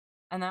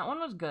 and that one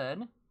was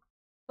good.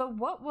 So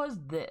what was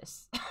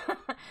this?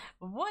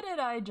 What did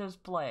I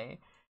just play?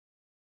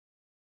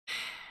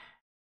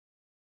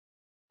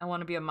 I want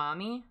to be a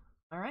mommy?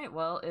 Alright,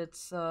 well,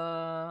 it's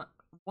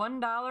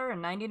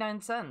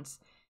 $1.99.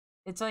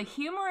 It's a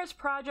humorous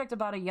project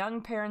about a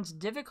young parent's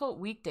difficult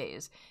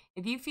weekdays.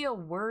 If you feel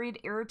worried,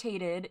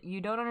 irritated,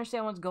 you don't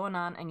understand what's going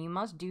on, and you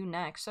must do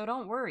next, so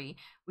don't worry.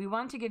 We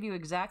want to give you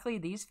exactly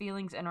these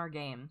feelings in our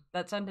game.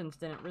 That sentence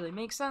didn't really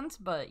make sense,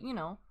 but, you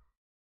know,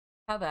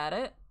 have at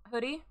it.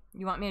 Hoodie,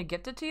 you want me to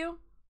gift it to you?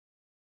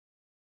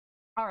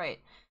 Alright,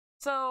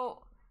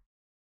 so,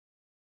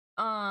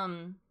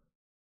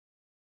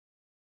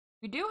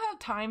 we do have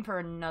time for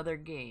another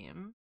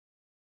game.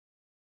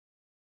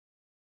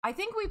 I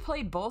think we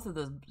played both of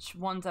the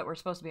ones that were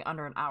supposed to be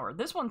under an hour.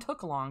 This one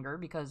took longer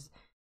because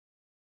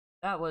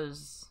that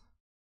was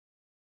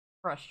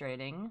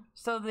frustrating.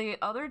 So the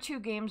other two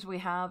games we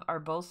have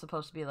are both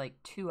supposed to be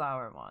like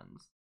 2-hour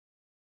ones.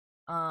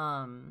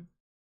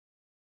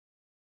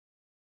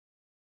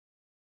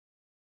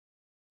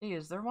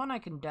 Is there one I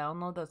can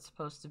download that's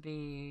supposed to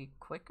be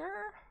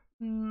quicker?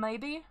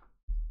 Maybe?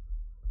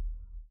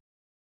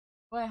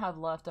 What do I have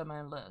left on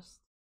my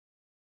list?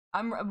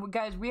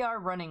 Guys, we are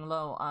running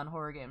low on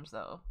horror games,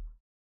 though.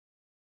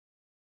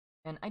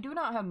 And I do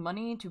not have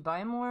money to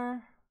buy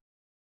more.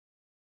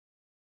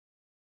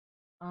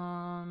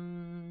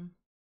 Some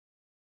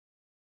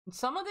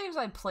of these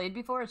I played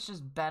before, it's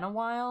just been a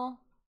while.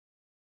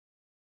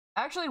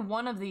 Actually,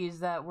 one of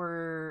these that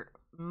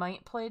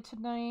might play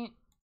tonight.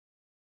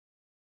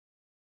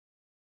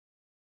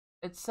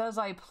 It says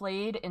I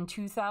played in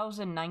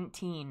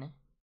 2019.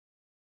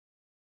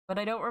 But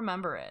I don't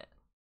remember it.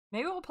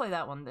 Maybe we'll play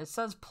that one. It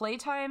says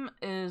playtime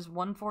is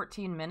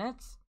 114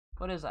 minutes.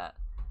 What is that?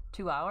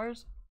 2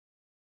 hours?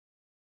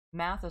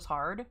 Math is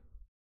hard.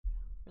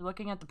 You're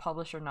looking at the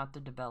publisher, not the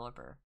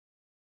developer.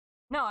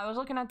 No, I was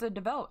looking at the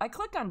developer. I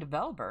clicked on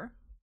developer.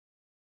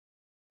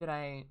 Did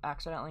I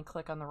accidentally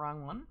click on the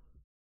wrong one?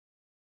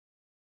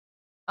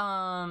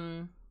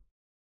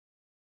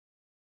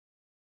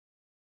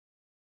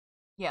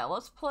 Yeah,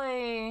 let's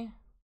play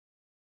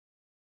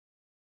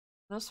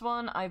this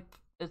one.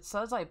 It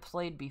says I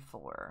played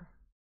before,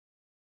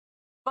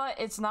 but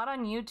it's not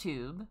on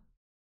YouTube,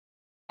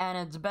 and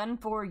it's been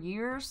 4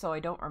 years, so I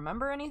don't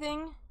remember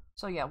anything.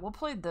 So yeah, we'll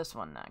play this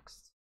one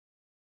next,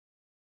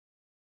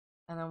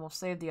 and then we'll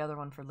save the other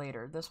one for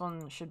later. This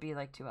one should be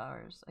like 2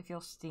 hours. I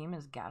feel Steam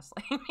is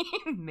gaslighting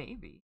me.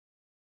 Maybe.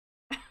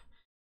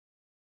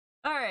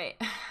 All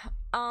right.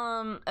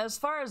 As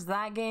far as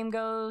that game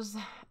goes,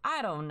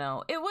 I don't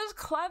know. It was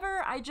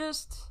clever. I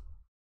just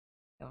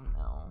don't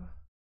know.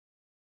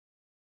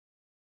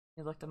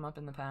 You looked them up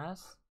in the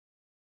past?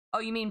 Oh,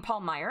 you mean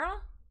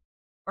Palmyra?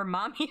 Or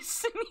Mommy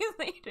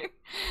Simulator?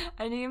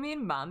 And you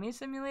mean Mommy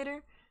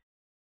Simulator?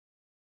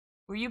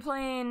 Were you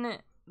playing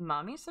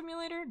Mommy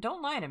Simulator?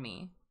 Don't lie to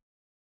me.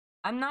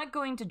 I'm not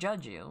going to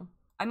judge you.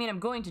 I mean, I'm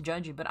going to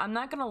judge you, but I'm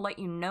not going to let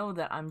you know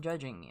that I'm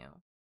judging you.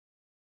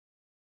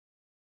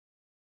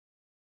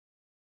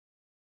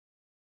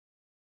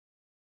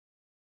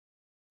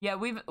 Yeah,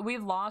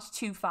 we've lost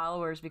 2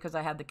 followers because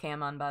I had the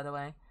cam on, by the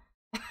way.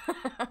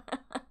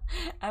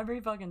 Every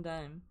fucking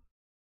time.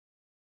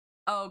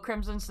 Oh,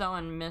 Crimson Snow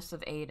and Mists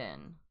of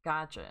Aiden.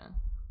 Gotcha.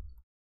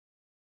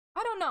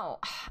 I don't know.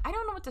 I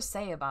don't know what to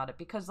say about it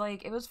because,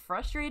 like, it was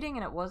frustrating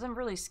and it wasn't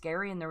really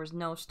scary and there was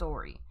no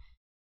story.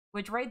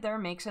 Which right there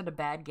makes it a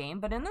bad game.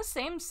 But in the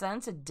same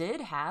sense, it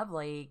did have,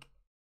 like...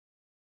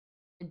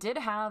 It did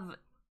have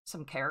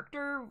some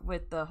character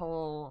with the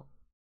whole...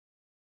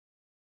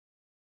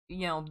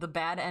 You know, the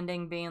bad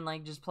ending being,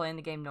 like, just playing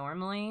the game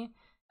normally.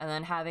 And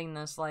then having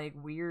this, like,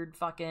 weird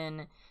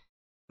fucking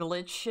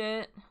glitch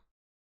shit.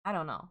 I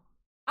don't know.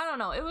 I don't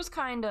know. It was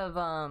kind of,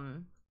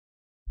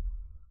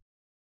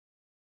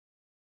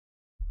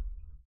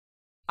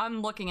 I'm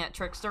looking at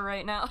Trickster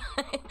right now.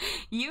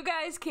 You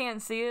guys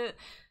can't see it.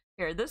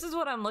 Here, this is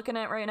what I'm looking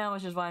at right now,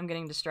 which is why I'm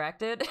getting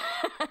distracted.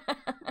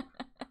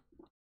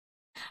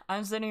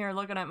 I'm sitting here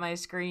looking at my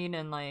screen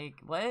and like,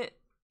 what?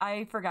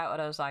 I forgot what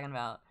I was talking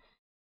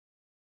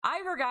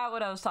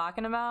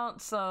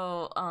about.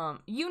 So,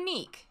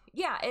 unique.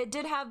 yeah, it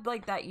did have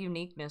like that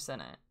uniqueness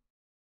in it,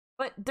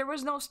 but there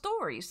was no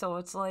story, so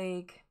it's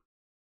like,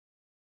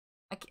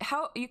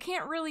 how you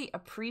can't really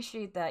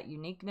appreciate that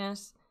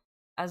uniqueness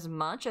as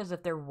much as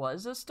if there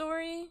was a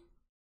story.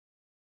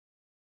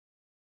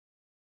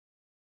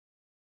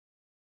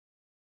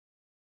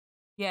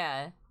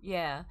 Yeah,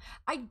 yeah.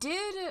 I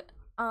did,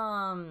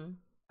 I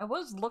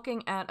was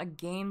looking at a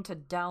game to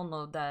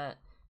download that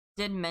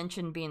did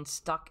mention being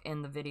stuck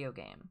in the video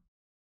game.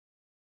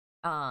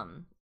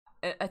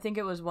 I think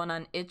it was one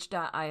on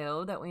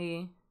itch.io that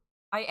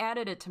I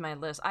added it to my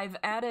list. I've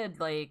added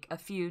like a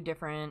few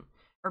different,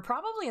 or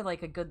probably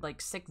like a good like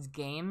 6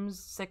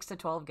 to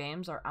 12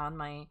 games are on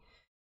my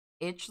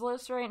itch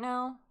list right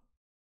now.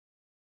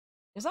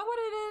 Is that what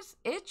it is?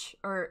 Itch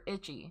or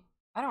itchy?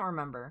 I don't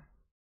remember.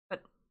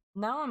 But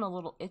now I'm a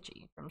little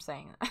itchy from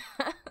saying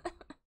that.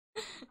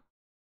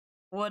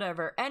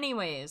 Whatever.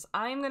 Anyways,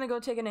 I'm gonna go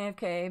take an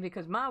AFK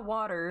because my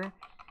water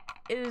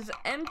is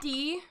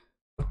empty.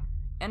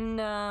 And,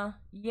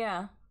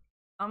 yeah.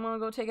 I'm gonna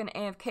go take an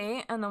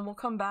AFK and then we'll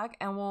come back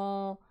and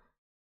we'll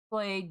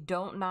play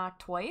Don't Knock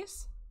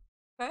Twice.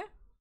 Okay?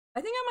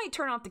 I think I might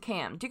turn off the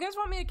cam. Do you guys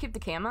want me to keep the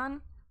cam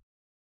on?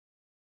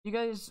 You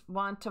guys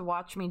want to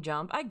watch me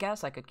jump? I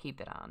guess I could keep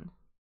it on.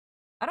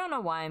 I don't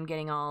know why I'm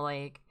getting all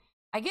like,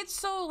 I get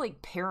so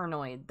like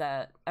paranoid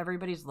that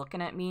everybody's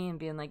looking at me and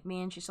being like,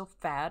 man, she's so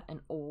fat and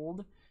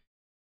old.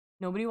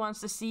 Nobody wants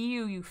to see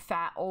you, you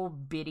fat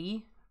old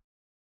biddy.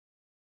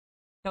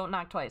 Don't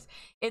Knock Twice.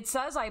 It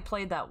says I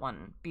played that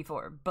one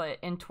before, but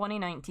in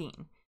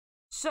 2019.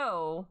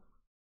 So,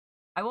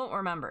 I won't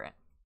remember it.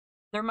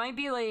 There might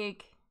be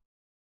like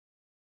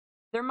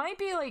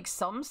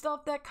some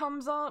stuff that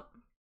comes up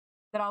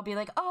that I'll be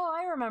like, oh,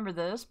 I remember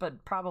this,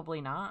 but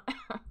probably not.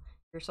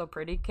 You're so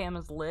pretty. Cam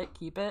is lit.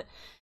 Keep it.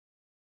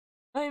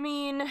 I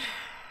mean,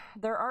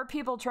 there are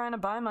people trying to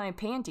buy my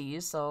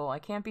panties, so I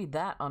can't be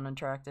that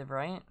unattractive,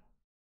 right?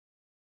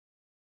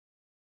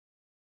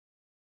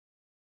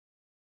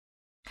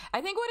 I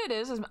think what it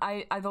is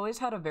I've always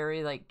had a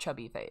very, like,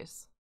 chubby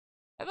face.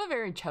 I have a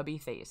very chubby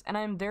face, and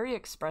I'm very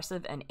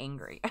expressive and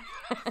angry.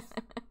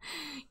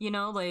 You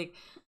know, like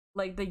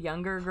the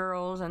younger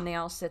girls, and they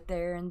all sit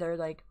there, and they're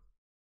like,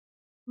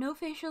 no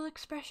facial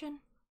expression.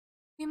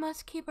 We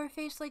must keep our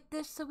face like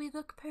this so we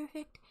look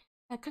perfect.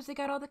 Because they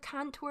got all the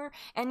contour.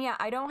 And yeah,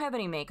 I don't have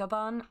any makeup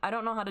on. I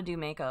don't know how to do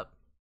makeup.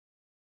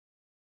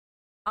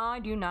 I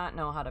do not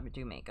know how to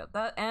do makeup.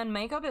 And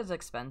makeup is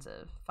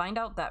expensive. Find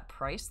out that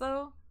price,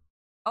 though.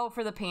 Oh,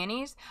 for the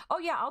panties? Oh,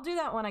 yeah, I'll do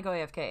that when I go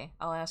AFK.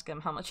 I'll ask him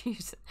how much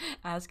he's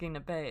asking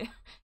to pay.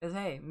 Because,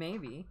 hey,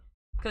 maybe.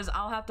 Because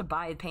I'll have to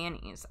buy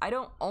panties. I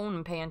don't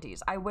own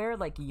panties. I wear,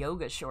 like,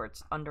 yoga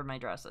shorts under my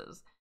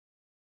dresses.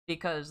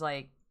 Because,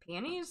 like,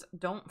 panties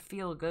don't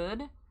feel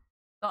good.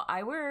 So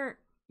I wear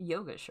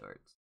yoga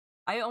shorts.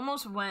 I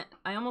almost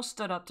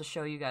stood up to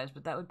show you guys,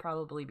 but that would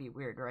probably be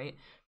weird, right?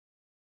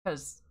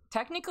 Because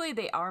technically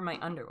they are my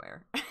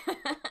underwear.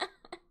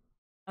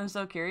 I'm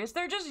so curious.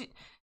 They're just...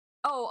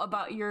 Oh,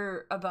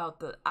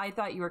 I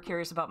thought you were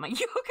curious about my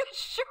yoga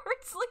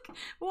shorts. Like,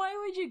 why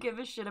would you give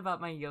a shit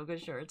about my yoga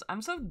shorts?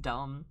 I'm so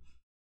dumb.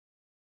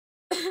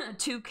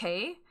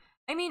 2K?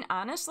 I mean,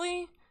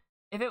 honestly,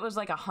 if it was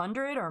like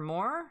 100 or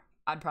more,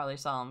 I'd probably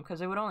sell them,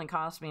 because it would only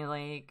cost me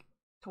like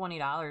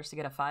 $20 to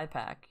get a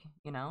 5-pack,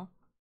 you know?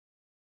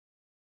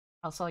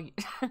 I'll sell you.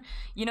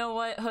 You know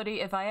what,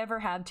 Hoodie? If I ever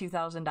have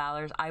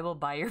 $2,000, I will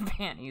buy your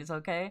panties,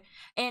 okay?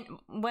 And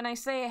when I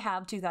say I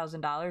have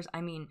 $2,000,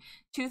 I mean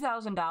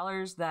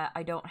 $2,000 that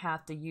I don't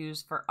have to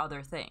use for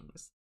other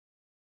things.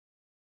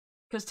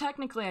 Because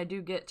technically I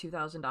do get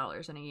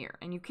 $2,000 in a year,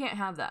 and you can't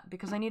have that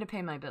because I need to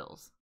pay my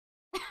bills.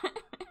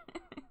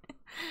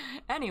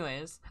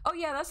 Anyways. Oh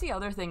yeah, that's the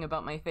other thing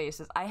about my face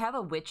is I have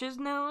a witch's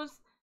nose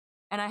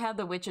and I have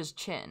the witch's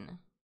chin.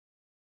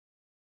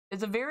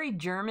 It's a very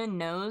German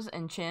nose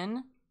and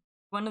chin.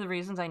 One of the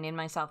reasons I named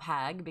myself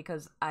Hag,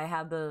 because I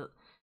have the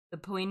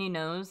pointy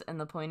nose and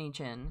the pointy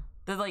chin.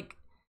 And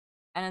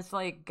it's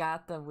like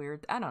got the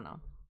weird, I don't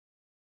know.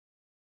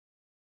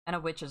 And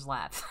a witch's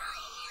laugh.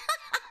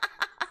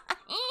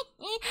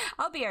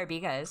 I'll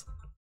BRB, guys.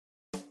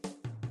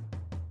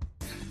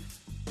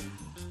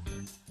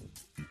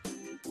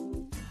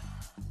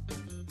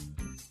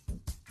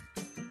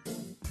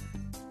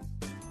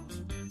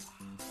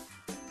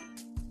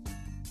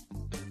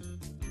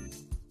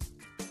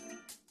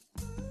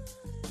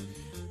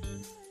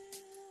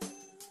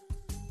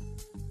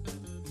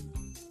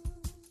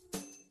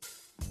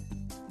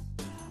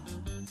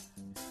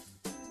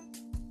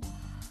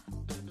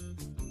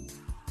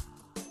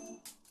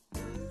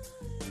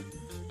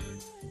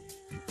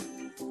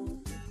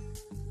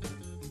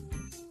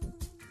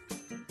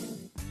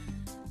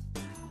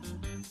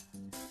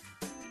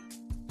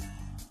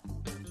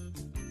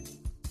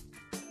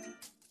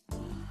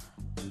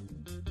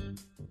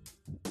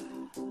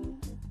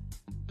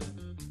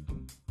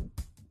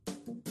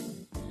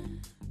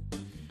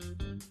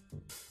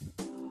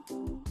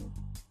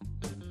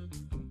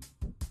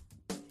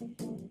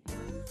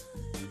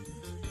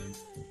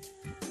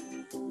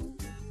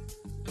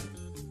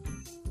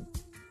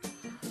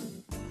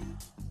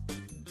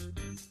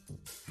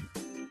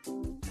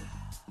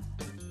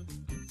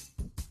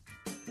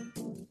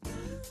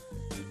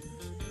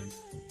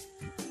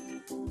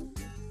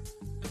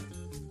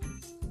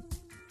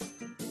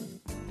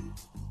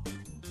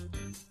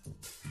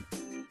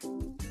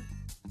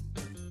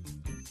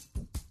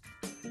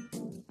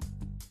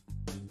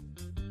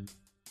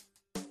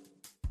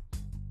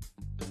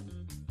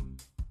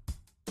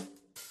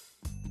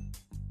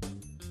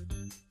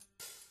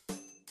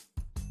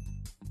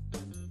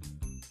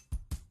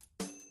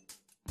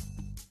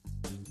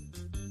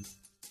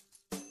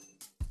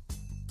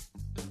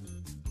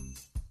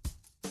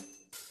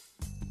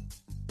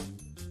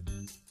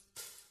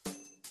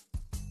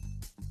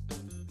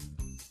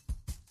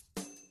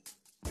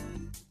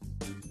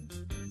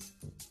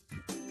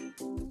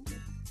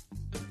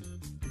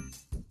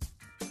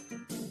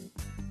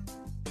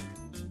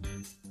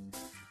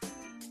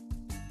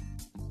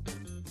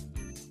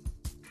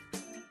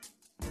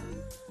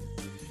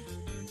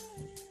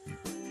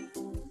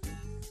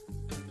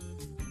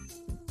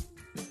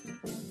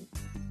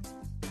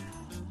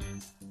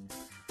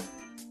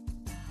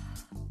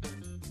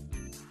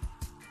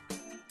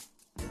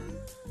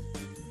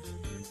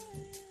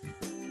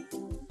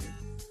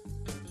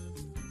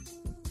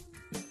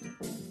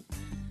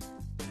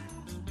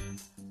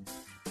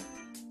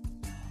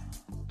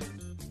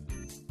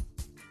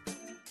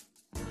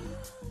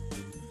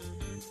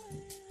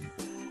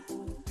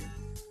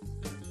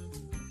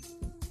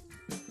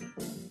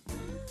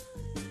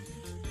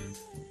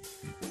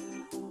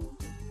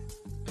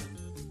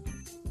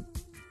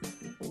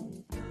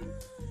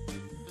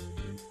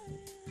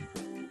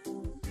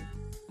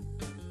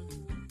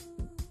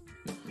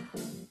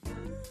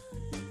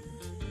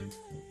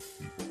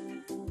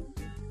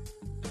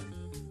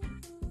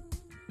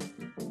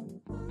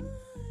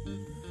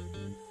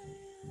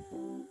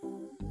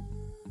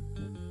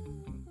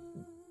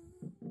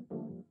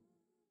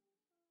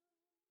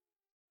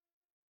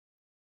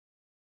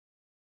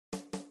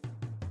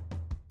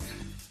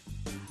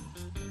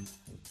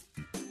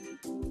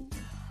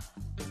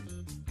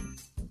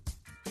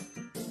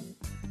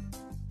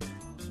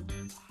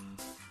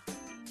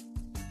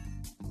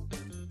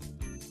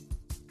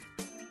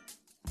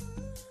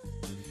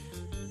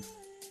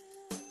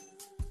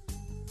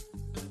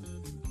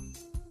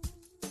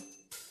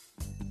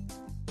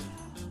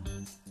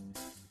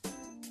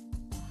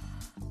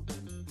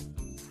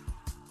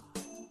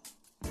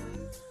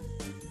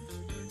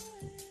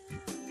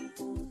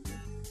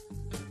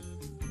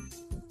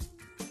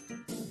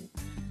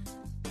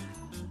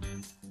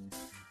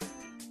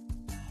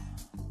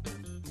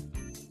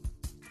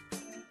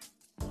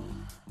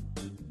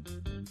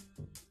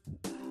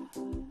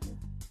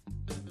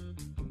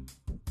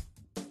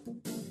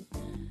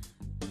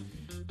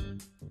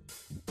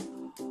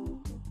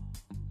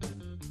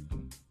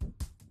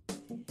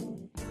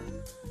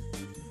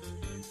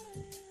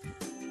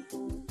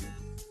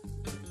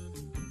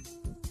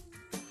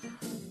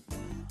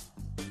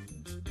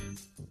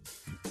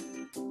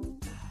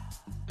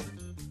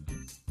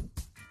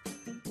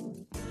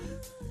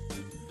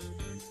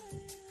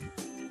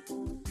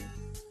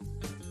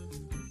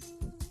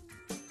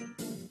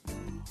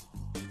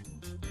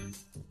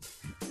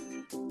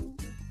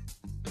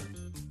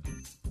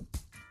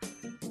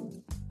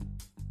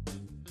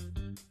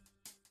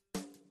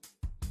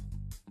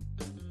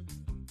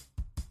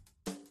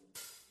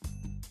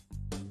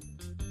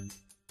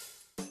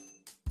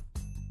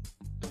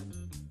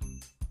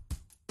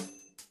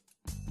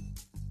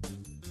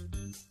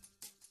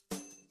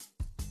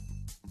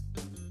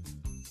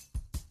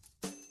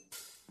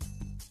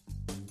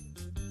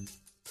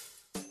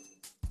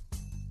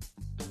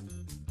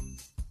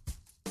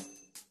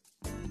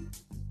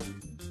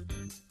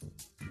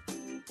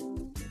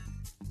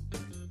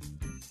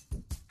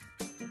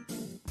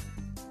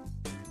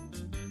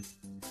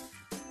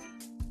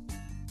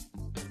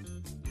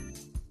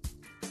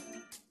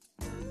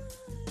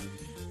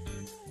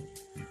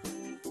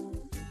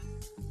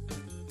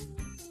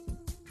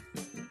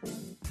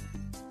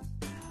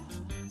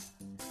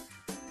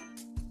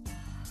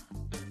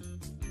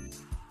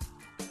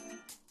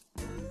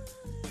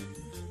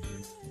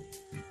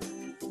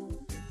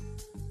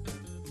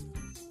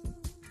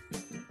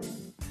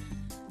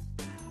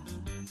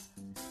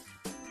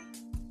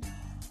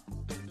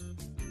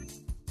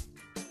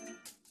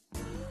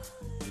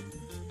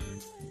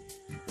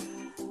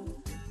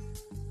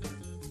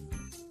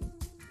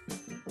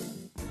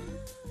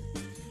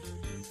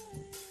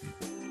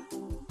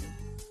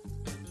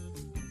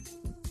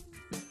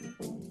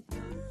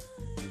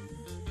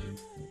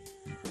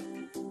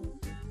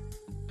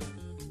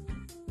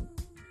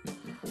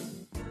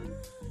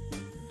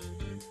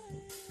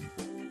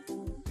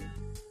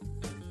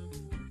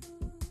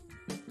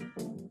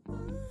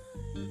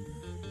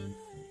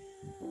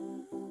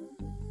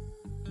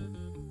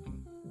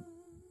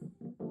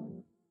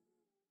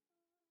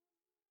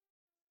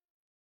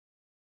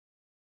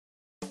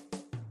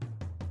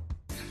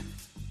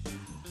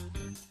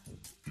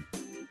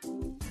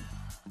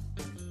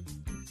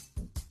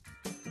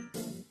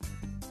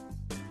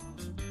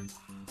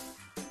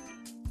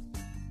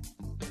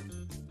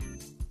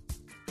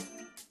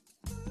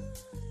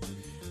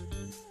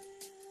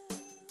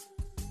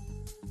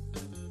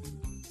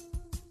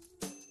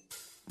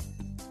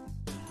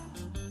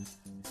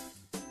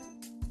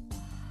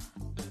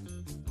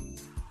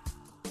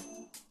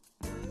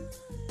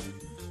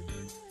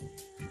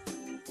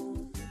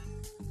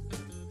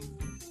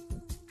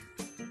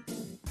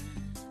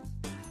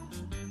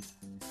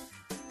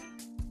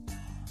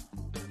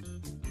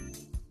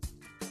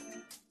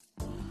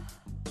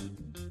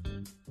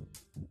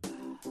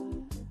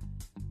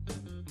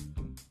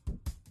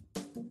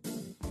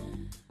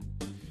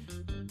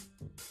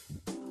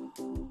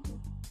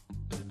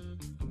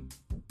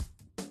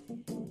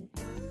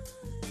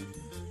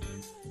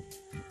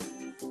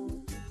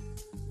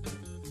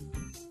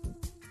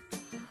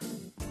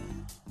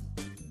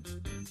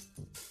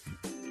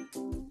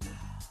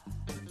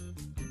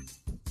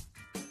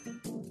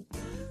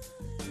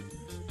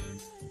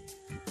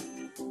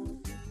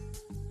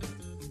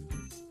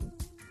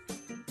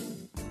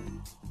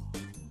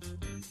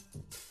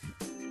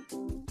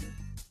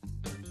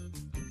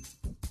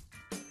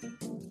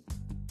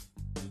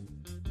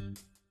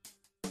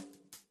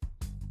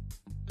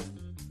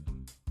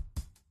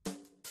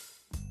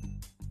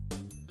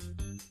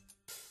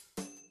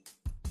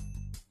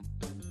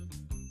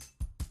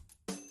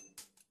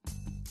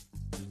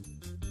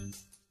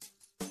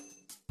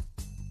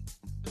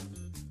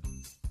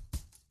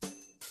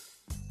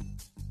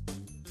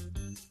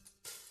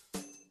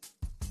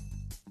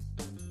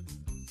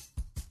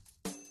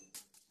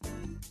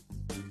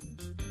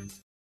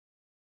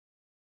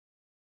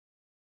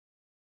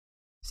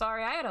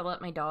 Sorry, I had to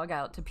let my dog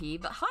out to pee,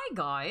 but hi,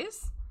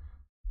 guys!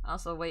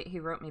 Also, wait, he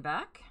wrote me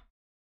back?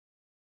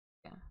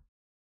 Yeah.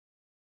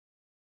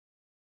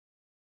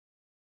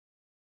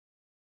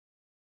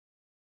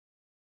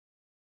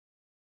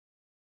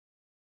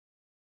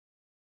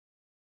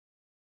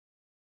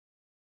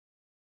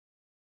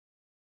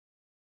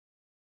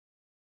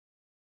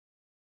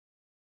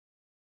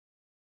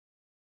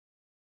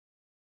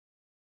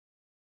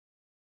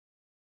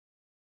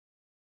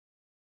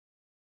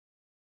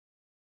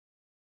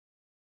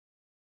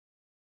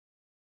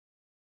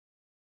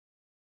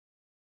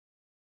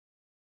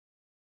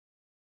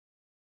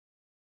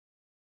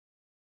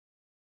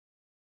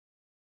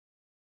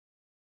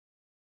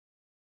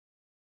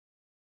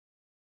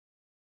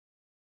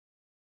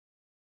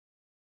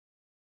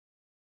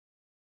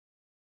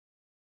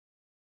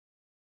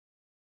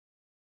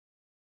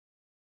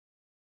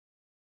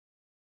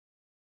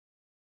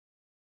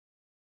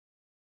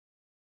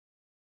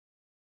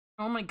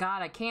 Oh my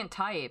god, I can't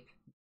type.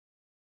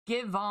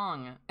 Give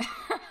ong.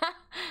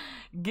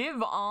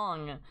 Give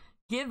ong.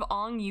 Give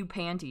ong, you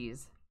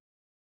panties.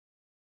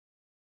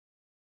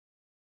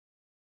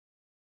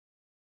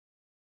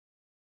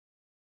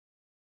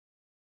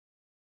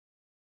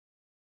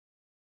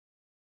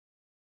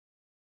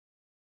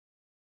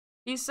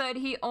 He said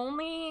he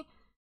only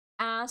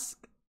asks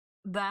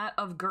that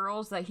of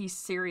girls that he's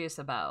serious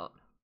about.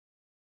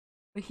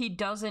 But he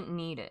doesn't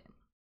need it.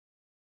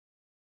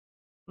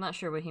 I'm not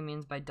sure what he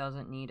means by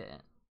doesn't need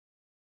it.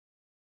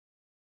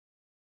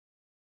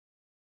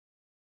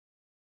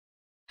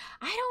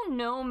 I don't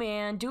know,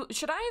 man.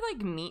 Should I,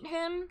 like, meet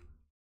him?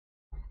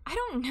 I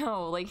don't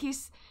know. Like, he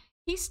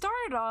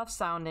started off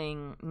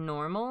sounding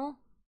normal.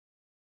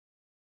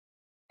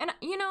 And,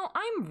 you know,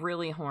 I'm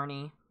really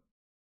horny.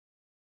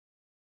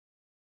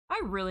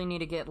 I really need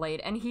to get laid.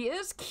 And he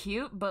is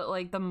cute, but,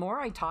 like, the more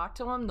I talk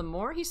to him, the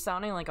more he's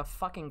sounding like a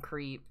fucking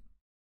creep.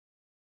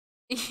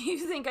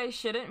 You think I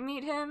shouldn't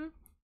meet him?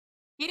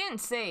 He didn't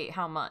say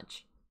how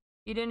much.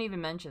 He didn't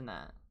even mention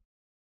that.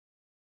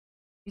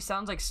 He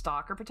sounds like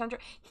stalker potential.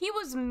 He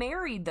was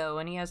married, though,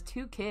 and he has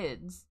 2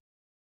 kids.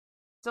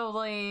 So,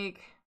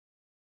 like...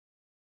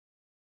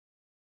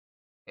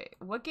 Okay,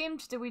 what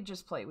games did we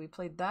just play? We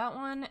played that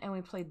one, and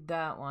we played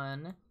that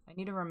one. I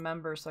need to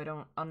remember so I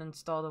don't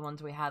uninstall the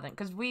ones we haven't.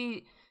 Because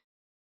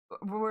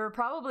we're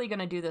probably going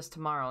to do this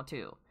tomorrow,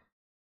 too.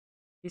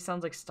 He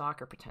sounds like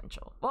stalker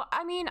potential. Well,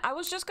 I mean, I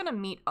was just going to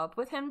meet up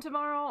with him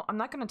tomorrow. I'm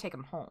not going to take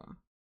him home.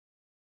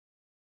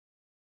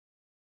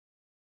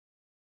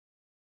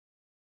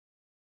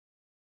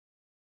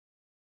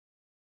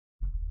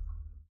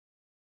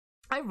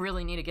 I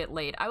really need to get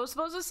laid. I was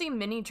supposed to see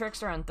Mini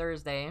Trickster on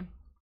Thursday,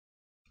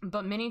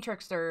 but Mini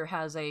Trickster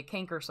has a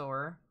canker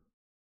sore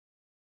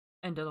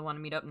and doesn't want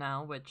to meet up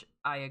now, which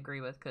I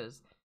agree with,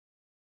 because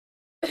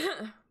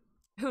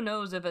who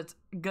knows if it's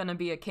gonna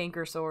be a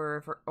canker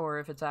sore or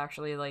if it's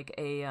actually like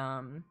a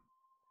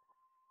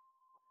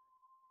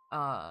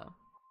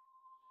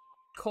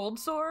cold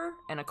sore,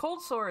 and a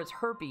cold sore is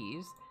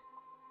herpes,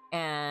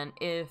 and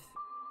if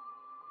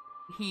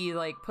he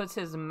like puts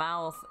his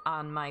mouth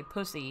on my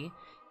pussy,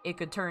 it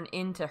could turn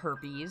into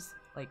herpes,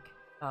 like,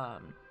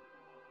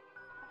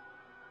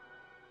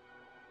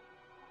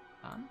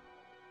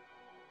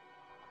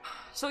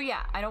 So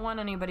yeah, I don't want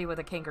anybody with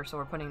a canker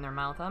sore putting their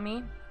mouth on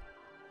me.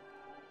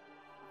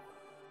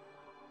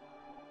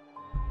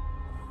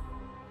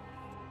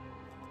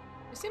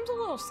 It seems a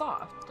little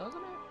soft,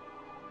 doesn't it?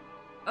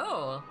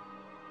 Oh,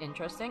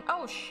 interesting.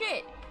 Oh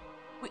shit!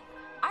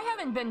 I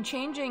haven't been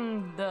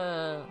changing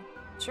the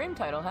stream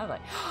title, have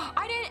I?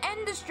 I didn't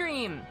end the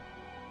stream!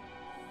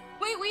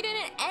 Wait, we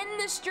didn't end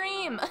the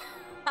stream!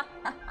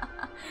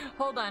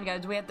 Hold on,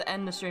 guys. We have to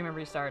end the stream and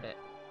restart it.